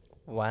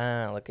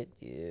 Wow, look at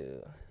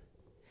you.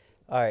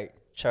 All right,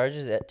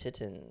 Chargers at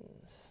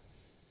Titans.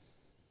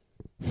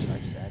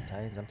 Chargers at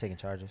Titans. I'm taking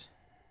Chargers.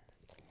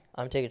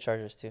 I'm taking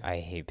Chargers too. I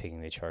hate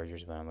picking the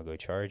Chargers, but I'm gonna go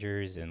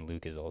Chargers, and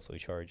Luke is also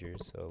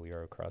Chargers, so we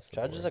are across the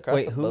Chargers board. across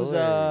Wait, the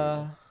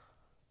board.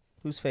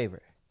 who's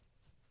favorite?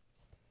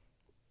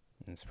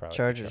 It's probably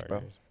Chargers,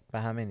 bro. By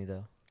how many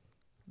though?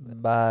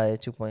 By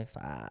 2.5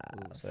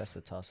 Ooh, so that's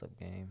a toss-up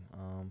game.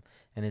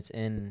 And it's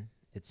in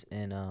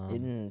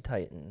in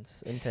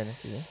Titans in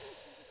Tennessee.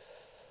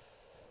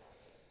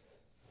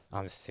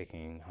 I'm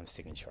sticking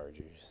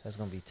Chargers. That's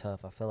gonna be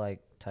tough. I feel like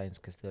Titans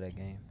could steal that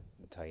game.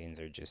 The Titans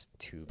are just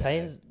too bad.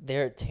 Titans,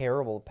 they're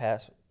terrible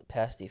pass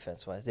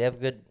defense wise. They have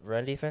good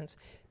run defense,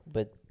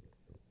 but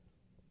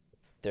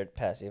their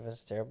pass defense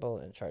is terrible,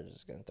 and Chargers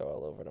is gonna throw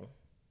all over them.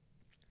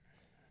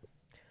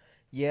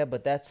 Yeah,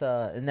 but that's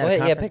isn't that Go a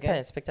ahead, yeah,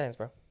 conference pick game? Titans,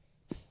 bro.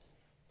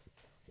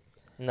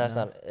 No, it's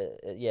No. not.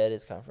 Yeah, it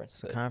is conference.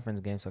 It's a but conference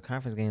game, so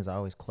conference games are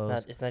always it's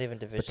close. not even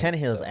division. But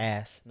Tannehill's so.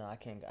 ass. No, I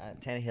can't.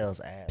 Tannehill's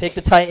ass. Pick the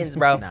Titans,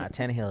 bro. Nah,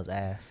 Tannehill's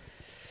ass.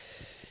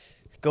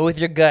 Go with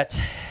your gut.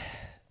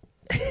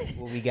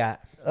 What we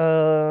got?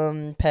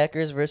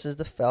 Packers versus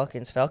the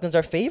Falcons. Falcons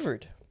are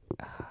favored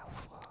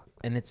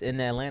And it's in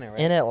Atlanta, right?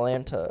 in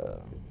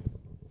Atlanta.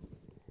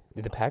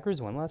 Did the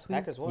Packers win last week?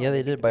 Packers won. Yeah, they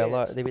beat did the by a Bears.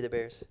 lot. They beat the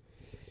Bears.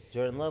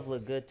 Jordan Love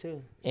looked good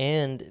too.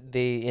 And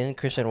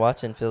Christian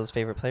Watson, Phil's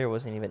favorite player,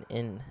 wasn't even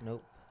in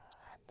Nope.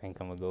 I think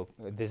I'm gonna go.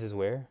 This is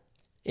where?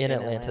 in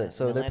Atlanta.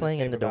 So And they're Atlanta's playing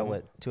in the favored by dome.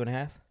 what?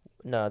 2.5.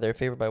 No, they're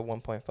favored by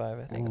 1.5.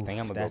 I I think. think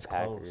I'm gonna that's go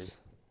Packers.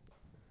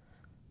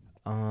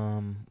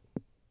 close.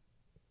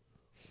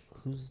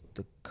 Who's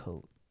the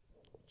coach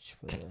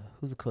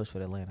for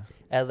the Atlanta?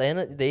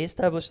 Atlanta, they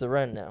established the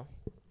run now.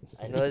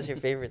 I know that's your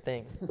favorite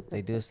thing.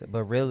 They do,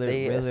 but really,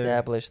 They really,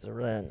 established the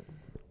run.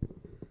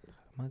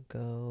 I'm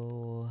gonna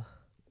go.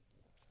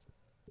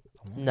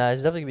 No,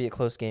 it's definitely gonna be a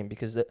close game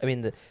because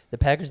the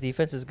Packers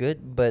defense is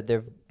good, but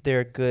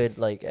they're good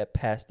like at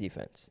pass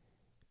defense.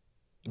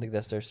 I think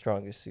that's their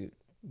strongest suit.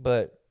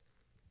 But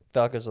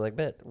Falcons are like,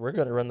 bet we're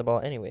gonna run the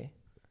ball anyway.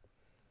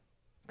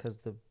 Because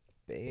the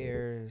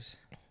Bears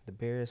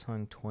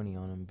hung 20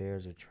 on them.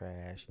 Bears are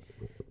trash.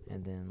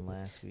 And then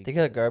last week, They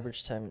got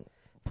garbage time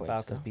points.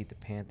 Falcons though. beat the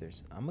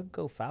Panthers. I'm gonna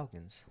go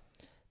Falcons.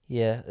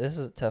 Yeah, this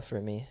is tough for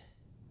me.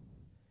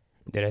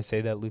 Did I say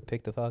that Luke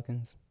picked the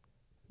Falcons?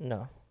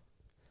 No.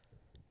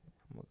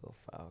 I'm gonna go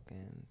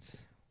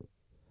Falcons.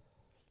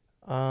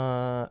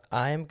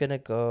 I'm gonna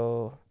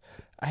go.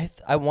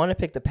 I want to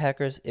pick the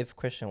Packers if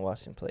Christian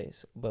Watson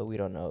plays, but we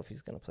don't know if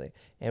he's gonna play,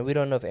 and we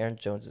don't know if Aaron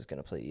Jones is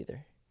gonna play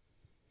either.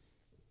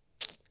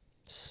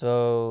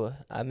 So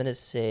I'm gonna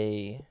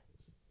say,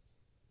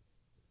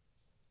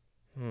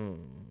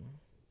 I'm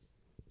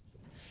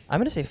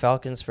gonna say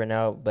Falcons for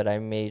now, but I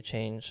may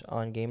change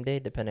on game day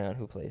depending on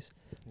who plays.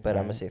 But I'm gonna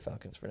Alright. say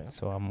Falcons for now.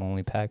 So I'm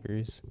only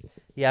Packers.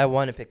 Yeah, I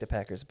want to pick the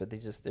Packers, but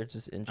they're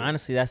just injured.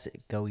 Honestly, that's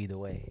it. Go either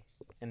way.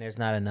 And there's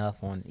not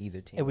enough on either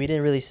team. And we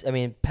didn't really.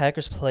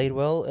 Packers played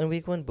well in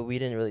week 1, but we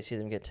didn't really see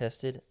them get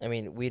tested.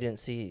 We didn't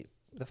see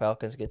the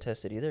Falcons get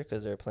tested either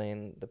because they're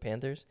playing the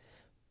Panthers.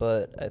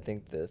 But I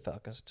think the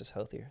Falcons are just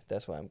healthier.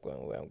 That's why I'm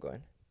going where I'm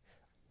going.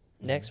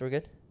 Next, we're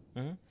good.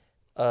 Mm-hmm.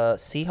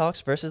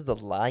 Seahawks versus the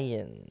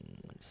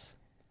Lions.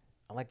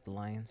 I like the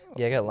Lions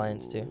Yeah, I got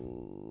Lions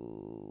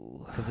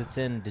too. because it's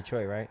in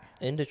Detroit, right?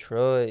 In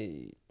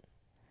Detroit.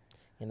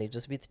 And they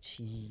just beat the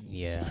Chiefs.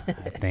 Yeah,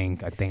 I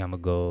think I'm gonna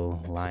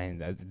go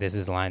Lions. This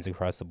is Lions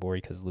across the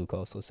board because Luke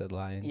also said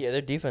Lions. Yeah,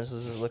 their defense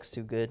looks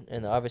too good.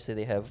 And obviously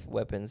they have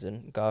weapons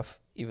in Goff.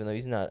 Even though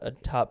he's not a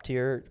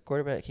top-tier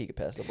quarterback, he could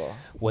pass the ball.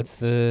 What's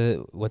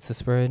the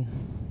spread?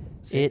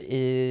 It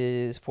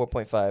is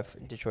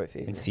 4.5 Detroit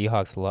favorite. And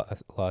Seahawks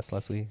lost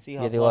last week.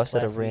 Seahawks Yeah, they lost to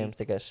the last Rams. week.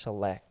 They got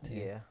shellacked.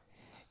 Yeah.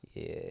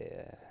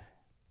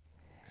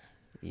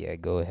 Yeah,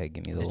 go ahead.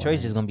 Give me the Detroit's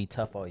Lions. just gonna be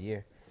tough all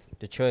year.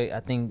 I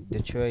think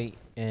Detroit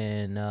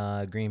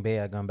and Green Bay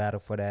are gonna battle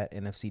for that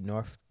NFC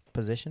North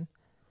position.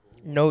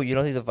 No, you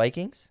don't think the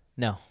Vikings?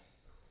 No,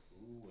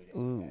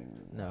 Ooh.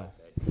 no,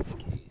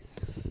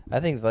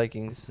 I think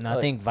Vikings. no.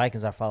 I think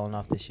Vikings are falling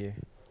off this year.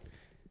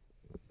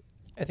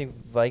 I think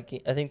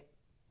Vikings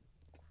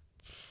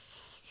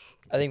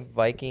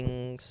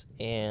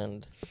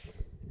and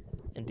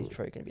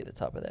Detroit gonna be at the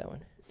top of that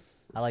one.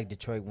 I like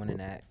Detroit winning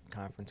that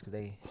conference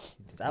because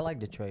I like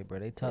Detroit, bro.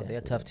 They tough. Yeah. They're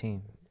a tough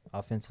team,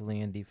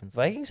 offensively and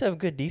defensively. Vikings have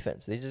good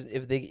defense. They just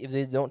if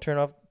they don't turn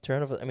off.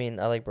 I mean,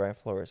 I like Brian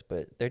Flores,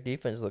 but their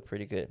defense look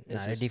pretty good.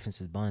 Nah, their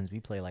defense is buns. We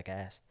play like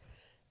ass.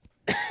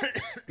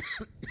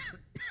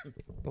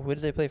 Who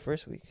did they play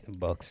first week?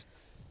 Bucks.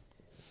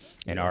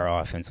 And our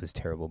offense was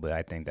terrible, but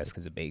I think that's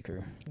because of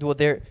Baker. Well,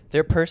 their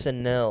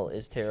personnel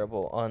is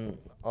terrible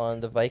on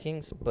the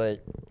Vikings,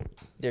 but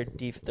their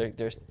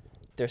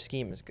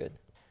scheme is good.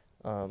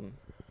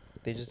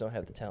 They just don't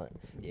have the talent.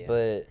 Yeah.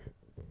 But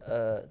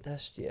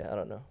I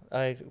don't know.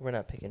 We're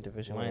not picking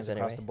division Lions winners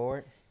across anyway. the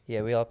board.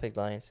 Yeah, we all picked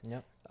Lions.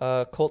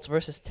 Yep. Colts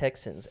versus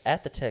Texans.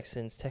 At the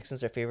Texans.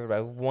 Texans are favored by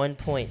 1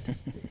 point.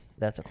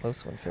 That's a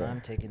close one, Phil. I'm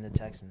taking the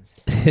Texans.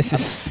 This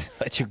is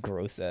such a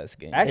gross ass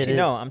game. Actually, It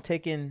no. is. I'm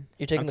taking.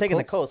 You're taking I'm the taking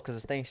the Colts? Colts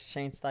because it's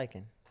Shane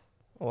Steichen.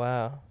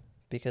 Wow.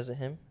 Because of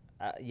him?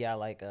 Yeah,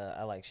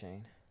 I like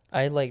Shane.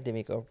 I like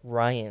D'Amico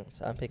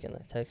Ryans. I'm picking the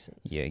Texans.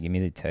 Yeah, give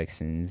me the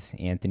Texans.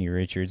 Anthony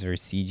Richards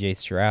versus C.J.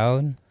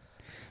 Stroud.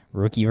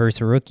 Rookie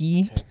versus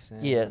rookie.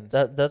 Texans. Yeah,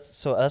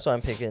 that's what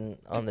I'm picking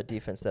on the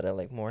defense that I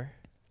like more.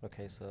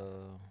 Okay,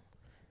 so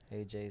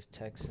AJ's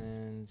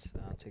Texans.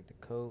 I'll take the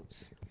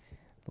Colts.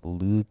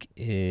 Luke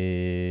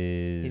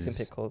is. He's gonna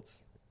pick Colts.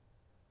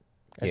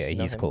 Yeah,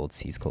 he's Colts.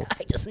 He's Colts.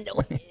 I just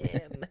know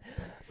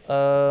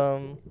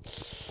him.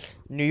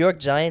 New York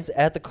Giants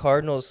at the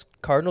Cardinals.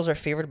 Cardinals are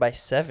favored by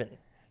 7.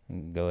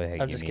 Go ahead.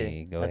 I'm just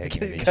kidding. Go I'm ahead. just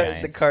Give me kidding. the The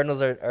Giants.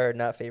 Cardinals are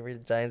not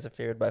favored. The Giants are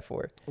favored by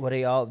 4.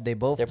 Well, they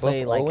both They're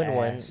play both like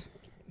 0-1. ass.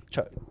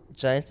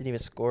 Giants didn't even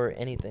score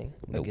anything.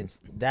 Nope.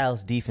 Against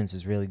Dallas defense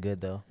is really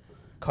good though.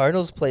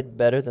 Cardinals played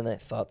better than I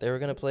thought they were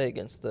gonna play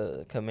against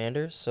the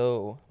Commanders.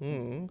 So,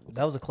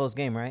 That was a close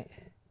game, right?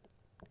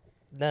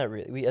 not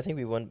really. I think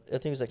we won. I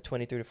think it was like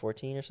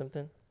 23-14 or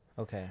something.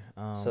 Okay.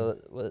 So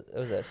what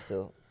was that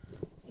still?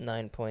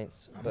 9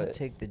 points. I'm gonna But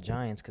take the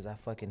Giants because I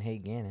fucking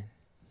hate Gannon.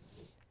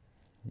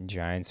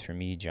 Giants for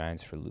me.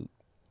 Giants for Luke.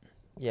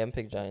 yeah, I'm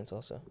pick Giants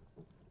also.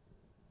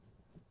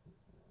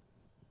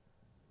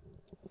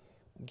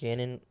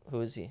 Gannon,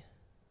 who is he?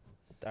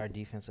 Our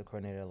defensive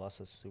coordinator lost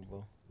us the Super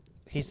Bowl.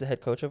 He's the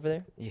head coach over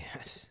there.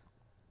 Yes.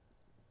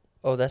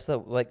 Oh, that's the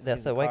white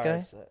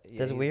guy. Yeah,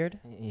 That's weird.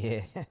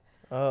 Yeah.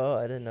 Oh,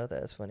 I didn't know that.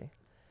 That's funny.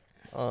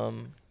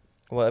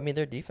 Well, I mean,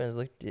 their defense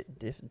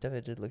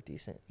definitely did look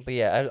decent. But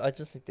yeah, I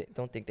just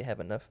don't think they have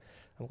enough.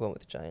 I'm going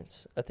with the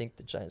Giants. I think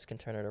the Giants can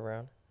turn it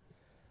around.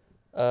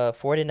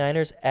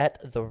 49ers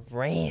at the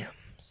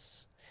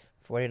Rams.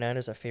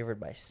 49ers are favored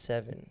by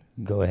 7.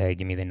 Go ahead.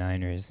 Give me the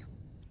Niners.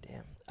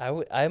 Damn.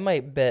 I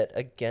might bet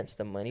against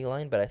the money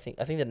line, but I think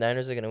the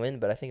Niners are going to win,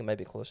 but I think it might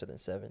be closer than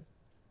 7.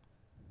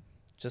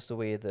 Just the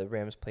way the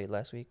Rams played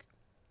last week.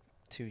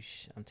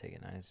 I'm taking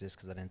Niners just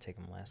because I didn't take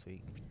them last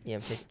week. Yeah,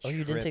 I'm taking. Oh,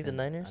 you didn't take the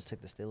Tripping. Niners? I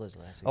took the Steelers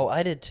last week. Oh,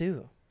 I did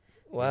too.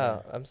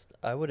 Wow, Yeah.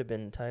 I would have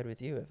been tied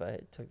with you if I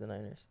took the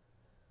Niners.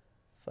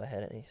 If I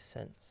had any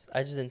sense,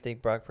 I just didn't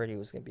think Brock Purdy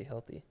was gonna be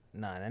healthy.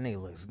 Nah, that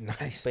nigga looks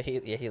nice. But he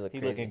looked. He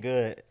crazy. looking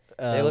good.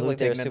 They look Luke like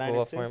they're taking the Super Bowl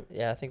Niners too? form.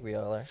 Yeah, I think we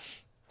all are.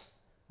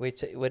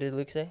 Wait, what did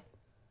Luke say?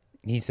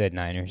 He said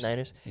Niners.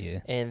 Niners.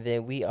 Yeah. And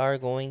then we are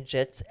going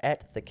Jets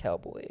at the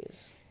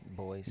Cowboys.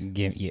 Boys.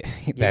 Yeah. Give me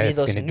That's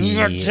those gonna New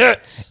York be.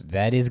 Jets.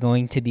 That is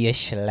going to be a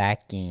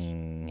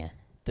shellacking.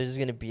 They're just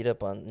gonna beat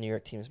up on New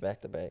York teams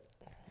back to back.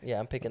 Yeah,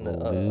 I'm picking the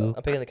Luke.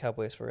 I'm picking the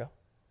Cowboys for real.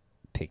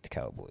 Picked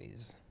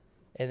Cowboys.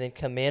 And then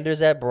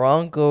Commanders at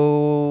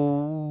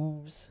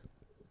Broncos.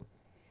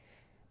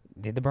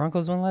 Did the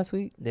Broncos win last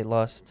week? They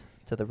lost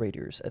to the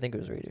Raiders. I think it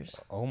was Raiders.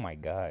 Oh my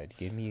God!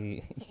 Give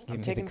me the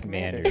taking He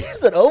Commanders.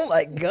 said, "Oh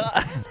my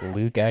god."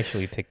 Luke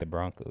actually picked the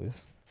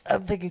Broncos.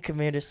 I'm thinking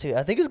Commanders too.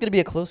 I think it's gonna be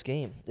a close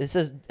game. It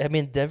says, I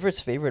mean, Denver's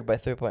favored by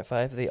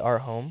 3.5. They are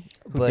home.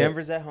 But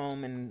Denver's at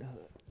home and no,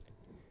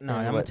 And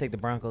I'm gonna what? take the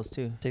Broncos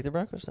too. take the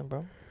Broncos then,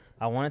 bro.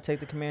 I want to take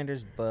the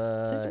Commanders,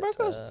 but Take the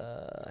Broncos. yeah, I'm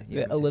gonna The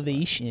take the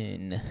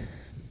elevation.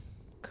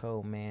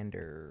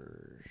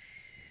 Commanders,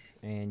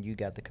 and you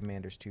got the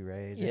Commanders too,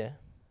 right? AJ? Yeah.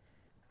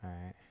 All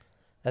right.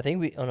 I think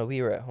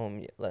we were at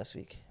home last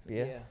week.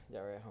 Yeah.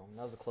 y'all were at home.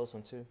 That was a close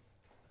one too.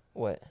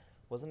 What?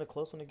 Wasn't it a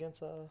close one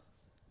against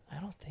I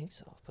don't think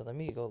so. But let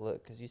me go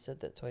look because you said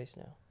that twice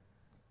now.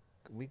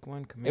 week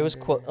 1? It was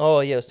Commander?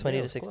 Oh yeah, it was Yeah, 20 it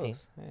to was 16.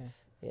 close.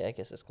 Yeah. Yeah, I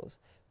guess it's close.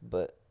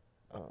 But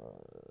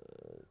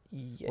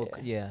yeah. Well,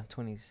 yeah,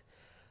 20s.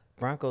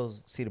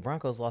 Broncos. See, the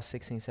Broncos lost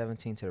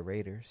 16-17 to the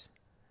Raiders.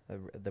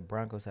 The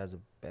Broncos has a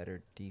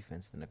better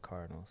defense than the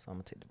Cardinals. So I'm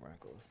gonna take the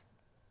Broncos.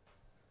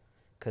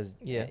 Cause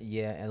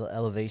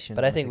elevation.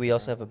 But I'm I gonna think take we the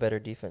also have a Broncos. better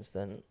defense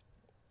than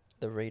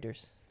the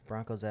Raiders.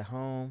 Broncos at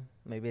home.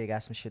 Maybe they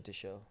got some shit to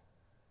show.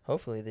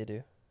 Hopefully they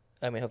do.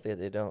 I mean, hopefully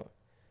they don't.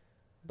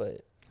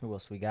 But Who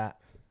else we got?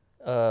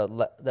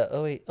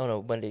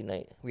 Monday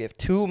night. We have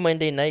 2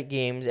 Monday night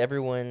games.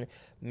 Everyone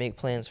make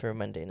plans for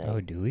Monday night. Oh,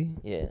 do we?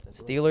 Yeah.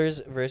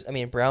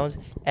 Browns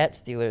at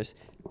Steelers.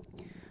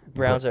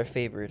 Browns are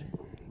favored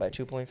by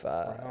 2.5.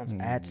 Browns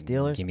at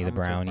Steelers. Give me the I'm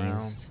gonna take Brownies.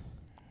 Browns.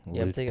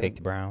 Yeah, I'm Luke taking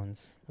picked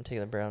Browns. I'm taking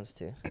the Browns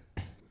too.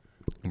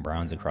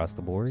 Browns across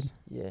the board.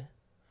 Yeah.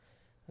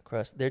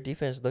 Across their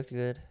defense looked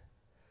good.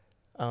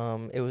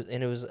 It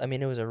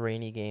was a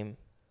rainy game,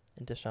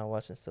 and Deshaun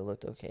Watson still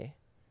looked okay.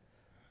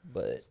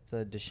 But It's the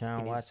He Deshaun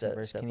needs Watson to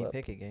versus step Kenny up.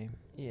 Pickett game.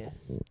 yeah.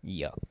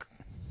 Yuck.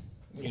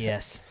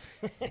 Yes.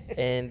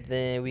 And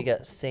then we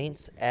got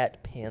Saints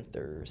at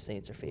Panthers.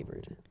 Saints are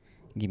favored.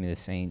 Give me the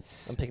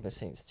Saints. I'm picking the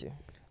Saints too.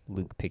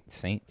 Luke picked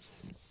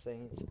Saints.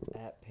 Saints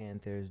at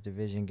Panthers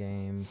division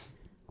game.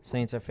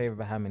 Saints are favored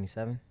by how many?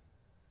 7.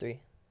 3.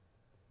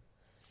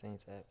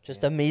 Saints at Just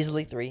a Panthers.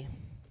 measly 3.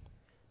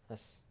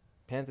 That's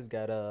Panthers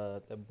got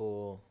that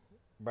bull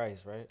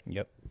Bryce, right?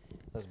 Yep.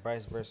 That's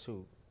Bryce versus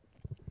who?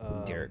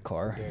 Derek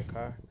Carr. Derek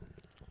Carr.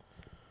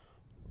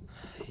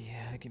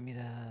 Yeah, give me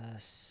the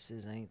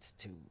Saints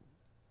too.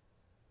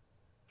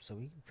 So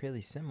we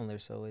pretty similar.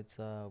 So it's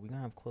we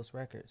gonna have close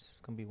records. It's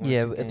gonna be one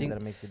Yeah, or two I games think-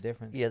 that makes the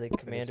difference. Yeah, the for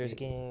this Commanders week.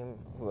 game.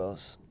 Who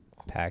else?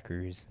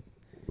 Packers.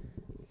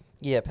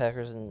 Yeah,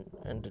 Packers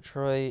and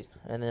Detroit,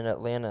 and then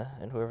Atlanta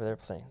and whoever they're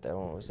playing. That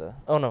one was that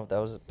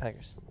was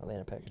Packers.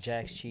 Atlanta Packers.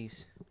 Jags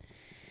Chiefs.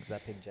 Cause I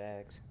picked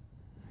Jags.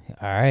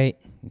 All right.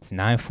 It's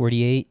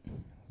 9:48.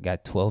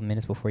 Got 12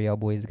 minutes before y'all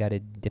boys got to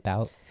dip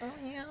out. Oh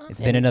yeah.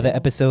 It's been another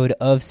episode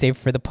of Save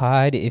for the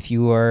Pod. If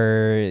you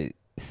are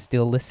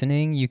still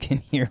listening, you can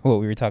hear what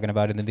we were talking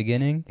about in the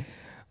beginning.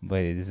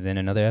 But it's been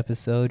another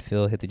episode.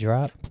 Phil, hit the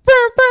drop.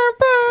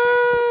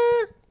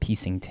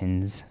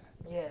 Peacingtons.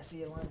 Yeah,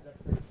 see, it lines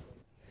up.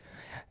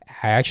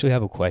 I actually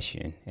have a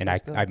question, and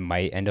Let's go. I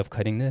might end up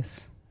cutting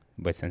this.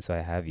 But since I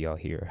have y'all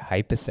here,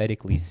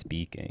 hypothetically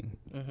speaking,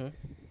 Mm-hmm.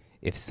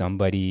 if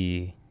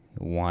somebody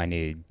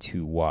wanted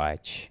to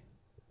watch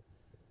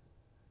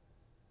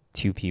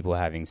 2 people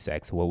having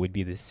sex, what would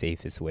be the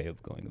safest way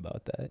of going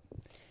about that?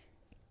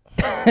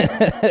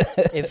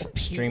 If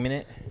Streaming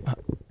it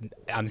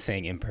I'm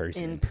saying in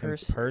person. in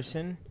person,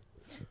 person.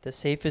 the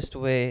safest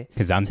way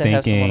Because I'm to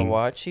have someone thinking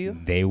watch you.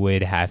 they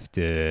would have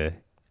to,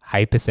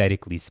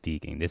 hypothetically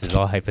speaking, this is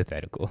all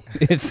hypothetical.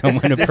 If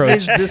someone This means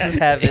approached, this is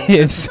happening.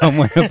 if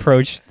someone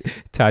approached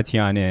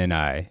Tatiana and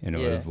I, and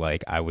it Yeah. was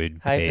like, I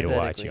would pay to watch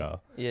Hypothetically.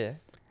 y'all. Yeah.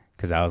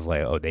 Because I was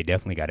like, oh, they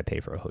definitely got to pay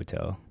for a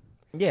hotel.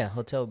 Yeah,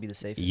 hotel would be the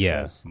safest.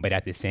 Yeah, 'cause but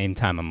at the same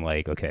time, I'm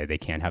like, okay, they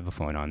can't have a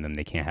phone on them.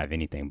 They can't have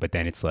anything. But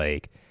then it's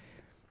like,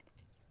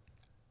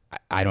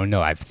 I don't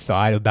know. I've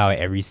thought about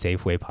every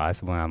safe way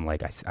possible, and I'm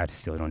like, I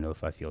still don't know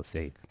if I feel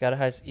safe.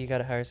 You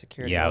gotta hire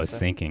security. Yeah, I was also.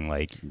 thinking,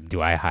 like,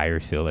 do I hire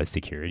Phil as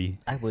security?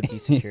 I would be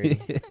security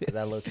because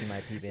I low key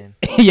might peep in.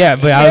 Yeah,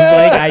 but I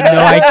was like, I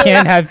know I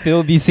can't have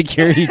Phil be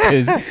security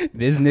because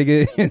this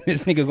nigga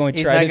going to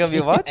He's try not to. gonna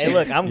be watching. Hey,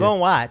 look, I'm gonna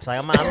watch.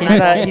 Like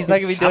I'm He's not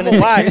gonna be doing I'm gonna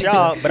this. watch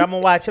y'all, but I'm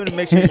gonna watch him to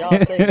make sure y'all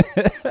safe.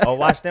 Or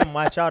watch them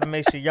watch y'all to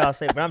make sure y'all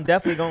safe. But I'm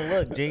definitely gonna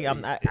look, G.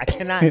 I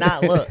cannot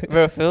not look.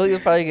 Bro, Phil, you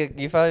probably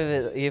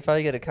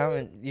get a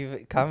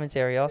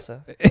commentary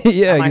also.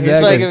 Yeah, I might He's hear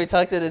probably exactly. gonna be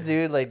talking to the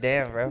dude like,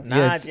 damn, bro. Nah,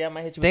 Yeah, G, I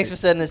might hit you. Thanks for with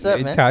setting this up,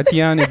 man.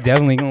 Tatiana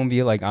definitely gonna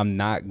be like, I'm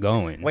not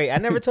going. Wait, I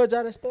never told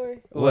y'all the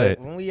story. What?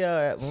 When we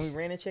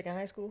ran a chick in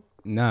high school,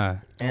 Nah.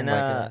 and my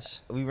gosh.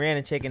 we ran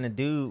a chick, and the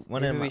dude,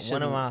 one Maybe of we my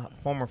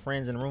shouldn't- former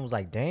friends in the room was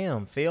like,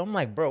 "Damn, Phil." I'm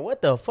like, "Bro,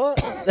 what the fuck?"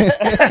 I'm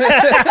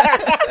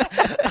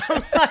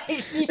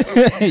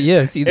like,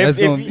 Yeah, see, that's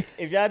gonna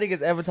if y'all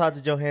niggas ever talk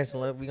to Joe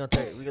Hansen, I'm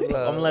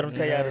gonna let him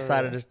tell y'all the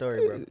side of the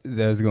story, bro.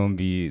 that's gonna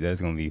be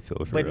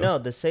Phil for But real. no,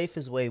 the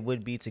safest way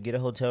would be to get a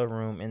hotel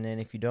room, and then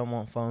if you don't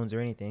want phones or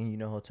anything,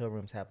 hotel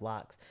rooms have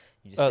locks.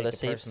 You just Oh, take the the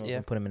safes, personals yeah.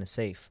 and put them in a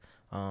safe.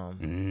 I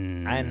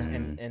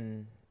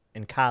Mm.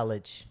 in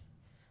college,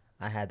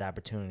 I had the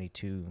opportunity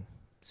to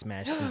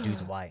smash this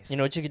dude's wife, You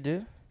know what you could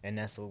do? and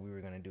that's what we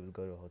were gonna do was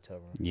go to a hotel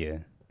room. Yeah.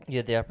 You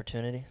had the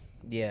opportunity.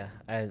 Yeah,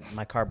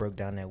 my car broke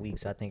down that week,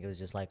 so I think it was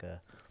just like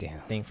a Damn,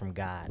 thing from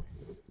God.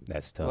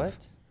 that's tough.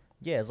 What?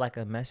 Yeah, it's like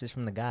a message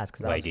from the gods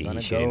because I Like, was he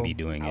gonna shouldn't go. be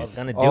doing I it. was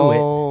gonna do it,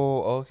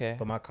 Oh, okay.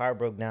 but my car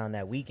broke down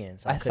that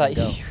weekend, so I, I couldn't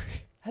thought go.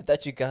 I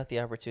thought you got the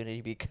opportunity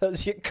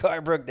because your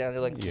car broke down.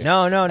 They're like, Yeah.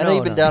 No, I know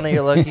you've been down on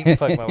your luck. You can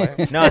fuck my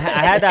wife. No, I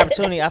had the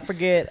opportunity. I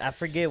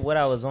forget what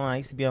I was on. I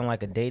used to be on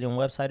like a dating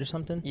website or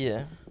something.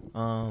 Yeah.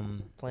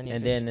 Plenty of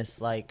And then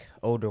this like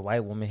older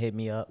white woman hit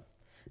me up,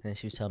 and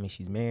she was telling me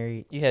she's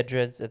married. You had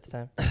dreads at the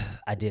time.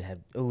 I did have.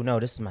 Oh no,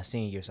 this is my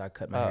senior year, so I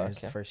cut my hair. This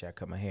is the Okay. first year I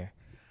cut my hair.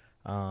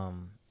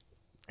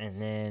 And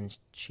then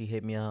she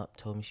hit me up,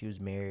 told me she was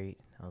married.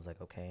 I was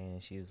like, okay,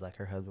 and she was like,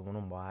 her husband went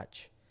on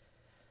watch,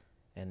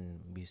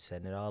 and we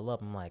setting it all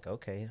up. I'm like,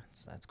 okay,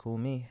 that's cool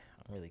with me.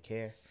 I don't really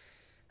care.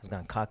 I was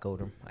gonna cockode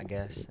him, I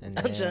guess. And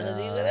I'm then, trying to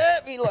see what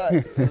that be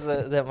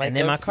like. and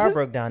then my car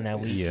broke down that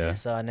week, Yeah.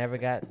 so I never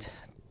got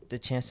the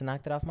chance to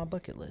knock it off my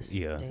bucket list.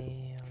 Yeah.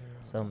 Damn.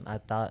 So I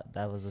thought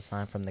that was a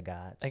sign from the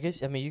gods. I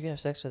guess, I mean, you can have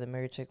sex with a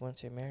married chick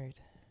once you're married.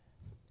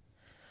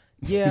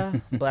 Yeah,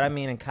 but I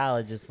mean, in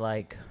college, it's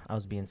like I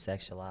was being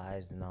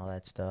sexualized and all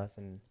that stuff,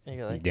 and And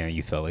you're like, Damn,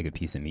 you felt like a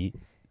piece of meat.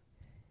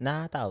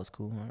 nah, I thought it was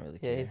cool. I don't really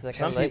care. yeah, he's like,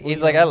 Some people, he's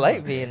you like, know, I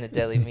like being a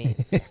deli meat.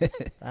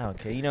 I don't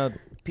care. You know,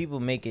 people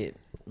make it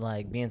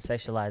like being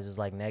sexualized is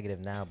like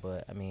negative now,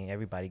 but I mean,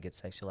 everybody gets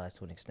sexualized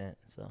to an extent.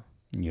 So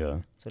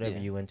Yeah. it's whatever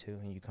Yeah. you into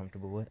and you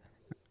comfortable with.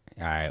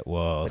 All right.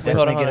 Well, But Wait,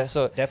 hold on, definitely hold get on. a,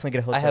 So definitely get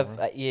a hotel I have, room.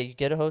 yeah, you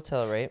get a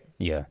hotel, right?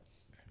 yeah.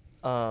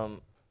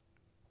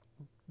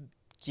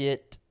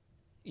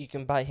 You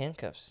can buy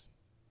handcuffs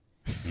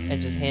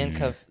and just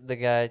handcuff the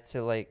guy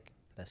to like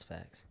That's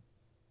facts.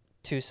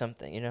 to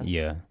something, you know?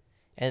 Yeah.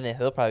 And then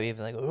he'll probably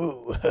be like,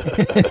 ooh,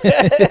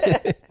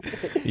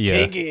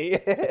 Yeah. kinky.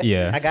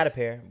 Yeah. I got a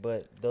pair,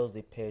 but those are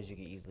the pairs you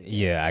can easily get.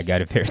 Yeah, I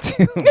got a pair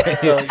too.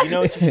 So you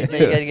know what you should Then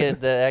you do? gotta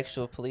get the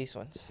actual police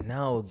ones.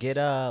 No, get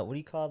what do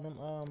you call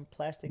them?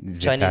 Plastic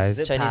Zip Chinese ties.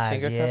 zip Chinese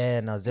ties. finger Yeah,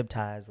 no zip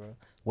ties, bro.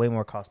 Way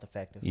more cost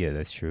effective. Yeah,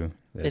 that's true.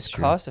 That's It's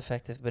true. cost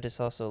effective, but it's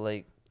also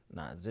like,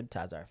 Nah, zip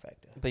ties are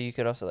effective. but you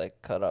could also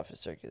like cut off his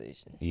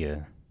circulation,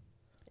 Yeah.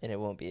 and it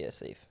won't be as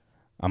safe.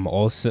 I'm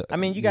also. I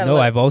mean, you gotta No,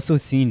 let- I've also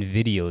seen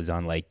videos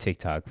on like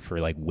TikTok for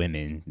like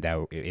women that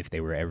if they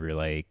were ever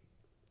like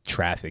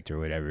trafficked or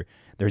whatever,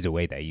 there's a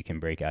way that you can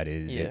break out.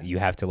 Yeah. You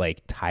have to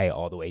like tie it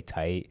all the way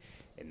tight,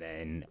 and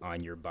then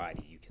on your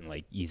body you can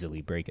like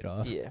easily break it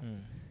off. Yeah.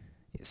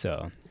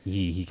 So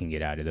he can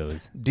get out of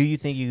those. Do you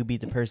think you could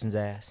beat the person's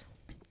ass?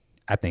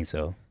 I think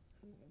so.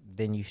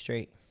 Then you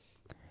straight.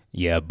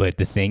 Yeah, but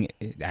the thing,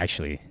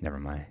 actually, never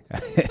mind.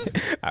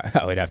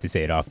 I would have to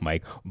say it off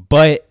mic.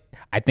 But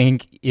I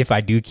think if I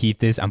do keep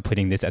this, I'm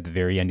putting this at the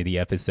very end of the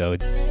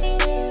episode.